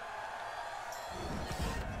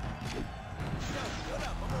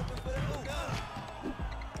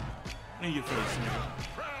 In your face, nigga.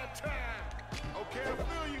 Prime time. Okay, I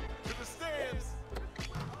feel you. To the stands.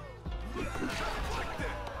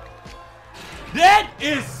 That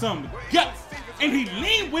is some guts. And he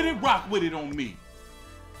leaned with it, rock with it on me.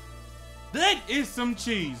 That is some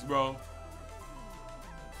cheese, bro.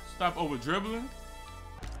 Stop over dribbling.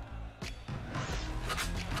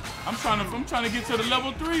 I'm trying to get to the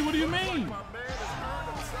level 3. What do you mean? My man has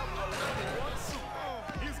earned himself a level 1 suit.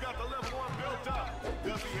 He's got the level 1 built up.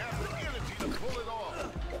 Does he have the energy to pull it off?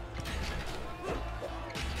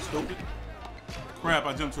 Stupid. Crap,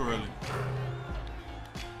 I jumped too early.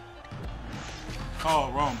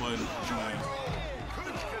 Oh, wrong button.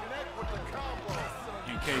 Couldn't connect with the combo.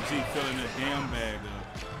 And KG filling that damn bag up.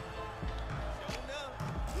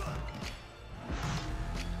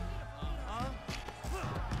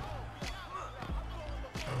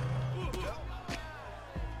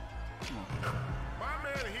 My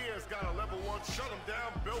man here has got a level 1 shut him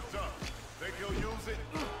down built up. Think he'll use it?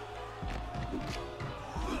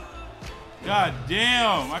 God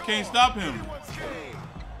damn, I can't stop him. Anyone's game.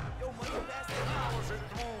 Powers it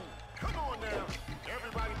through. Come on now.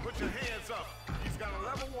 Everybody put your hands up. He's got a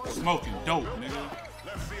level 1. Smoking dope, nigga.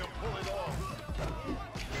 Let's see him pull it off.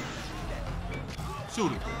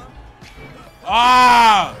 Shoot it.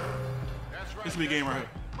 Ah! That's right. This be a game right here.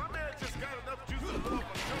 My man just got enough juice to pull up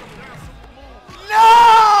a shut him down super move.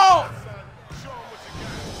 No! Son, show him what you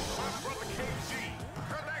got. My brother KG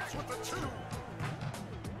connects with the 2.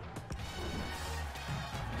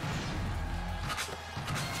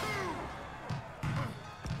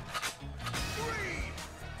 3,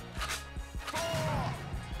 4.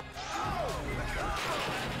 Oh!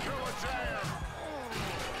 Killer jam.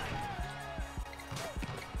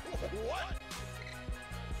 What?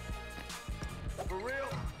 For real?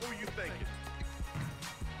 Who you thinking?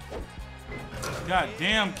 God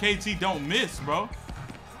damn, KG don't miss, bro.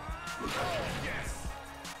 Yes.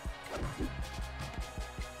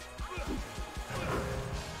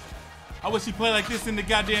 I wish he played like this in the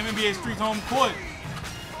goddamn NBA Street home court.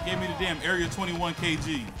 Gave me the damn Area 21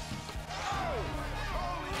 KG.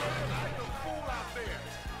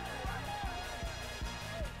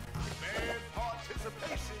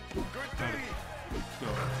 Let's go.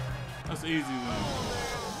 That's an easy one.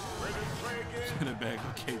 Send it back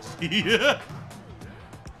to KG.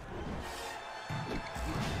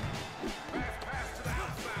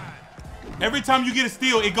 Every time you get a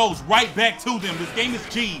steal, it goes right back to them. This game is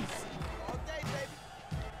cheese.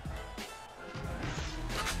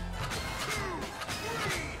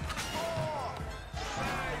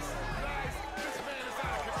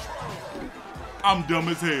 I'm dumb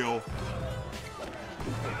as hell.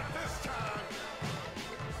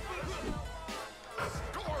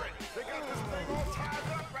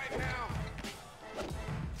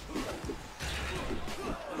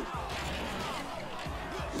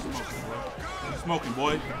 Smoking,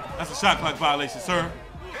 boy. That's a shot clock violation, sir.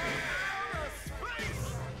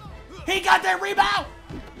 He got that rebound.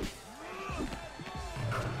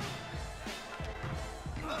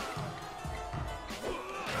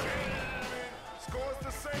 Scores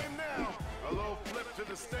the same now. A little flip to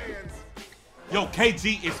the stands. Yo,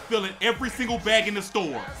 KG is filling every single bag in the store.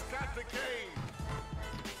 That's got the game.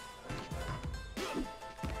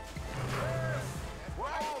 We're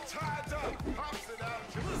all tied up. Pops it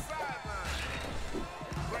out to the sideline.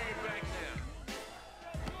 Bring it back now.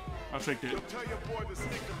 I'll take that. Tell your boy to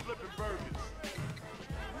stick to flipping burgers.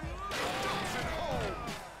 Dumps it home.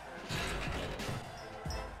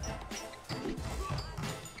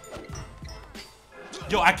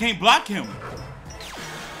 Yo, I can't block him.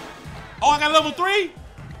 Oh, I got level 3?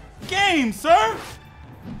 Game, sir.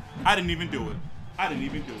 I didn't even do it. I didn't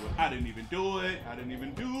even do it. I didn't even do it. I didn't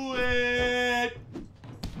even do it.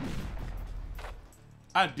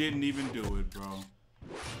 I didn't even do it, bro.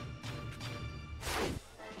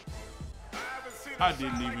 I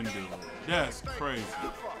didn't even do it. That's crazy.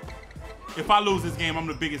 If I lose this game, I'm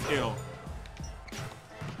the biggest L.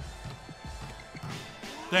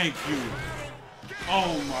 Thank you.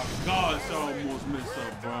 Oh my gosh, I almost messed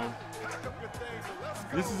up, bro.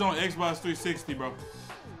 This is on Xbox 360, bro.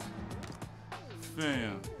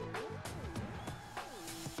 Fam.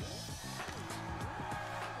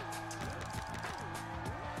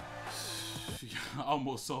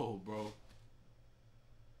 Almost sold, bro.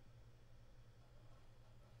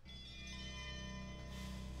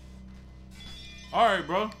 All right,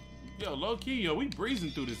 bro. Yo, low key, yo, we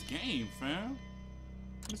breezing through this game, fam.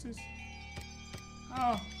 This is,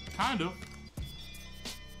 kind of.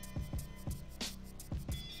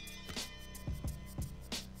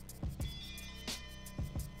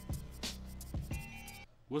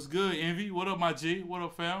 What's good, Envy? What up, my G? What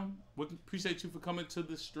up, fam? Appreciate you for coming to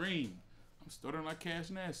the stream. I'm stuttering like Cash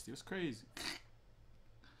Nasty. It's crazy.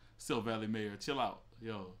 Still Valley Mayor, chill out.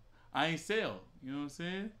 Yo, I ain't sell. You know what I'm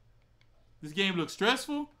saying? This game looks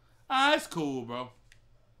stressful. Ah, it's cool, bro.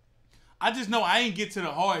 I just know I ain't get to the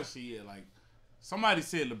hard shit yet. Like, somebody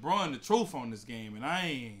said LeBron the truth on this game, and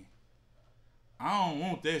I don't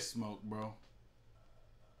want that smoke, bro.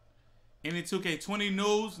 Any 2K20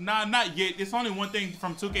 news? Nah, not yet. There's only one thing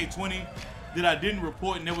from 2K20 that I didn't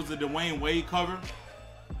report, and that was the Dwayne Wade cover.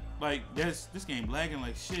 Like, this game lagging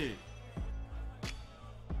like shit.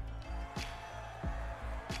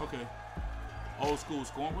 Okay. Old school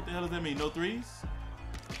scoring. What the hell does that mean? No threes?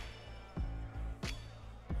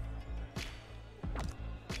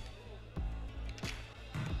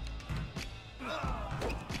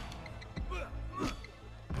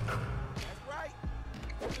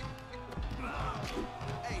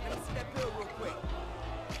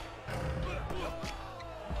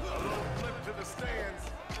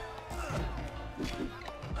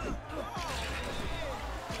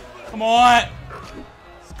 Come on!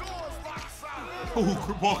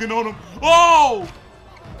 Oh, walking on him. Oh!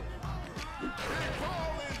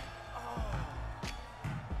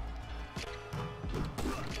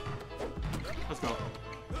 Let's go.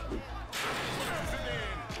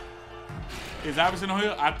 Is Iverson on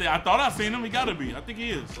here? I thought I seen him. He gotta be. I think he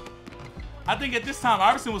is. I think at this time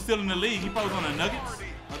Iverson was still in the league. He probably was on the Nuggets.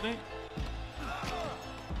 I think.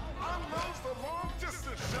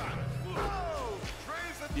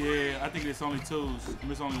 Yeah, I think it's only twos.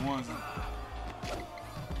 It's only ones.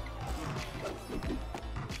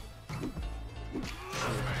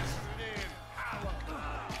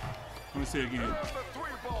 Let me see it again.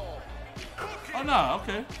 Oh, no,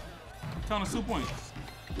 okay. Count of 2 points.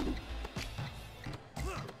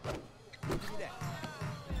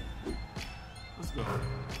 Let's go.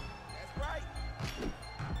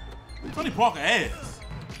 Tony Parker ass.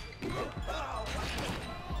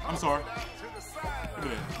 I'm sorry.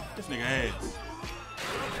 Look at that. This nigga ass.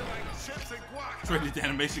 Traded the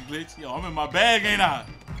animation glitch. Yo, I'm in my bag, ain't I?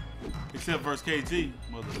 Except versus KG,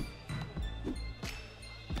 mother.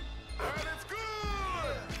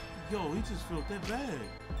 Yo, he just felt that bad.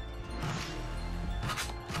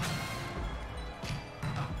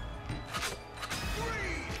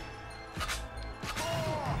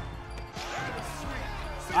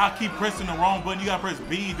 I keep pressing the wrong button. You gotta press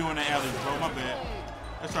B during the alleys, bro. My bad.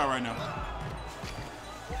 Let's try right now.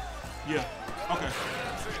 Yeah. Okay.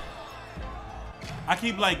 I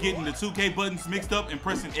keep like getting the 2K buttons mixed up and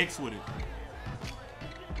pressing X with it.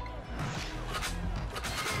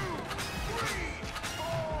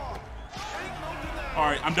 All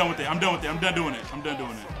right, I'm done with that. I'm done with that. I'm done doing it. I'm done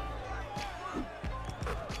doing it.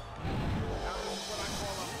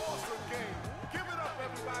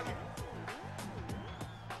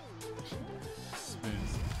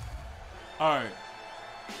 Spins. All right.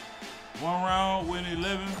 One round, win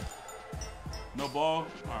 11. No ball.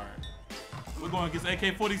 All right. We're going against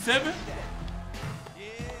AK-47.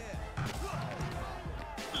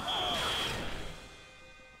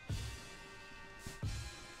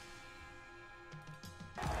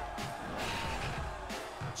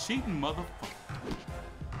 Cheating motherfucker.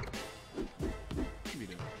 Give me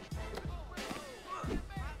that.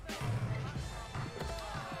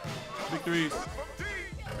 Big threes.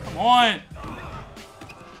 Come on.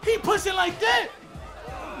 He pushing like that.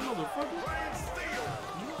 Motherfucker.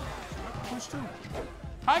 Push too.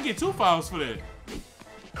 I get 2 fouls for that.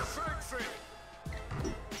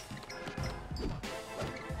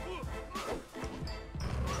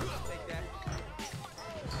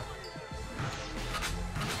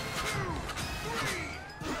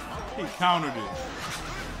 He countered it.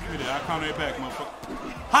 Look at that. I countered it back,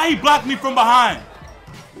 motherfucker. How he blocked me from behind?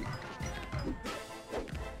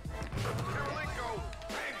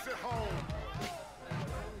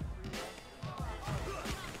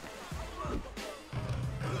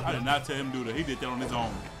 I did not tell him to do that. He did that on his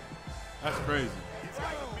own. That's crazy. He's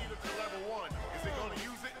got to beat it to level 1. Is he going to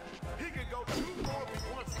use it? He can go 2 more if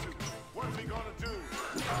he wants to. What's he going to do?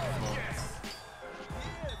 Yes. Yeah,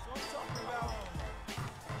 that's what I'm talking about.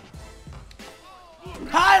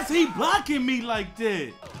 he blocking me like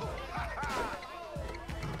that?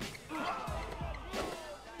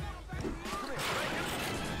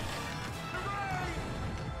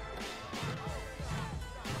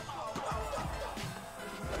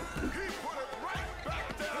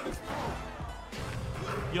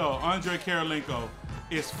 Yo, Andre Karolinko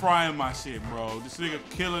is frying my shit, bro. This nigga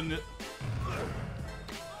killing it.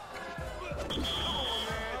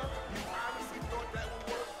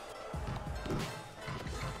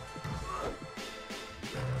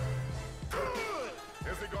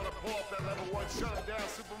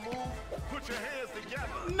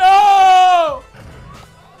 No!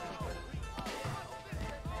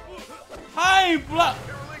 I ain't block.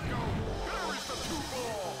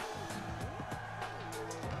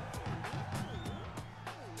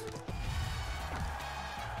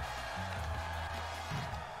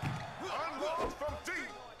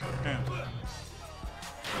 Damn.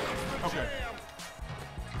 Okay.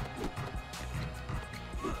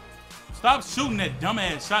 Stop shooting that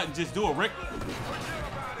dumbass shot and just do a Rick.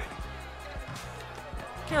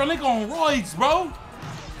 Karolinko on roids, bro.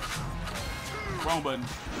 Wrong button.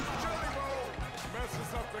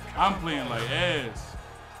 I'm playing like ass.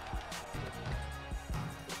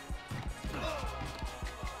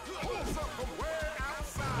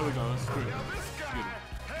 There we go. That's good. Get it.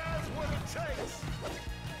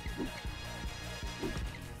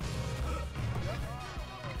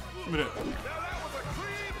 Give me that.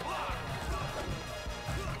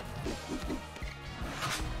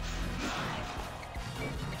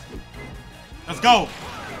 Let's go.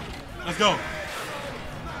 Let's go.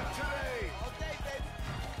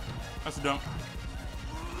 That's a dump.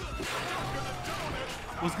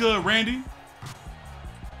 What's good, Randy?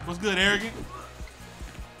 What's good, Arrogant?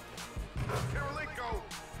 Karolinko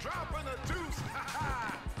dropping a deuce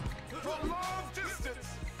from long distance.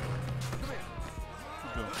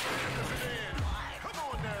 Let's go. Come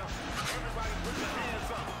on now. Everybody put your hands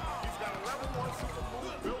up. He's got a level 1 super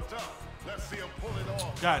move built up. Let's see him pull it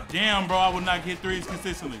off. God damn, bro. I would not hit threes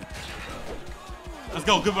consistently. Let's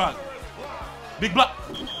go. Good block. Big block.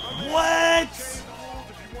 What?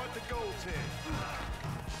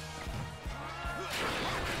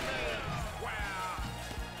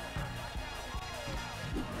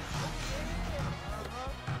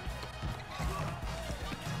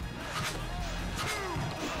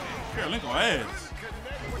 Karolinko ass.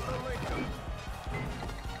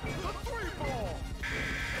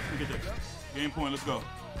 Get that. Game point. Let's go.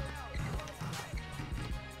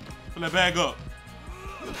 Pull that bag up.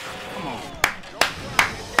 Come on.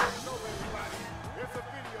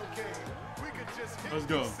 Let's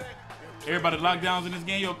go. Everybody lockdowns in this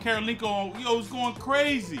game. Yo, Karolinko, yo, it's going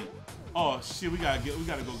crazy. Oh shit, we gotta go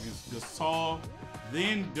against Gasol,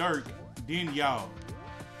 then Dirk, then y'all.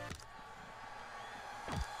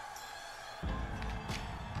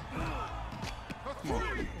 Come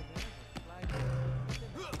on.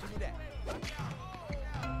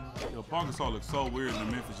 Yo, Paul Gasol looks so weird in the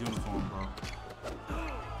Memphis uniform, bro.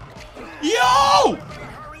 Yo!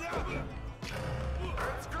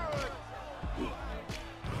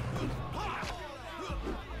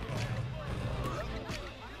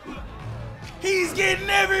 He's getting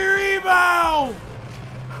every rebound!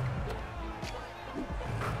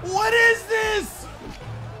 What is this?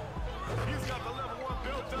 He's got the level 1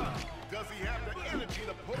 built up. Does he have the energy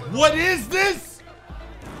to pull it What is this?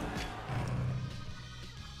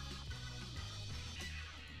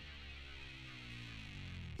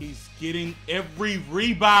 He's getting every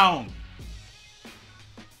rebound.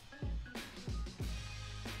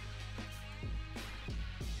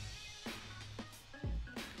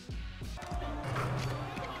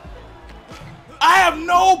 I have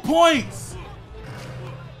no points.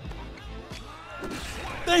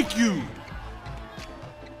 Thank you.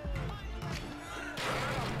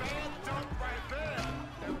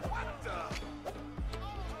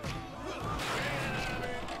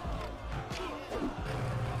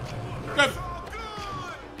 Good.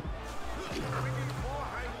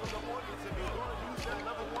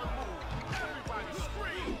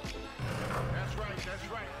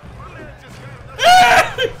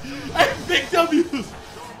 Hey, big W's.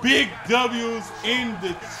 Big W's in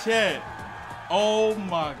the chat. Oh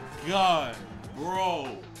my God,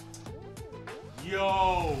 bro.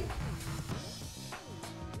 Yo.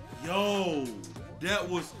 That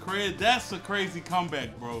was crazy. That's a crazy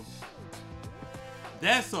comeback, bro.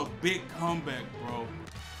 That's a big comeback, bro.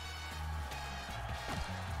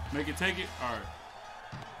 Make it take it? All right.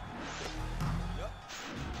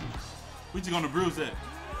 We just gonna bruise that.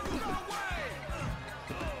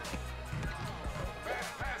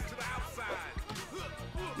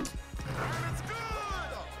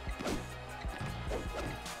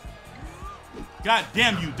 God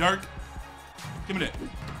damn you, Dirk. Give me that.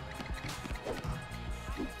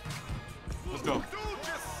 Let's go. Dude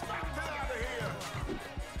just smacked it out of here.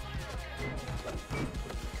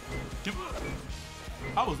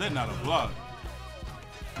 How was that not a block?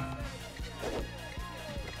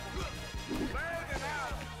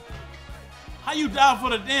 How you die for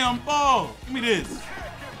the damn ball? Give me this.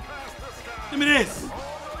 Give me this.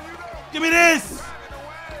 Give me this.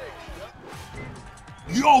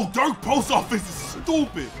 Yo, Dirk post offense is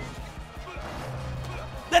stupid.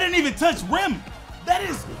 That didn't even touch rim. That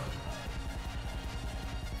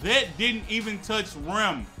didn't even touch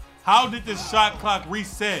rim. How did the shot clock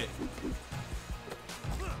reset?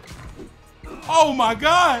 Oh my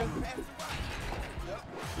God.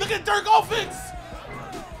 Look at Dirk offense.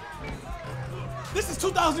 This is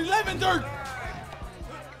 2011 Dirk.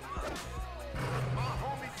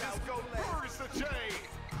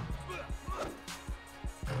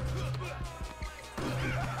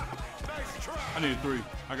 I need a 3.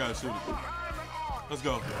 I gotta shoot it. Let's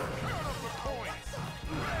go.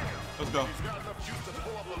 Let's go.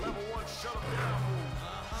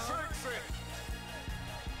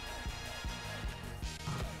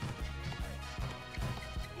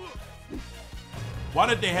 Why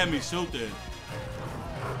did they have me shoot that?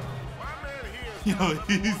 Yo,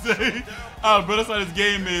 he say, oh, bro, that's how this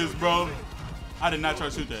game is, bro. I did not try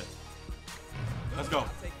to shoot that. Let's go.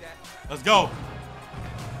 Let's go.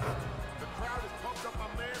 The crowd is pumped up my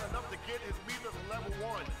man enough to get his meter to level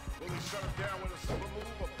 1. Will he shut him down with a super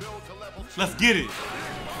move or build to level 2? Let's get it.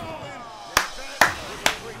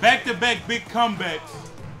 Back-to-back big comebacks.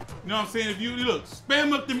 You know what I'm saying? If you look,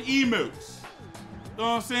 spam up them emotes. You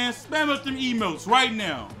know what I'm saying? Spam up them emotes right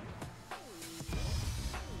now.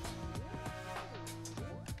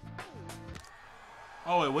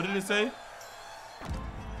 Oh, wait, what did it say?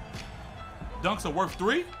 Dunks are worth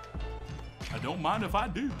 3? I don't mind if I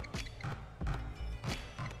do.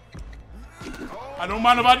 I don't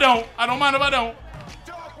mind if I don't. I don't mind if I don't.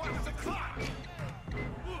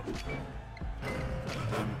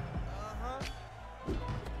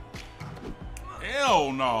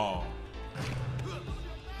 Hell no.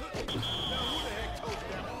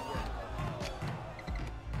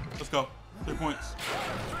 Let's go. 3 points.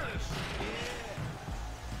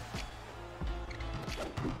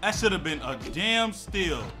 That should have been a damn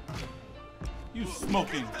steal. You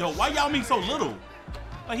smoking dope. Why y'all make so little?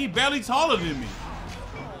 Like he barely taller than me.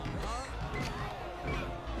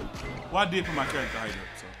 Well, I did put my character height up,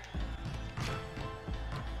 so.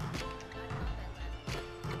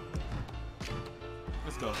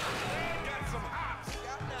 Let's go.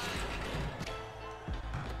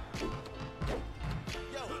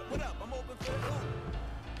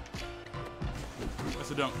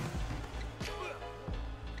 That's a dunk.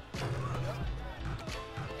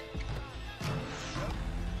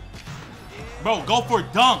 Bro, go for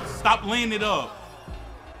dunks. Stop laying it up.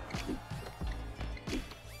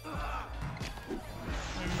 I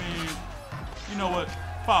mean, you know what?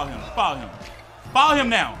 Foul him. Foul him. Foul him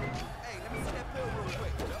now.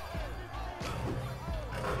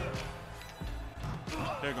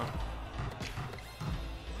 There you go.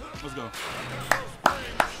 Let's go.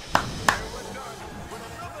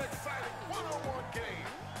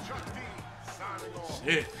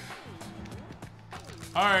 Shit.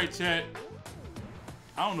 All right, chat.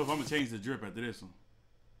 I don't know if I'm gonna change the drip after this one.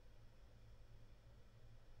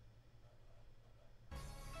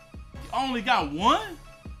 You only got one?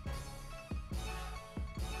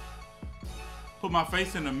 Put my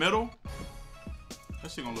face in the middle?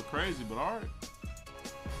 That shit gonna look crazy, but all right.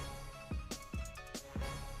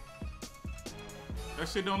 That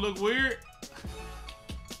shit don't look weird?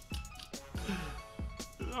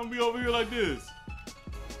 I'm gonna be over here like this.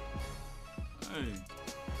 Hey.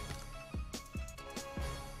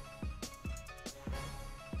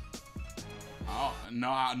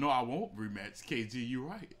 No, I won't rematch, KG. You're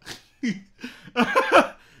right.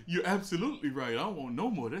 You're absolutely right. I don't want no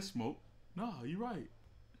more of that smoke. No, you're right.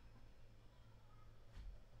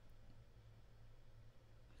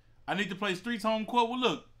 I need to play Streets Home Court. Well,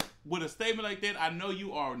 look, with a statement like that, I know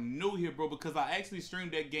you are new here, bro, because I actually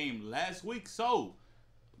streamed that game last week. So,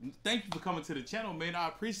 thank you for coming to the channel, man. I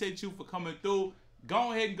appreciate you for coming through.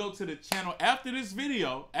 Go ahead and go to the channel after this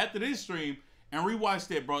video, after this stream, and rewatch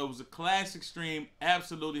that, bro. It was a classic stream.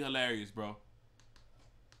 Absolutely hilarious, bro.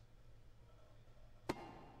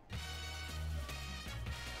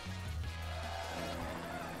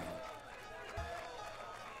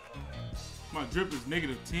 My drip is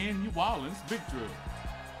 -10. You wildin'. It's big drip.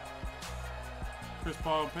 Chris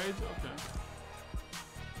Paul page? Okay.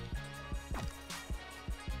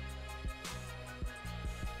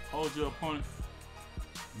 Hold your opponent.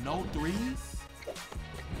 No threes?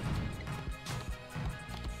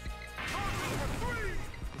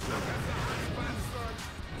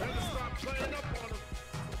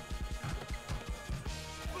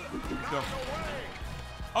 Go.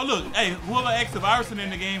 Oh look, hey, whoever exit Iverson in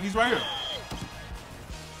the game, he's right here.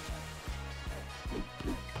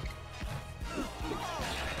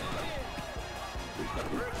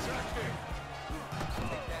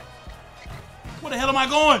 Where the hell am I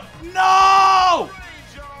going? No!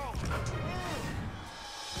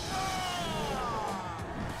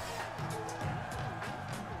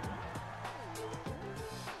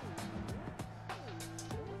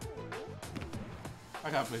 I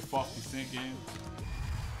gotta play 50 game.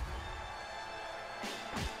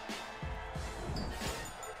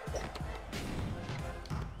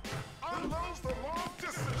 Unloads the long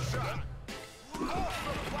distance shot. Off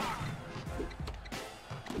the block.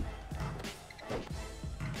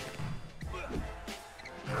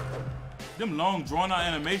 Them long drawn out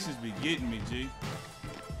animations be getting me, G.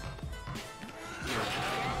 That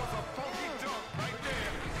was a funky dunk right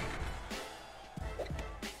there.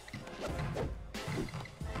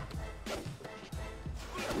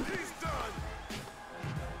 He's done.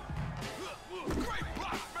 Great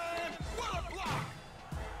block, man. What a block.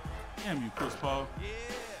 Damn you, Chris Paul.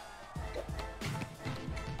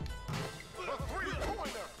 A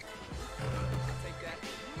three-pointer.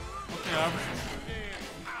 Okay, Iverson.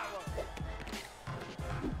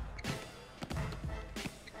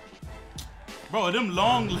 Bro, them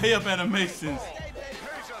long layup animations.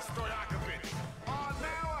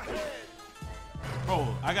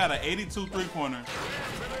 Bro, I got an 82 three-pointer.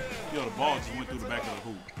 Yo, the ball just went through the back of the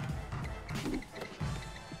hoop.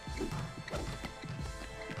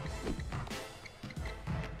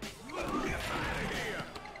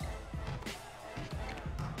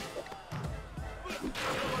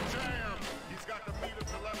 He's got the meter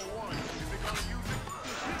to level 1. Is he gonna use it?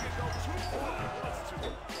 He can go 2 more if he wants to.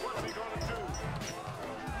 What's he gonna do?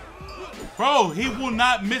 Bro, he will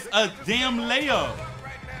not miss a damn layup.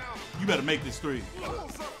 You better make this three.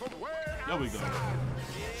 There we go.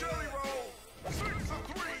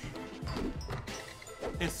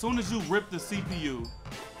 As soon as you rip the CPU,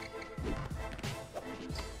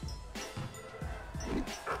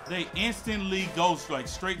 they instantly go like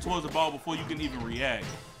straight towards the ball before you can even react.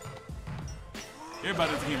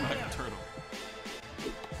 Everybody's getting like a turtle.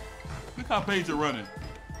 Look how Page are running.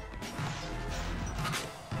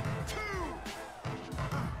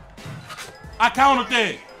 I counted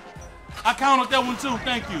that. I counted that one too.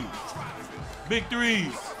 Thank you. Big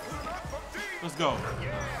threes. Let's go.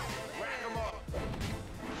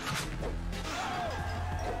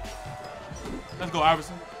 Let's go,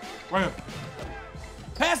 Iverson. Right here.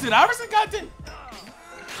 Pass it, Iverson got it.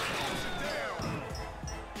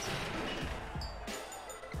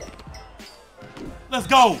 Let's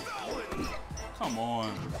go. Come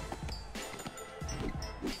on.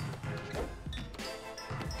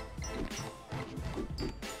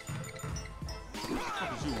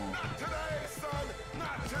 What is you on? Today, son,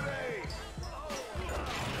 not today.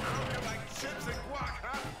 Like chips and guac,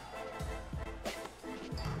 huh?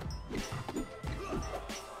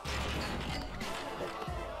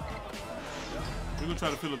 We're gonna try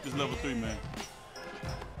to fill up this level 3, man.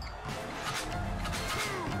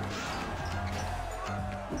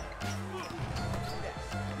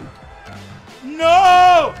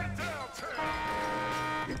 No!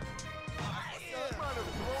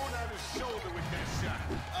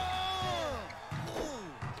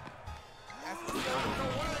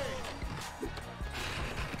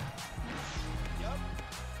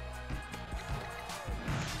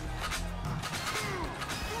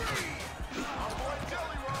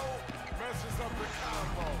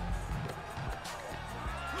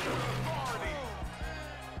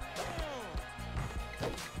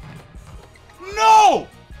 No!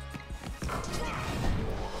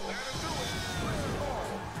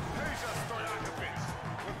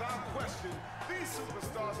 Without question, these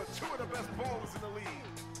superstars are 2 of the best ballers in the league.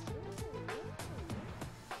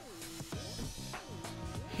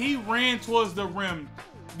 He ran towards the rim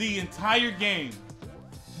the entire game.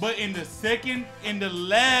 But in the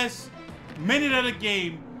last minute of the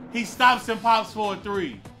game, he stops and pops for a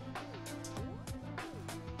 3.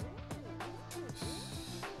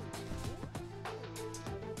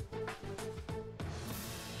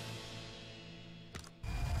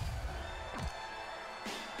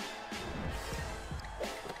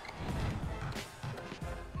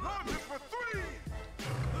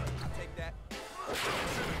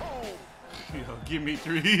 Yo, give me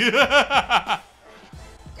 3.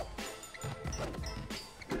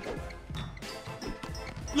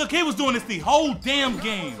 Look Look, he was doing this the whole damn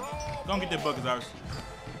game. Don't get that bucket, ours.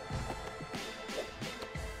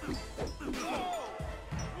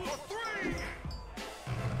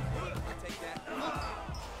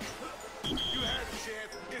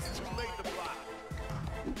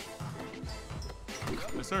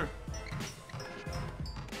 Yes, sir.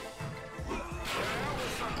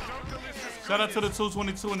 Shout out to the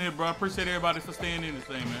 222 in here, bro. I appreciate everybody for staying in this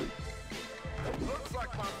thing, man. Looks like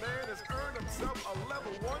my man has earned himself a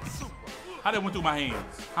level 1 super. How that went through my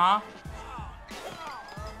hands? Huh?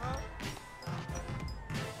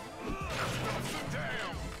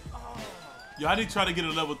 Yo, I need to try to get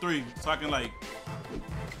a level 3 so I can, like...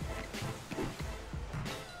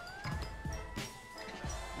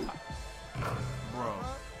 Bro.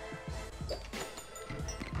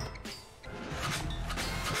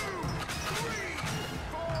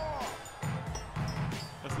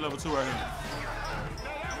 That's level 2 right here.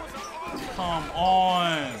 Come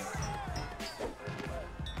on.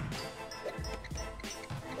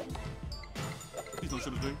 He's gonna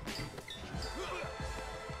shoot a 3.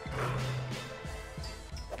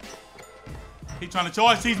 He trying to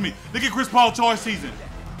charge seize me. Look at Chris Paul charge season.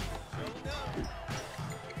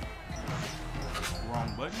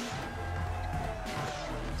 Wrong button.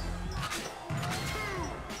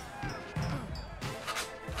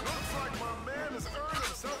 Looks like my man has earned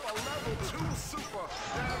himself a level 2 super.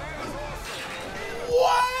 Now that is awesome.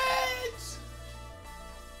 What?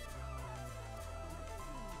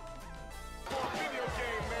 Video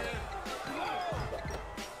game, man.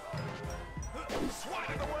 Swat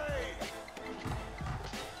it away.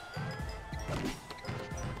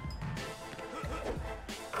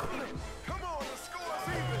 Come on, the score's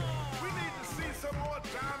even. We need to see some more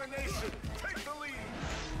domination. Take the lead.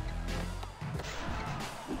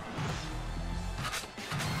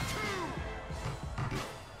 2,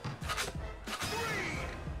 3,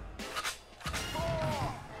 4.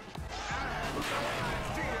 I have no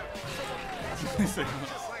idea. He said,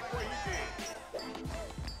 Just like what he did.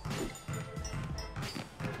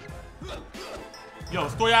 yo,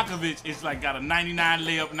 Stojakovic is like got a 99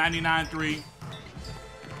 layup, 99 3. He's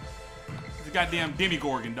a goddamn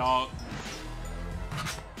Demigorgon, dog.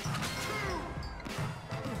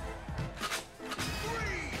 3,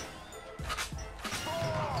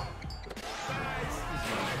 4. Nice.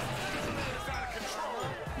 It's out of control.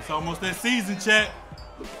 It's almost that season, chat.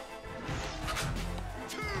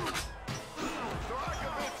 2.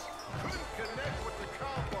 Stojakovic couldn't connect with the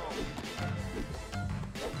combo.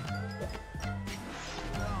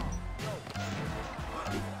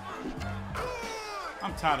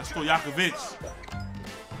 I'm tired of Stojakovic. From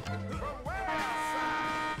way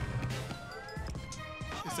outside.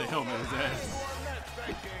 He said, hell man, his ass. Won that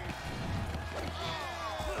game.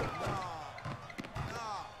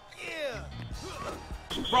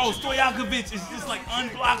 Bro, Stojakovic is just like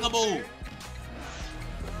unblockable.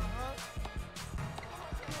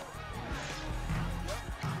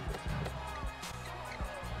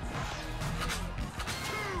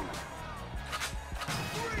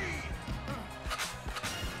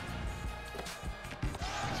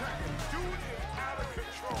 Dude is out of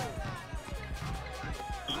control.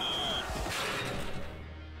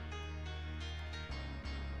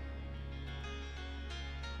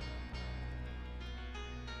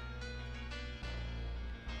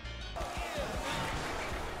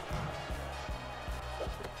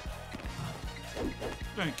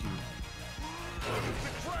 Thank you.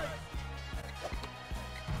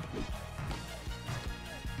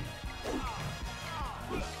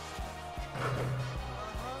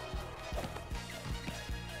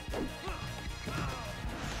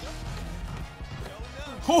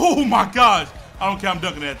 Oh my gosh! I don't care. I'm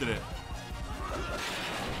dunking after that.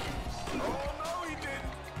 Oh, no, he didn't.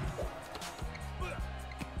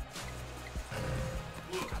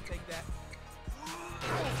 I'll take that.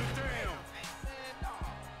 Close it down.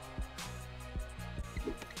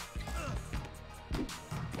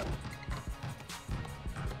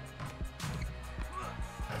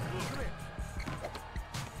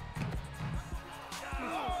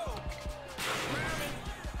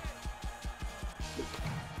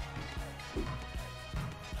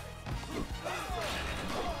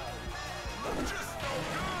 Just no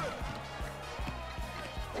good.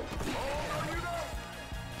 Oh, no, you don't.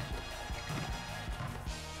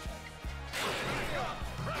 Back up.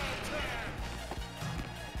 Prime time.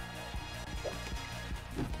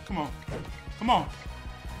 Come on. Come on.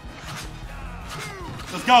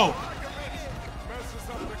 Let's go. Messes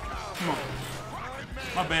up the combo. Come on.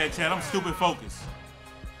 My bad, Chad. I'm stupid focused.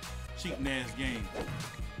 Cheating ass game.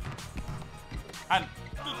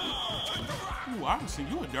 Ooh, I done seen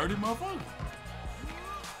you a dirty motherfucker.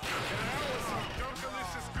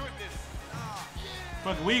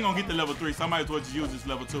 Fuck it, we ain't gonna get to level 3, so I might as well just use this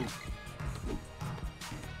level 2.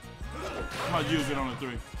 I might use it on the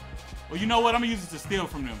 3. Well, you know what? I'm gonna use it to steal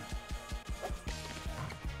from them.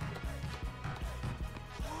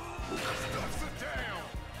 Stuffs it down.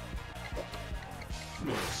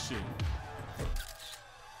 Oh, shit.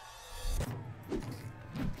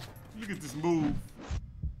 Look at this move.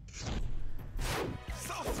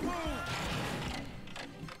 So smooth.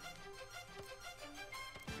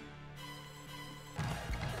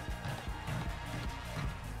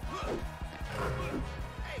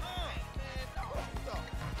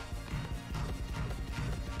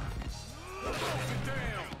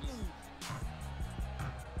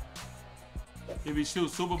 If he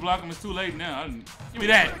shoots super block him, it's too late now. Give me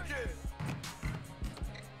that.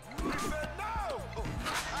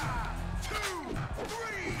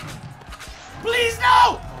 Please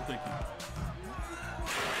no! Oh, thank you.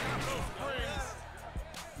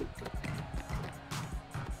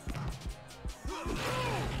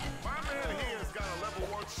 My man here has got a level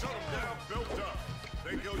 1 shut him down built up.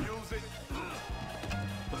 Think he'll use it?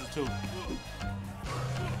 What's it 2?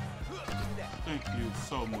 Thank you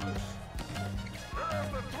so much.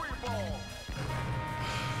 There's the 3-ball.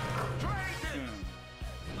 Trade it.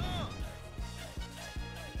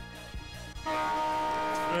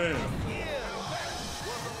 Damn.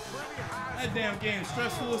 That damn game's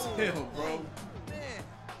stressful as hell, bro.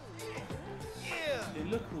 Hey,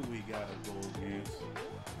 look who we gotta go against.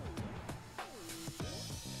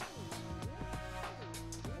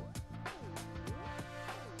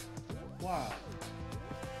 Why?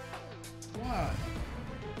 Why?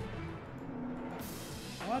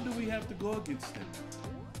 Why do we have to go against them?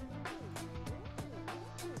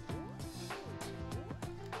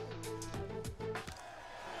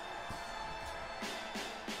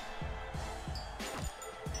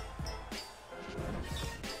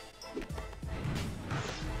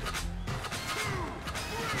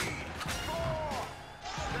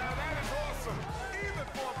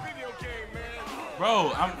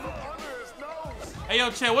 Bro, I'm. Hey,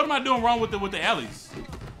 yo, Chad, what am I doing wrong with the alleys?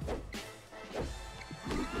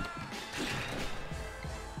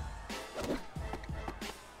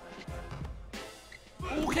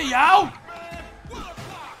 Okay, y'all.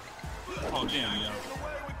 Oh, damn, y'all.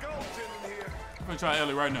 I'm gonna try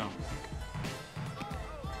alley right now.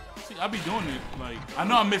 See, I be doing it. Like, I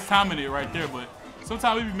know I'm mistiming it right there, but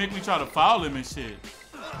sometimes it be making me try to foul him and shit.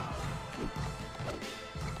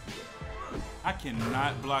 I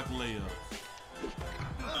cannot block layups.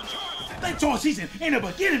 They told season in the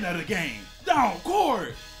beginning of the game. Down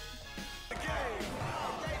court.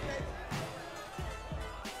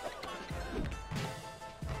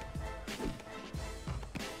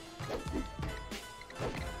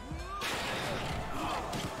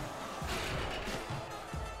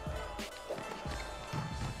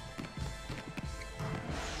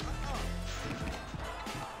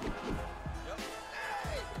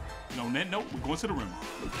 On that note, we're going to the rim. That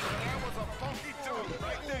was a funky dunk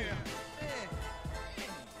right there.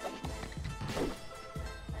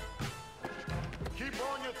 Keep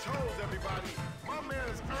on your toes, everybody. My man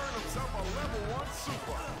has earned himself a level 1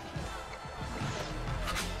 super.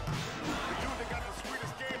 The dude that got the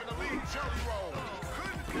sweetest game in the league, Jelly Roll,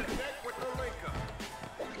 couldn't connect with the linker.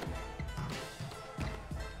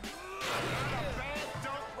 Not a bad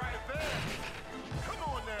dunk right there. Come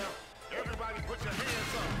on now. Everybody put your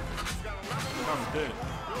hands up. He's got a level 1 I'm dead.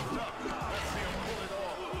 built up. Let's see him pull it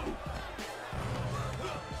off.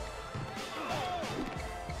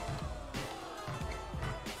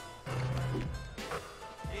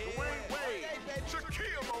 Dwayne Wade,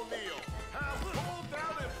 Shaquille O'Neal have pulled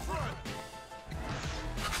down in front.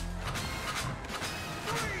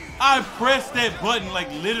 I pressed that button like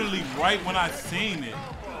literally right when I seen it.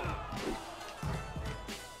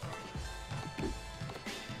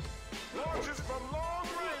 Launches from long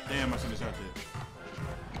range. Damn, I should have shot that.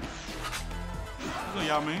 What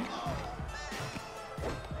y'all mean?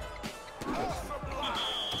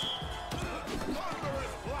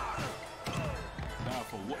 Thunderous block. Nah,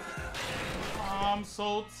 for what? I'm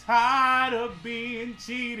so tired of being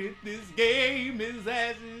cheated. This game is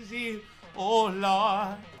as shit. Oh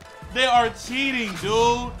Lord, they are cheating,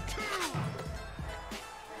 dude.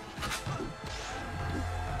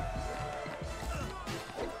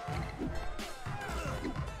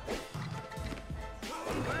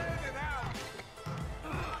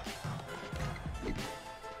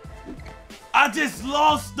 I just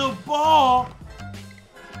lost the ball.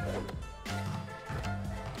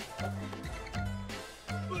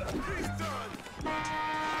 He's done.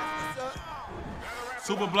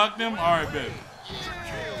 Super block them? All right, baby.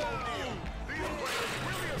 Shaquille O'Neal. These players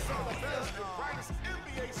really are some of the best and brightest in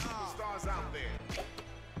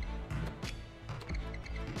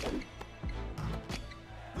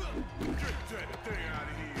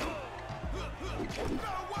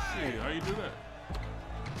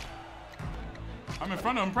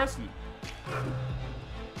front of him pressing it.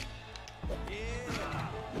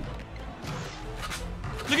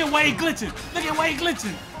 Look at Wade glitching. Look at Wade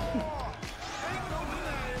glitching.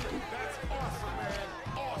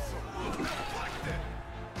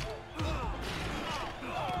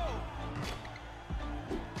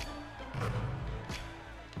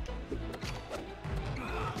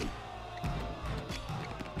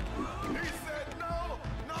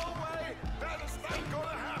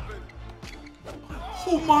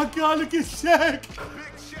 Oh my God, look at Shaq.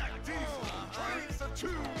 Big Shaq Diesel trains the two.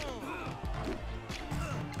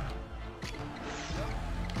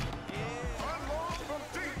 Unload from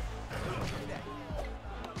deep.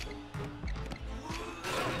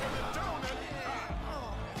 Donut.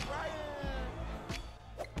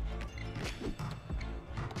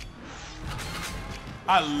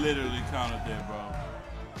 I literally counted that, bro.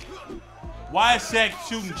 Why is Shaq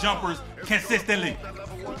shooting jumpers consistently? That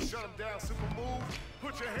level one shut him down super move.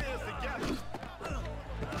 Put your hands together.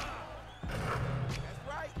 That's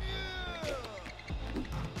right.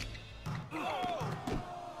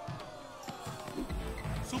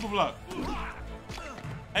 Super block.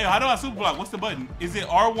 Hey, how do I super block? What's the button? Is it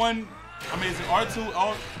R1? I mean, is it R2?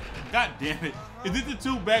 Oh, God damn it. Is it the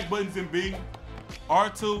two back buttons in B?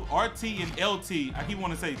 R2, RT, and LT. I keep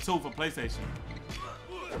wanting to say 2 for PlayStation.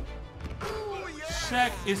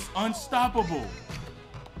 Shaq is unstoppable.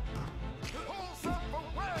 Pulls up from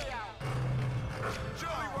way out.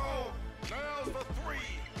 Jelly roll. Nails for 3.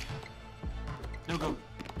 There we go.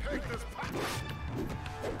 Take this pack.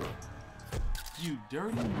 You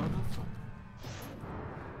dirty motherfucker.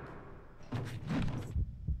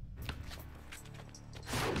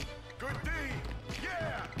 Good D.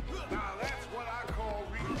 Yeah. Now that's what I call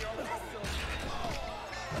reading your opponent.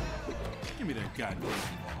 Give me that goddamn ball.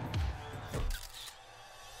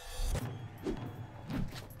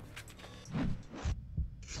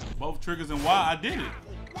 Both triggers and Y, I did it.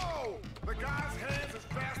 Whoa! The guy's hands is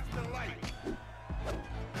faster than light.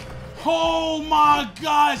 Oh my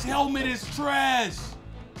gosh, helmet is trash.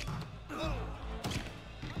 Two. No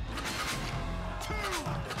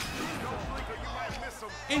blinker, you might miss him.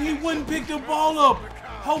 And he wouldn't pick the ball up.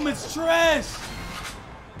 Helmet's trash.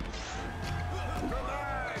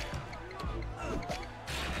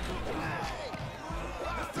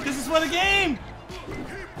 This is for the game. He put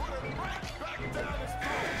it right back down his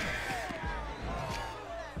throat.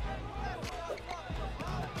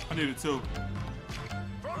 I needed 2.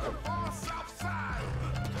 From the far south side.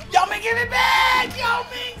 Y'all may give it back. Y'all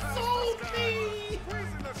may sold me.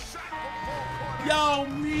 Squeezing the shot from four corners. Y'all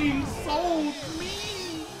me sold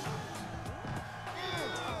me.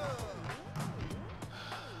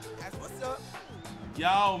 That's what's up.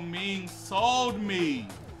 Y'all Ming sold me.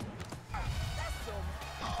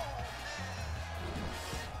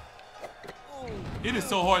 It is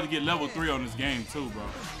so hard to get level 3 on this game too, bro.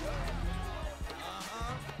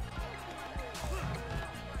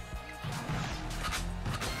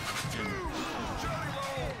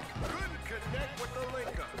 Couldn't connect with the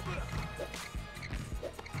linker.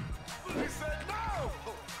 He said no.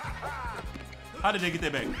 How did they get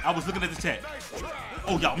that back? I was looking at the chat. Nice try.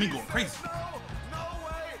 Oh, y'all Ming going crazy. No, no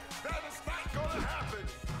way. That is not gonna happen.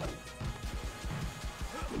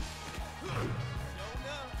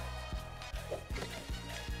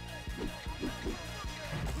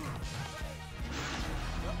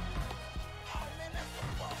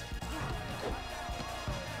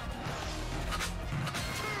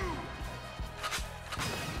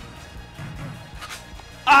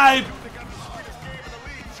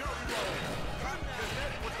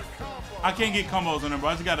 I can't get combos on him, bro.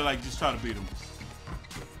 I just gotta like just try to beat him.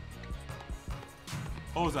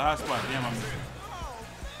 Oh, it's a hot spot. Damn, I missed it.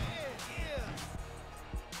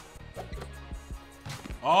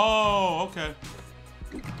 Oh, okay.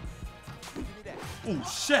 Oh,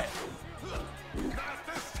 shit. Not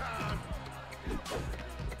this time.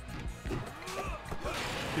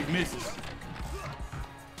 Big misses. Is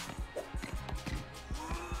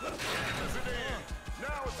it in?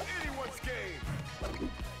 Now it's anyone's game.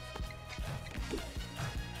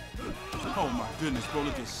 Oh my goodness, bro.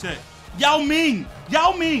 Look at shit. Yao Ming!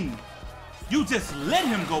 Yao Ming! You just let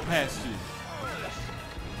him go past you.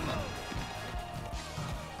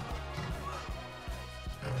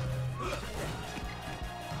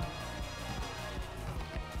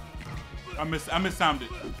 I mistimed it.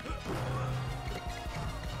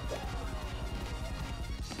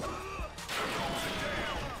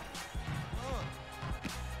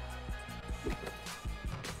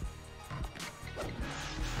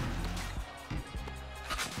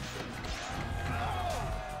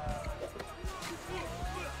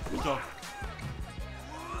 Let's go.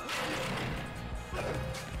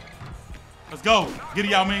 Let's go. Get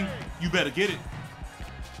it, Yao Ming. You better get it.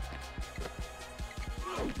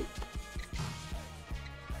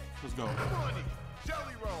 Let's go. Money.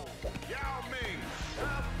 Jelly roll. Yao Ming.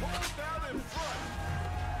 Now pulled down in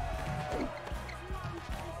front.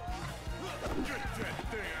 Get that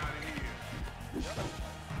thing out of here.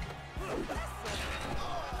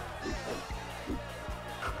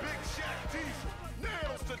 Big Shaq Diesel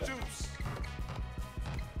nails the deuce.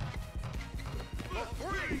 The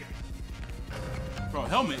three. Bro,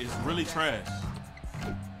 helmet is really trash.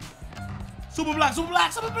 Super block, super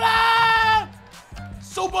block, super block!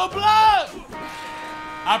 Super block!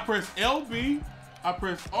 I press LB, I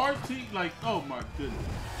press RT, like, oh my goodness.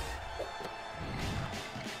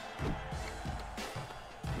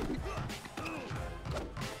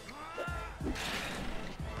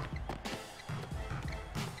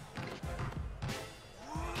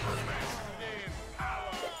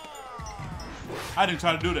 I didn't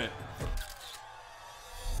try to do that.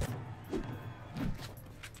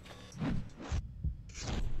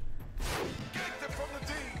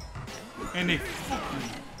 And they fucked me.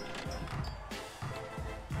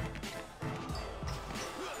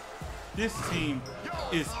 This team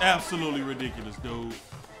is absolutely ridiculous, dude.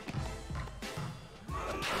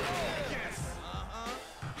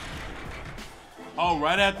 Oh,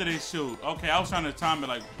 right after they shoot. Okay, I was trying to time it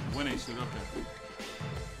like when they shoot. Okay.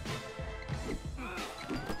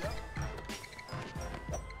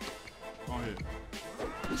 Go ahead.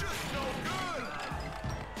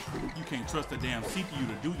 You can't trust the damn CPU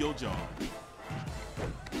to do your job.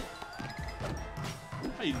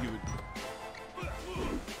 How you give it?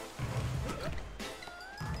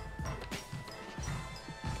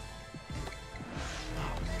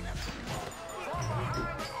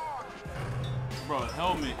 Bro,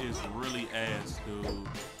 helmet is really ass, dude.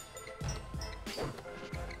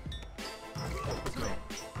 Let's go.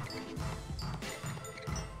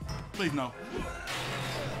 Please no.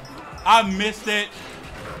 I missed it.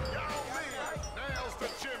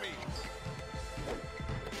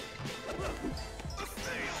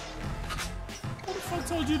 Who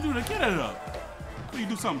told you to do that? Get it up. Or you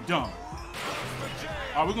do something dumb.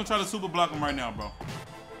 Alright, we're gonna try to super block him right now, bro.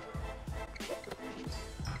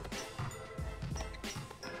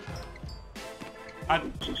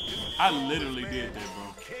 I literally did that, bro.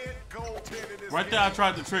 Right there, I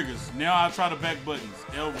tried the triggers. Now I try the back buttons.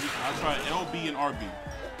 LB, I try LB and RB.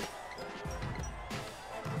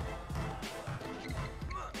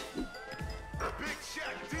 Big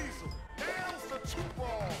Shaq Diesel nails the two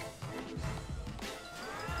ball.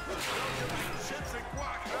 Chips and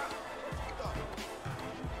guac, huh?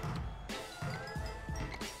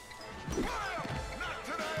 Not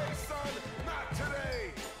today, son. Not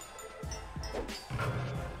today.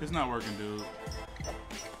 It's not working, dude.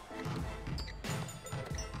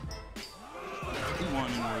 He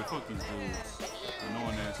won anyway. Fuck these dudes.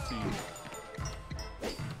 Annoying ass team.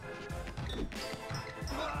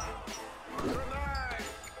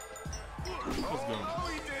 Let's go. No,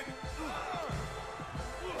 he didn't.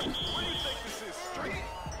 What do you think this is, street?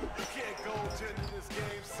 You can't go to this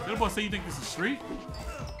game, son. Little boy say you think this is street?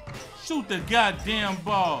 Shoot the goddamn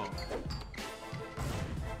ball.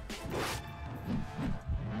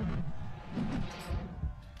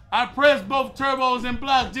 I pressed both turbos and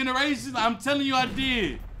block generations. I'm telling you I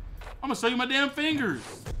did. I'm gonna show you my damn fingers.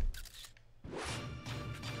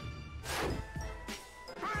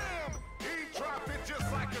 Bam! He dropped it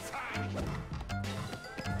just like it's hot.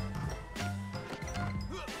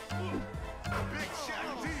 Big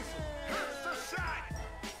Shaq Diesel hurts the shot.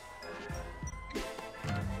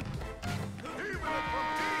 He went from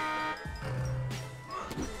deep.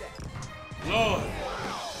 Lord.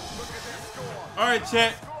 Look at that score. All right,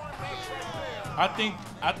 chat. Score makes right there.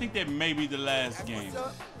 I think that may be the last That's game. what's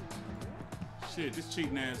up. Shit, this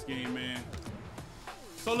cheating ass game, man.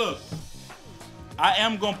 So look, I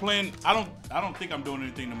am gonna play. I don't think I'm doing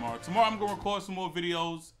anything tomorrow. Tomorrow I'm gonna record some more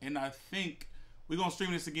videos, and I think we're gonna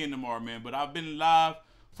stream this again tomorrow, man. But I've been live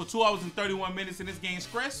for 2 hours and 31 minutes, and this game's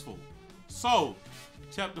stressful. So,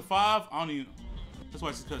 chapter 5. I don't even. Let's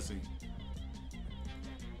watch the cutscene.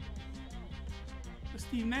 That's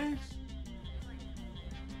Steve Nash.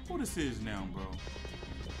 Who this is now, bro?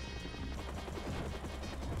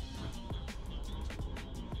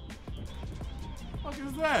 What the fuck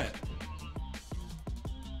is that?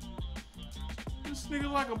 This nigga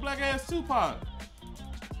like a black ass Tupac.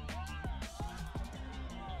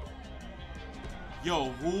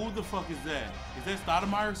 Yo, who the fuck is that? Is that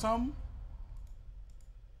Stoudemire or something?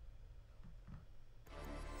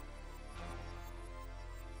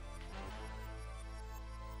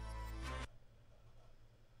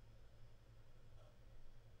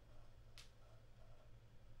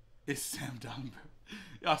 It's Sam Don,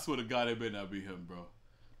 bro. I swear to God, it better not be him, bro.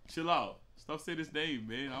 Chill out. Stop saying his name,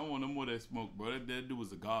 man. I don't want no more of that smoke, bro. That dude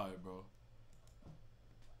was a god, bro.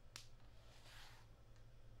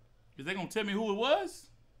 Is they gonna tell me who it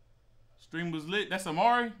was? Stream was lit. That's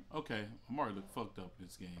Amari? Okay. Amari looked fucked up in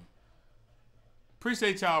this game.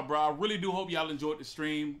 Appreciate y'all, bro. I really do hope y'all enjoyed the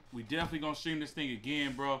stream. We definitely gonna stream this thing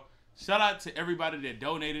again, bro. Shout out to everybody that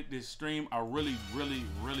donated this stream. I really, really,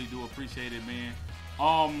 really do appreciate it, man.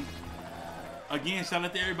 Again, shout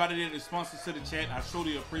out to everybody that is sponsors to the chat. I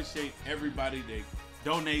truly appreciate everybody that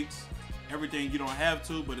donates everything. You don't have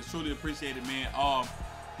to, but it's truly appreciated, man.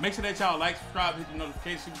 Make sure that y'all like, subscribe, hit the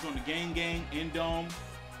notifications on the gang, and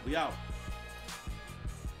we out.